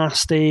cheap or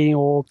nasty,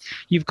 or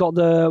you've got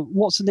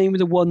what's the name of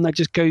the one that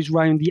just goes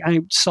round the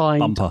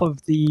outside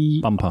of the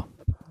bumper?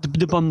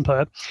 The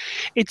bumper.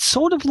 It's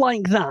sort of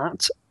like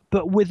that,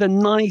 but with a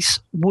nice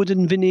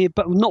wooden veneer,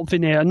 but not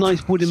veneer, a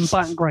nice wooden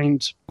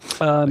background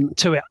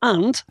to it.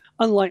 And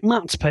unlike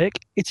Matt's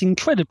pick, it's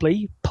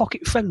incredibly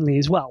pocket friendly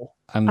as well.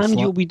 And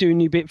you'll be doing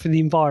a bit for the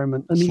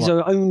environment. And these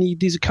are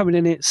coming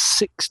in at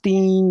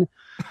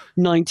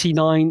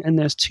 $16.99, and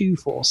there's 2,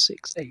 4,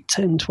 6, 8,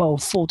 10,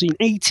 12, 14,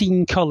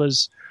 18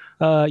 colours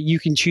you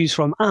can choose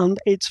from. And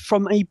it's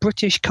from a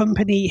British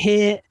company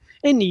here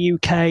in the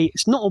UK.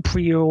 It's not a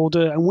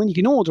pre-order, and when you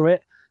can order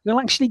it,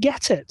 you'll actually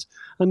get it.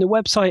 And the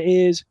website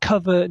is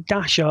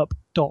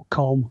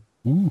cover-up.com.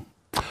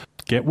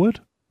 Get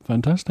wood?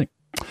 Fantastic.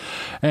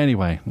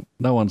 Anyway,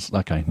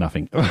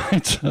 nothing.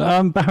 Right.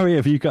 Barry,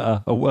 have you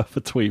got a worth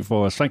a tweet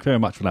for us? Thank you very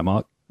much for that,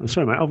 Mark.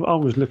 Sorry, mate. I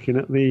was looking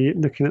at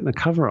the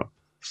cover-up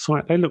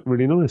site. They look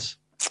really nice.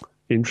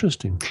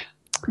 Interesting.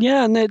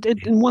 Yeah, and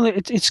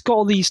it's got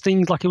all these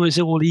things like it was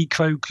all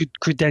eco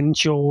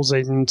credentials,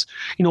 and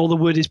all the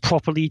wood is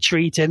properly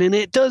treated, and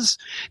it does.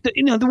 The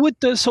wood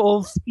does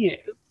sort of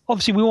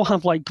obviously we all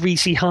have like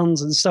greasy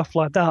hands and stuff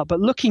like that, but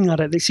looking at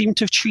it, they seem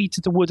to have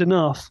treated the wood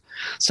enough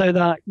so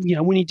that, you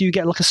know, when you do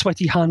get like a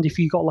sweaty hand, if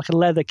you've got like a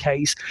leather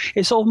case,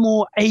 it sort of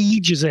more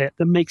ages it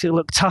than makes it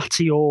look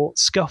tatty or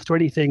scuffed or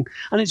anything.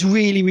 And it's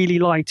really, really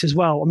light as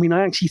well. I mean,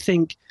 I actually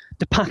think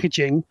the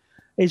packaging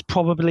is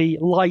probably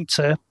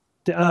lighter,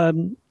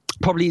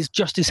 probably is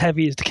just as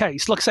heavy as the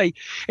case. Like I say,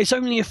 it's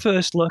only a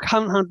first look.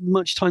 Haven't had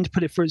much time to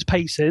put it through its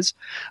paces.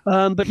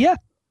 But yeah,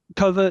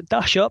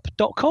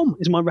 cover-up.com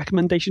is my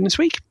recommendation this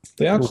week.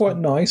 They are quite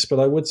nice, but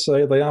I would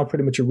say they are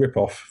pretty much a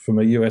rip-off from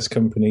a US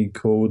company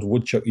called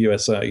Woodchuck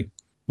USA.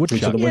 But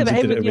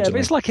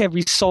it's like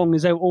every song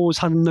has always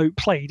had a note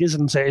played,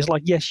 isn't it? It's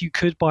like, yes, you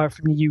could buy it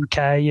from the UK,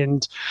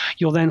 and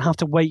you'll then have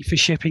to wait for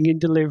shipping and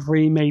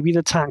delivery, maybe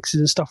the taxes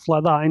and stuff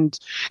like that. And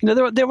you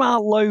know, there are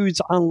loads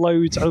and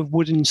loads of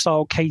wooden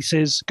style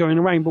cases going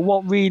around. But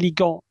what really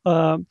got,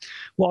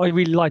 what I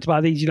really liked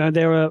about these,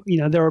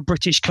 they're a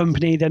British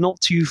company. They're not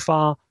too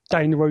far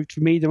down the road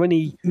for me. They're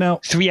only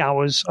 3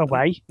 hours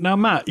away. Now,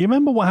 Matt, you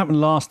remember what happened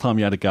last time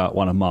you had a go at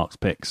one of Mark's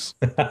picks?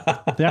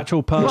 The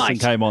actual person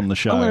came on the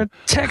show. I'm going to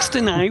text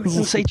her now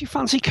and say, do you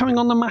fancy coming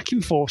on the Mac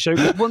Info show?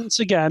 But once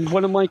again,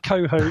 one of my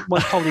colleagues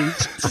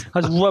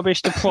has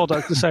rubbished the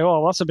product and say,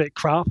 oh, that's a bit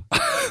crap.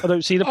 I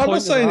don't see the point. I'm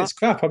not saying it's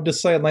crap. I'm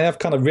just saying they have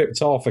kind of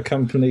ripped off a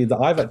company that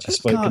I've actually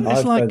spoken.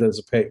 I've heard as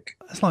a pick.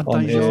 It's like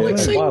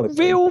saying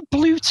real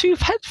Bluetooth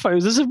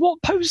headphones. As what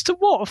opposed to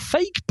what?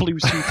 Fake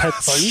Bluetooth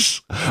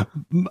headphones.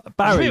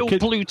 Barry, real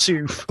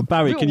Bluetooth.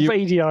 Barry, real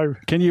radio.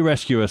 Can you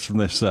rescue us from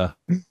this, sir?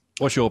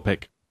 What's your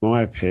pick?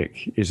 My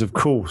pick is, of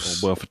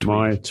course, my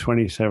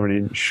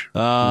 27-inch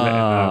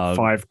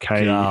 5K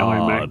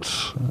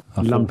iMac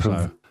lump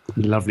of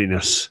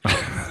loveliness.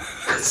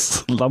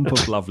 Lump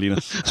of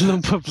loveliness.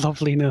 Lump of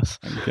loveliness.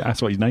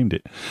 That's what he named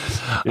it.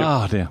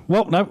 Oh, dear.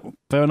 Well, no,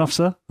 fair enough,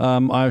 sir.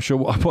 I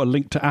put a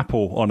link to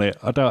Apple on it.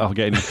 I don't know if I'll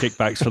get any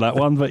kickbacks for that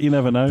one, but you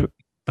never know.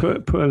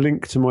 Put a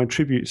link to my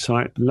tribute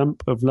site,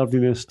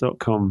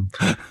 lumpofloveliness.com.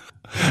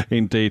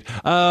 Indeed.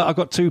 I've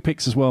got two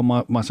picks as well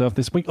myself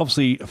this week.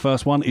 Obviously,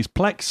 first one is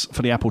Plex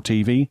for the Apple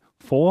TV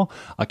 4.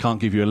 I can't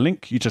give you a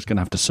link. You're just going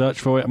to have to search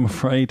for it, I'm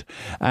afraid.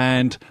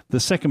 And the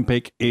second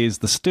pick is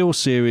the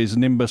SteelSeries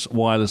Nimbus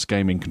wireless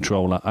gaming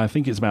controller. I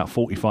think it's about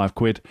 45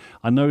 quid.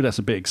 I know that's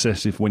a bit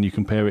excessive when you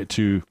compare it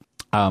to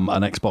an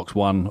Xbox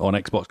One or an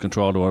Xbox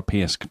controller or a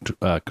PS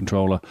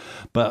controller.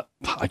 But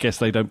I guess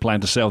they don't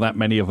plan to sell that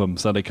many of them,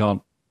 so they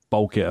can't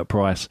bulk it at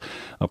price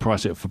or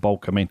price it for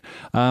bulk, I mean.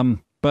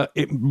 But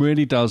it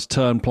really does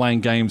turn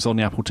playing games on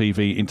the Apple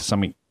TV into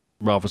something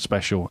rather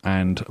special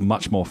and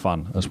much more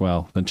fun as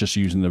well than just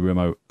using the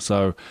remote.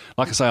 So,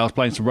 like I say, I was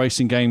playing some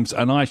racing games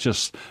and I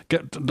just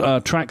get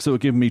tracks that were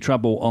giving me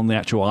trouble on the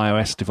actual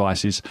iOS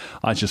devices.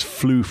 I just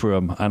flew through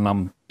them,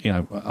 and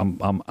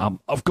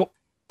I've got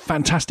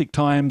fantastic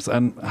times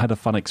and had a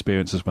fun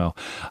experience as well.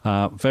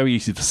 Very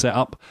easy to set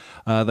up.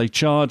 They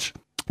charge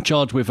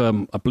with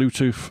a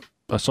Bluetooth,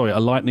 a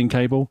Lightning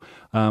cable.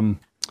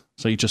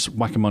 So you just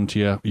whack them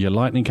onto your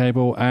Lightning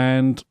cable,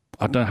 and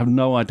I have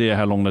no idea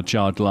how long the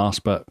charge lasts,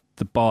 but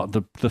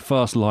the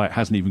first light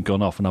hasn't even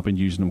gone off, and I've been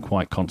using them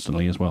quite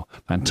constantly as well.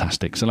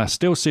 Fantastic. So that's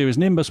SteelSeries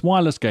Nimbus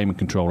wireless gaming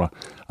controller.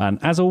 And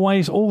as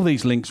always, all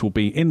these links will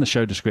be in the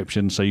show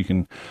description, so you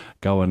can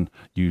go and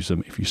use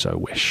them if you so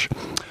wish.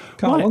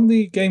 Carl, on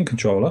the game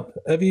controller,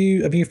 have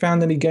you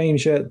found any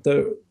games yet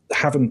that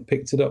haven't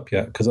picked it up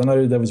yet? Because I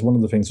know there was one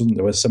of the things, wasn't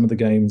there, where some of the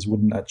games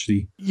wouldn't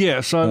actually pick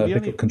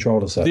up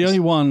controller sets. The only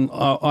one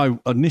I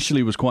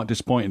initially was quite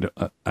disappointed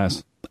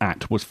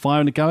was Fire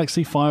of the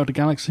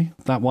Galaxy.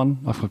 That one,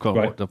 I forgot.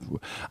 Right.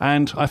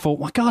 And I thought,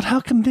 my God, how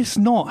can this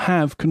not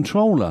have some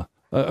controller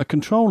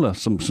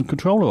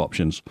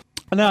options?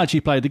 And I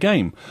actually played the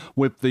game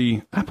with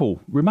the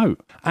Apple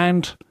remote,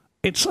 and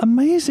it's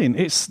amazing.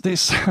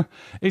 It's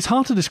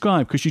hard to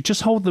describe because you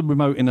just hold the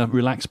remote in a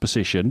relaxed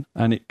position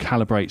and it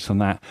calibrates on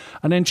that.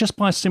 And then just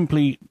by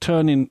simply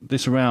turning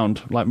this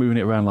around, like moving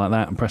it around like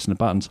that and pressing the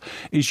buttons,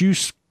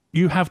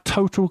 you have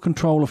total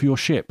control of your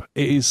ship.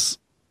 It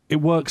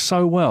works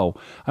so well.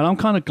 And I'm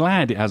kind of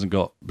glad it hasn't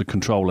got the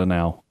controller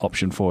now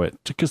option for it,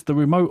 because the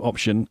remote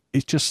option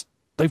is just,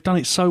 they've done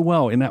it so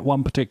well in that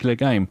one particular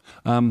game.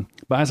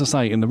 But as I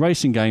say, in the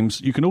racing games,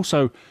 you can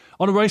also,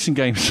 on the racing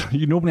games,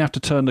 you normally have to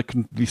turn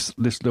this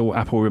little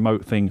Apple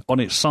remote thing on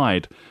its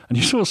side, and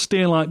you sort of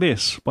steer like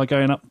this by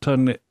going up,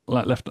 turning it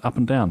like left, up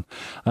and down.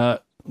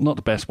 Not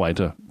the best way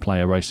to play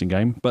a racing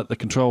game, but the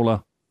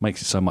controller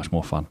makes it so much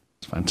more fun.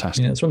 It's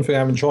fantastic. Yeah, it's one thing I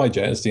haven't tried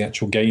yet, is the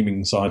actual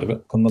gaming side of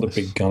it. I'm not a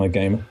big kind of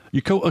gamer.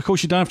 Of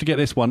course, you don't have to get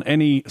this one.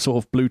 Any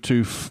sort of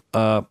Bluetooth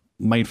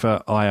made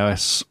for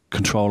iOS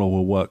controller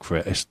will work for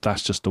it.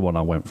 That's just the one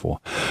I went for.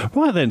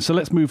 Right then, so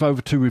let's move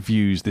over to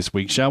reviews this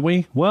week, shall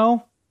we?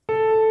 Well,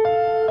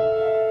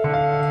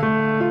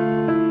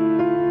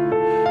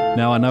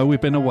 now I know we've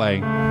been away,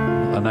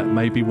 and that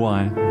may be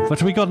why,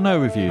 but we got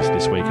no reviews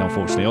this week,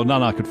 unfortunately, or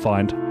none I could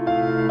find.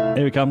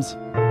 Here it comes.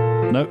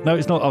 No,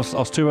 it's not. I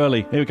was too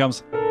early. Here it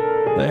comes.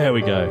 There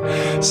we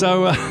go.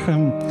 So,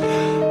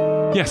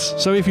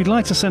 Yes, so if you'd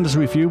like to send us a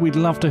review, we'd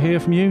love to hear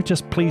from you.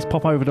 Just please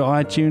pop over to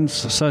iTunes,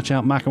 search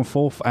out Mac and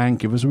Forth, and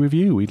give us a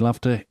review. We'd love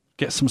to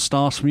get some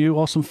stars from you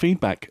or some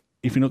feedback.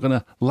 If you're not going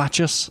to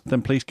latch us,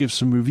 then please give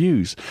some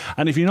reviews.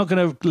 And if you're not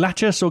going to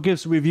latch us or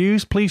give some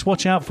reviews, please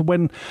watch out for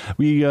when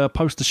we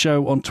post the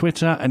show on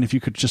Twitter. And if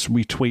you could just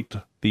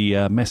retweet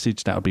the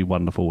message, that would be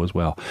wonderful as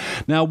well.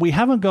 Now, we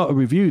haven't got a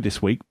review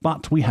this week,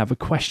 but we have a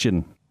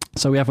question.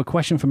 So we have a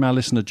question from our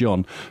listener,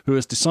 John, who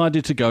has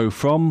decided to go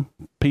from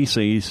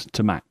PCs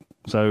to Mac.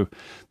 So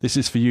this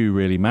is for you,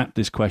 really, Matt,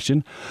 this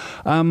question.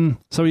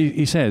 So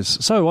he says,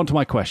 so on to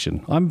my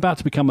question. I'm about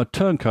to become a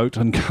turncoat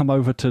and come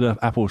over to the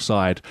Apple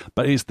side,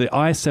 but is the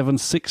i7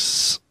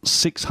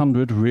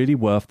 600 really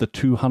worth the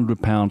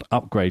 £200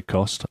 upgrade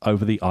cost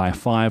over the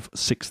i5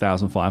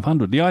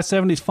 6500? The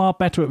i7 is far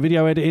better at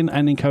video editing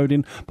and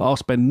encoding, but I'll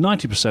spend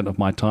 90% of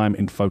my time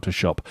in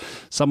Photoshop.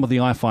 Some of the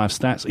i5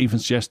 stats even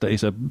suggest that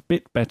it's a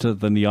bit better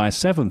than the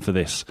i7 for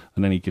this.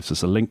 And then he gives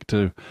us a link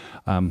to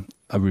a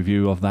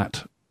review of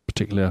that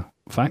particular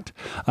fact.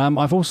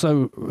 I've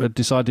also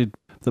decided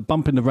that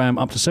bumping the RAM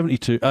up to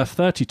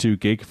 32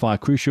 gig via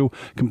Crucial,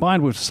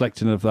 combined with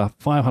selecting of the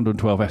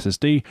 512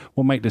 SSD,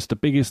 will make this the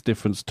biggest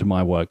difference to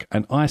my work.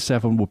 An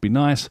i7 would be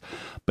nice,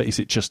 but is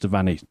it just a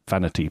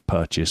vanity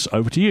purchase?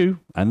 Over to you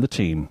and the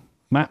team.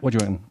 Matt, what do you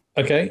reckon?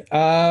 Okay,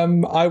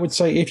 I would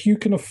say if you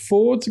can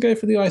afford to go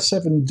for the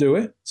i7, do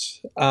it.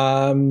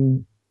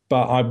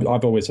 But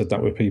I've always said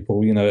that with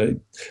people. You know,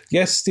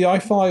 yes, the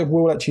i5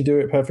 will actually do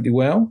it perfectly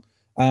well.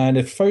 And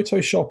if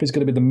Photoshop is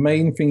going to be the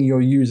main thing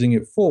you're using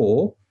it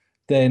for,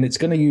 then it's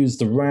going to use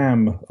the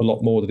RAM a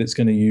lot more than it's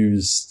going to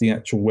use the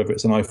actual, whether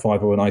it's an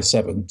i5 or an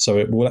i7. So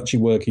it will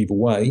actually work either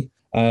way,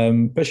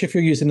 especially if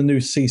you're using the new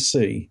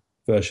CC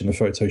version of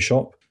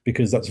Photoshop,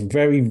 because that's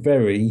very,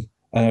 very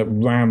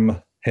RAM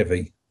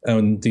heavy.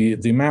 And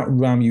the amount of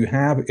RAM you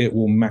have, it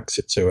will max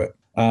it to it.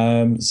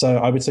 So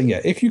I would say, yeah,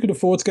 if you could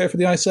afford to go for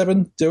the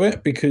i7, do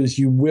it, because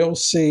you will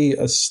see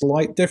a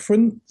slight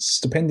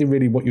difference depending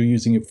really what you're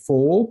using it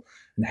for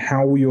and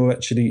how you're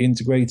actually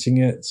integrating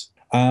it.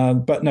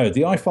 But no,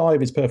 the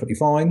i5 is perfectly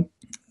fine.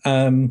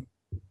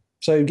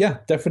 So yeah,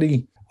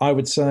 definitely, I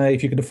would say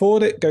if you can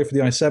afford it, go for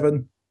the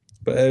i7.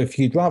 But if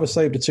you'd rather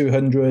save the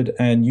 200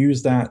 and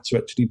use that to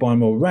actually buy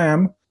more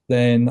RAM,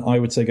 then I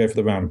would say go for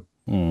the RAM.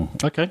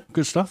 Okay,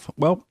 good stuff.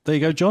 Well, there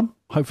you go, John.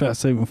 Hopefully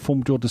that's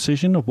informed your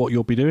decision of what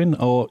you'll be doing,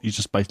 or you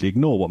just basically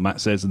ignore what Matt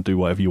says and do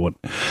whatever you want,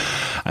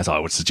 as I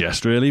would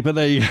suggest, really. But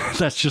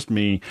that's just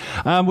me.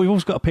 We've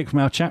also got a pick from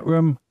our chat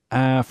room.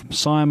 From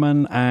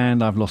Simon,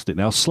 and I've lost it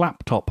now.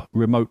 Slaptop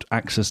remote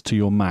access to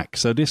your Mac.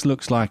 So this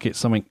looks like it's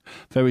something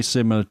very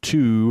similar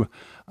to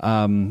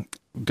what's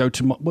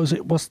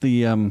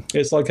the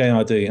it's like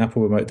ARD,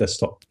 Apple Remote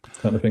Desktop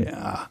kind of thing.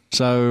 Yeah.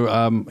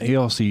 So he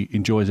obviously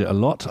enjoys it a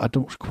lot. I'm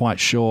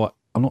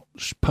not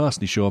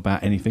personally sure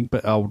about anything,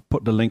 but I'll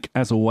put the link,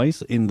 as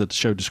always, in the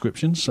show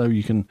description, so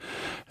you can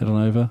head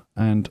on over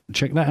and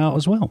check that out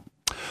as well.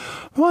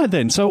 Right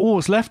then, so all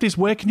that's left is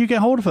where can you get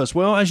hold of us?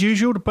 Well, as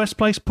usual, the best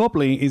place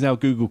probably is our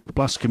Google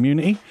Plus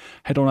community.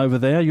 Head on over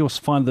there. You'll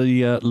find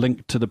the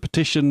link to the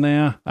petition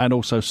there, and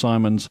also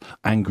Simon's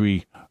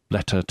angry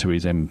letter to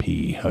his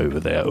MP over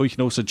there. Or you can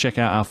also check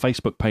out our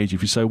Facebook page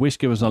if you so wish.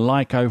 Give us a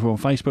like over on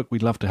Facebook.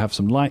 We'd love to have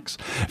some likes.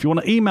 If you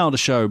want to email the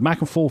show,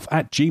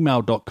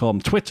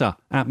 macandforth@gmail.com, Twitter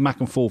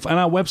 @macandforth, and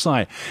our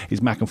website is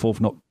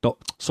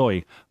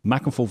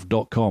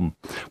macandforth.com.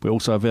 We're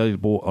also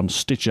available on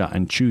Stitcher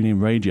and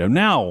TuneIn Radio.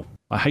 Now,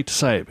 I hate to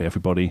say it,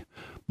 everybody,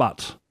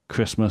 but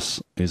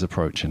Christmas is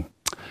approaching.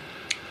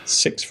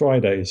 6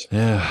 Fridays.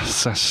 Yeah,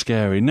 that's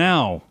scary.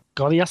 Now,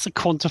 God, he has to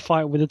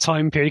quantify it with a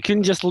time period. He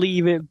couldn't just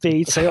leave it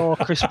be to say, oh,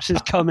 Christmas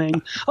is coming.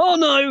 Oh,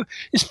 no,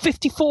 it's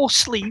 54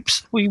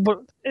 sleeps.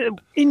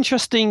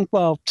 Interesting,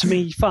 well, to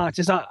me, fact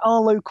is that our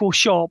local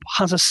shop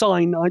has a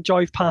sign I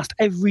drive past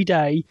every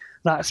day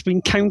that's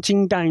been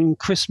counting down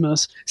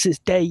Christmas since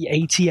day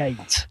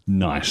 88.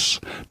 Nice.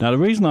 Now, the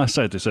reason I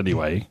said this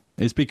anyway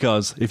is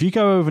because if you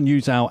go over and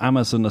use our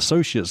Amazon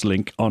Associates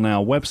link on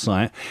our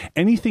website,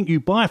 anything you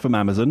buy from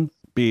Amazon,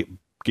 be it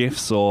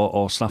gifts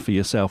or stuff for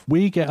yourself,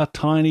 we get a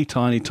tiny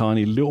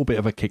little bit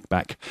of a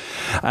kickback,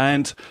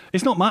 and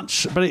it's not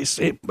much, but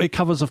it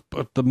covers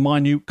the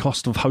minute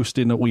cost of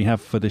hosting that we have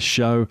for this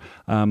show.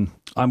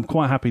 I'm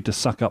quite happy to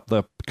suck up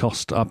the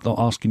cost. I'm not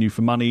asking you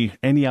for money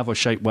any other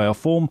shape, way or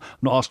form. I'm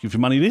not asking you for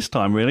money this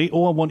time, really.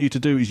 All I want you to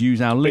do is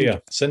use our link.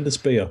 Beer. Send us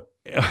beer.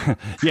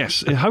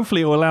 Yes,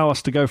 hopefully it will allow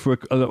us to go for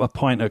a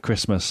pint at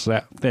Christmas.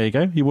 There you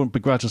go. You wouldn't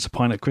begrudge us a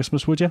pint at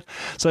Christmas, would you?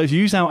 So if you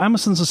use our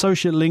Amazon's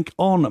Associate link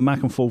on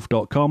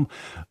macandforth.com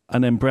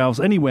and then browse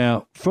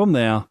anywhere from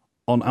there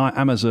on our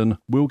Amazon,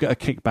 we'll get a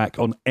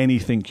kickback on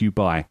anything you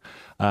buy.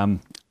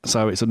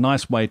 So it's a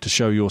nice way to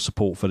show your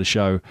support for the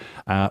show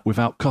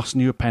without costing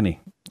you a penny.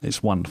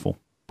 It's wonderful.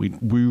 We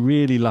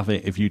really love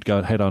it if you'd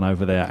go head on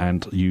over there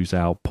and use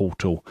our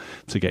portal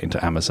to get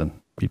into Amazon.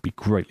 It'd be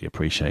greatly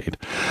appreciated.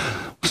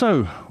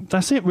 So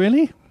that's it,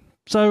 really.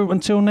 So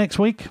until next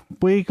week,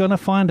 we're going to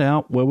find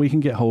out where we can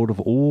get hold of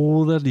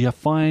all the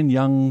fine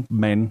young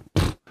men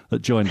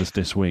that joined us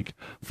this week.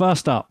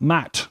 First up,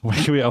 Matt, what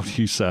can we help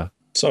you, sir?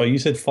 Sorry, you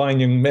said fine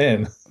young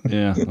men.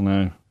 Yeah, I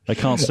know. They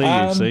can't see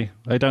you, see?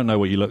 They don't know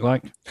what you look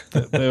like.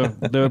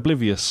 They're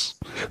oblivious.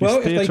 Well,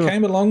 if they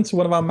came along to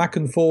one of our Mac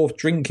and Forth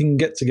drinking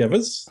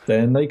get-togethers,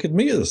 then they could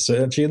meet us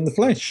actually in the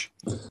flesh.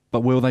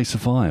 But will they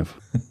survive?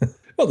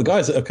 Well, the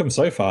guys that have come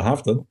so far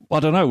have done. I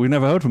don't know. We've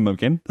never heard from them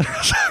again.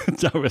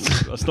 No,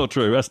 that's not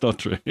true. That's not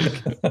true.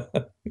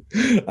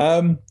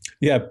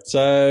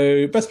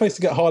 So best place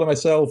to get hold of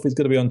myself is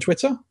going to be on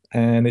Twitter,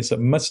 and it's at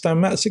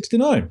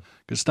MustangMatt69.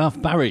 Good stuff.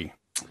 Barry?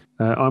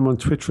 I'm on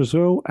Twitter as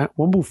well, at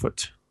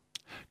Womblefoot.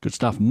 Good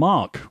stuff.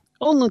 Mark?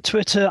 On the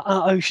Twitter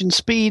at Ocean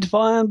Speed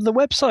via the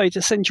website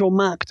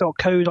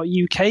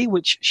essentialmac.co.uk,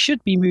 which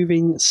should be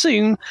moving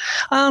soon.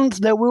 And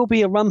there will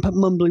be a Rampant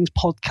Mumblings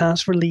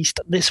podcast released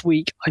this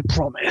week, I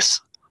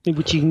promise,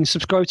 which you can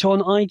subscribe to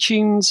on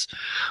iTunes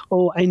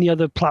or any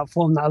other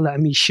platform that'll let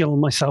me shill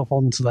myself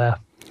onto there.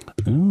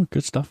 Oh,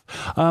 good stuff.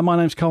 My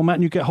name's Carl Matt,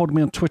 and you get hold of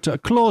me on Twitter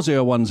at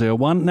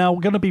Claw0101. Now, we're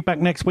going to be back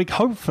next week.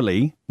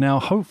 Hopefully,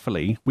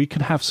 we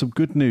can have some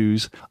good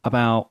news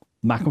about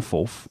Mac and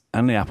Forth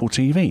and the Apple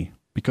TV.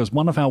 Because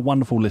one of our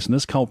wonderful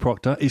listeners, Carl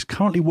Proctor, is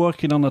currently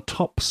working on a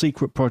top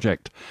secret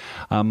project.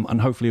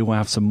 And hopefully we'll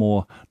have some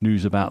more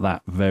news about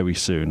that very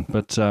soon.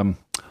 But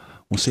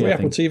we'll see. Free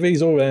Apple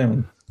TVs all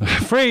around.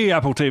 Free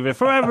Apple TV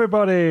for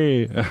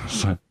everybody.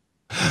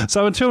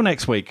 So until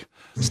next week,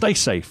 stay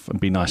safe and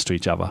be nice to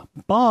each other.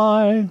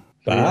 Bye.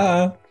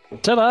 Bye.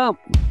 Ta-da.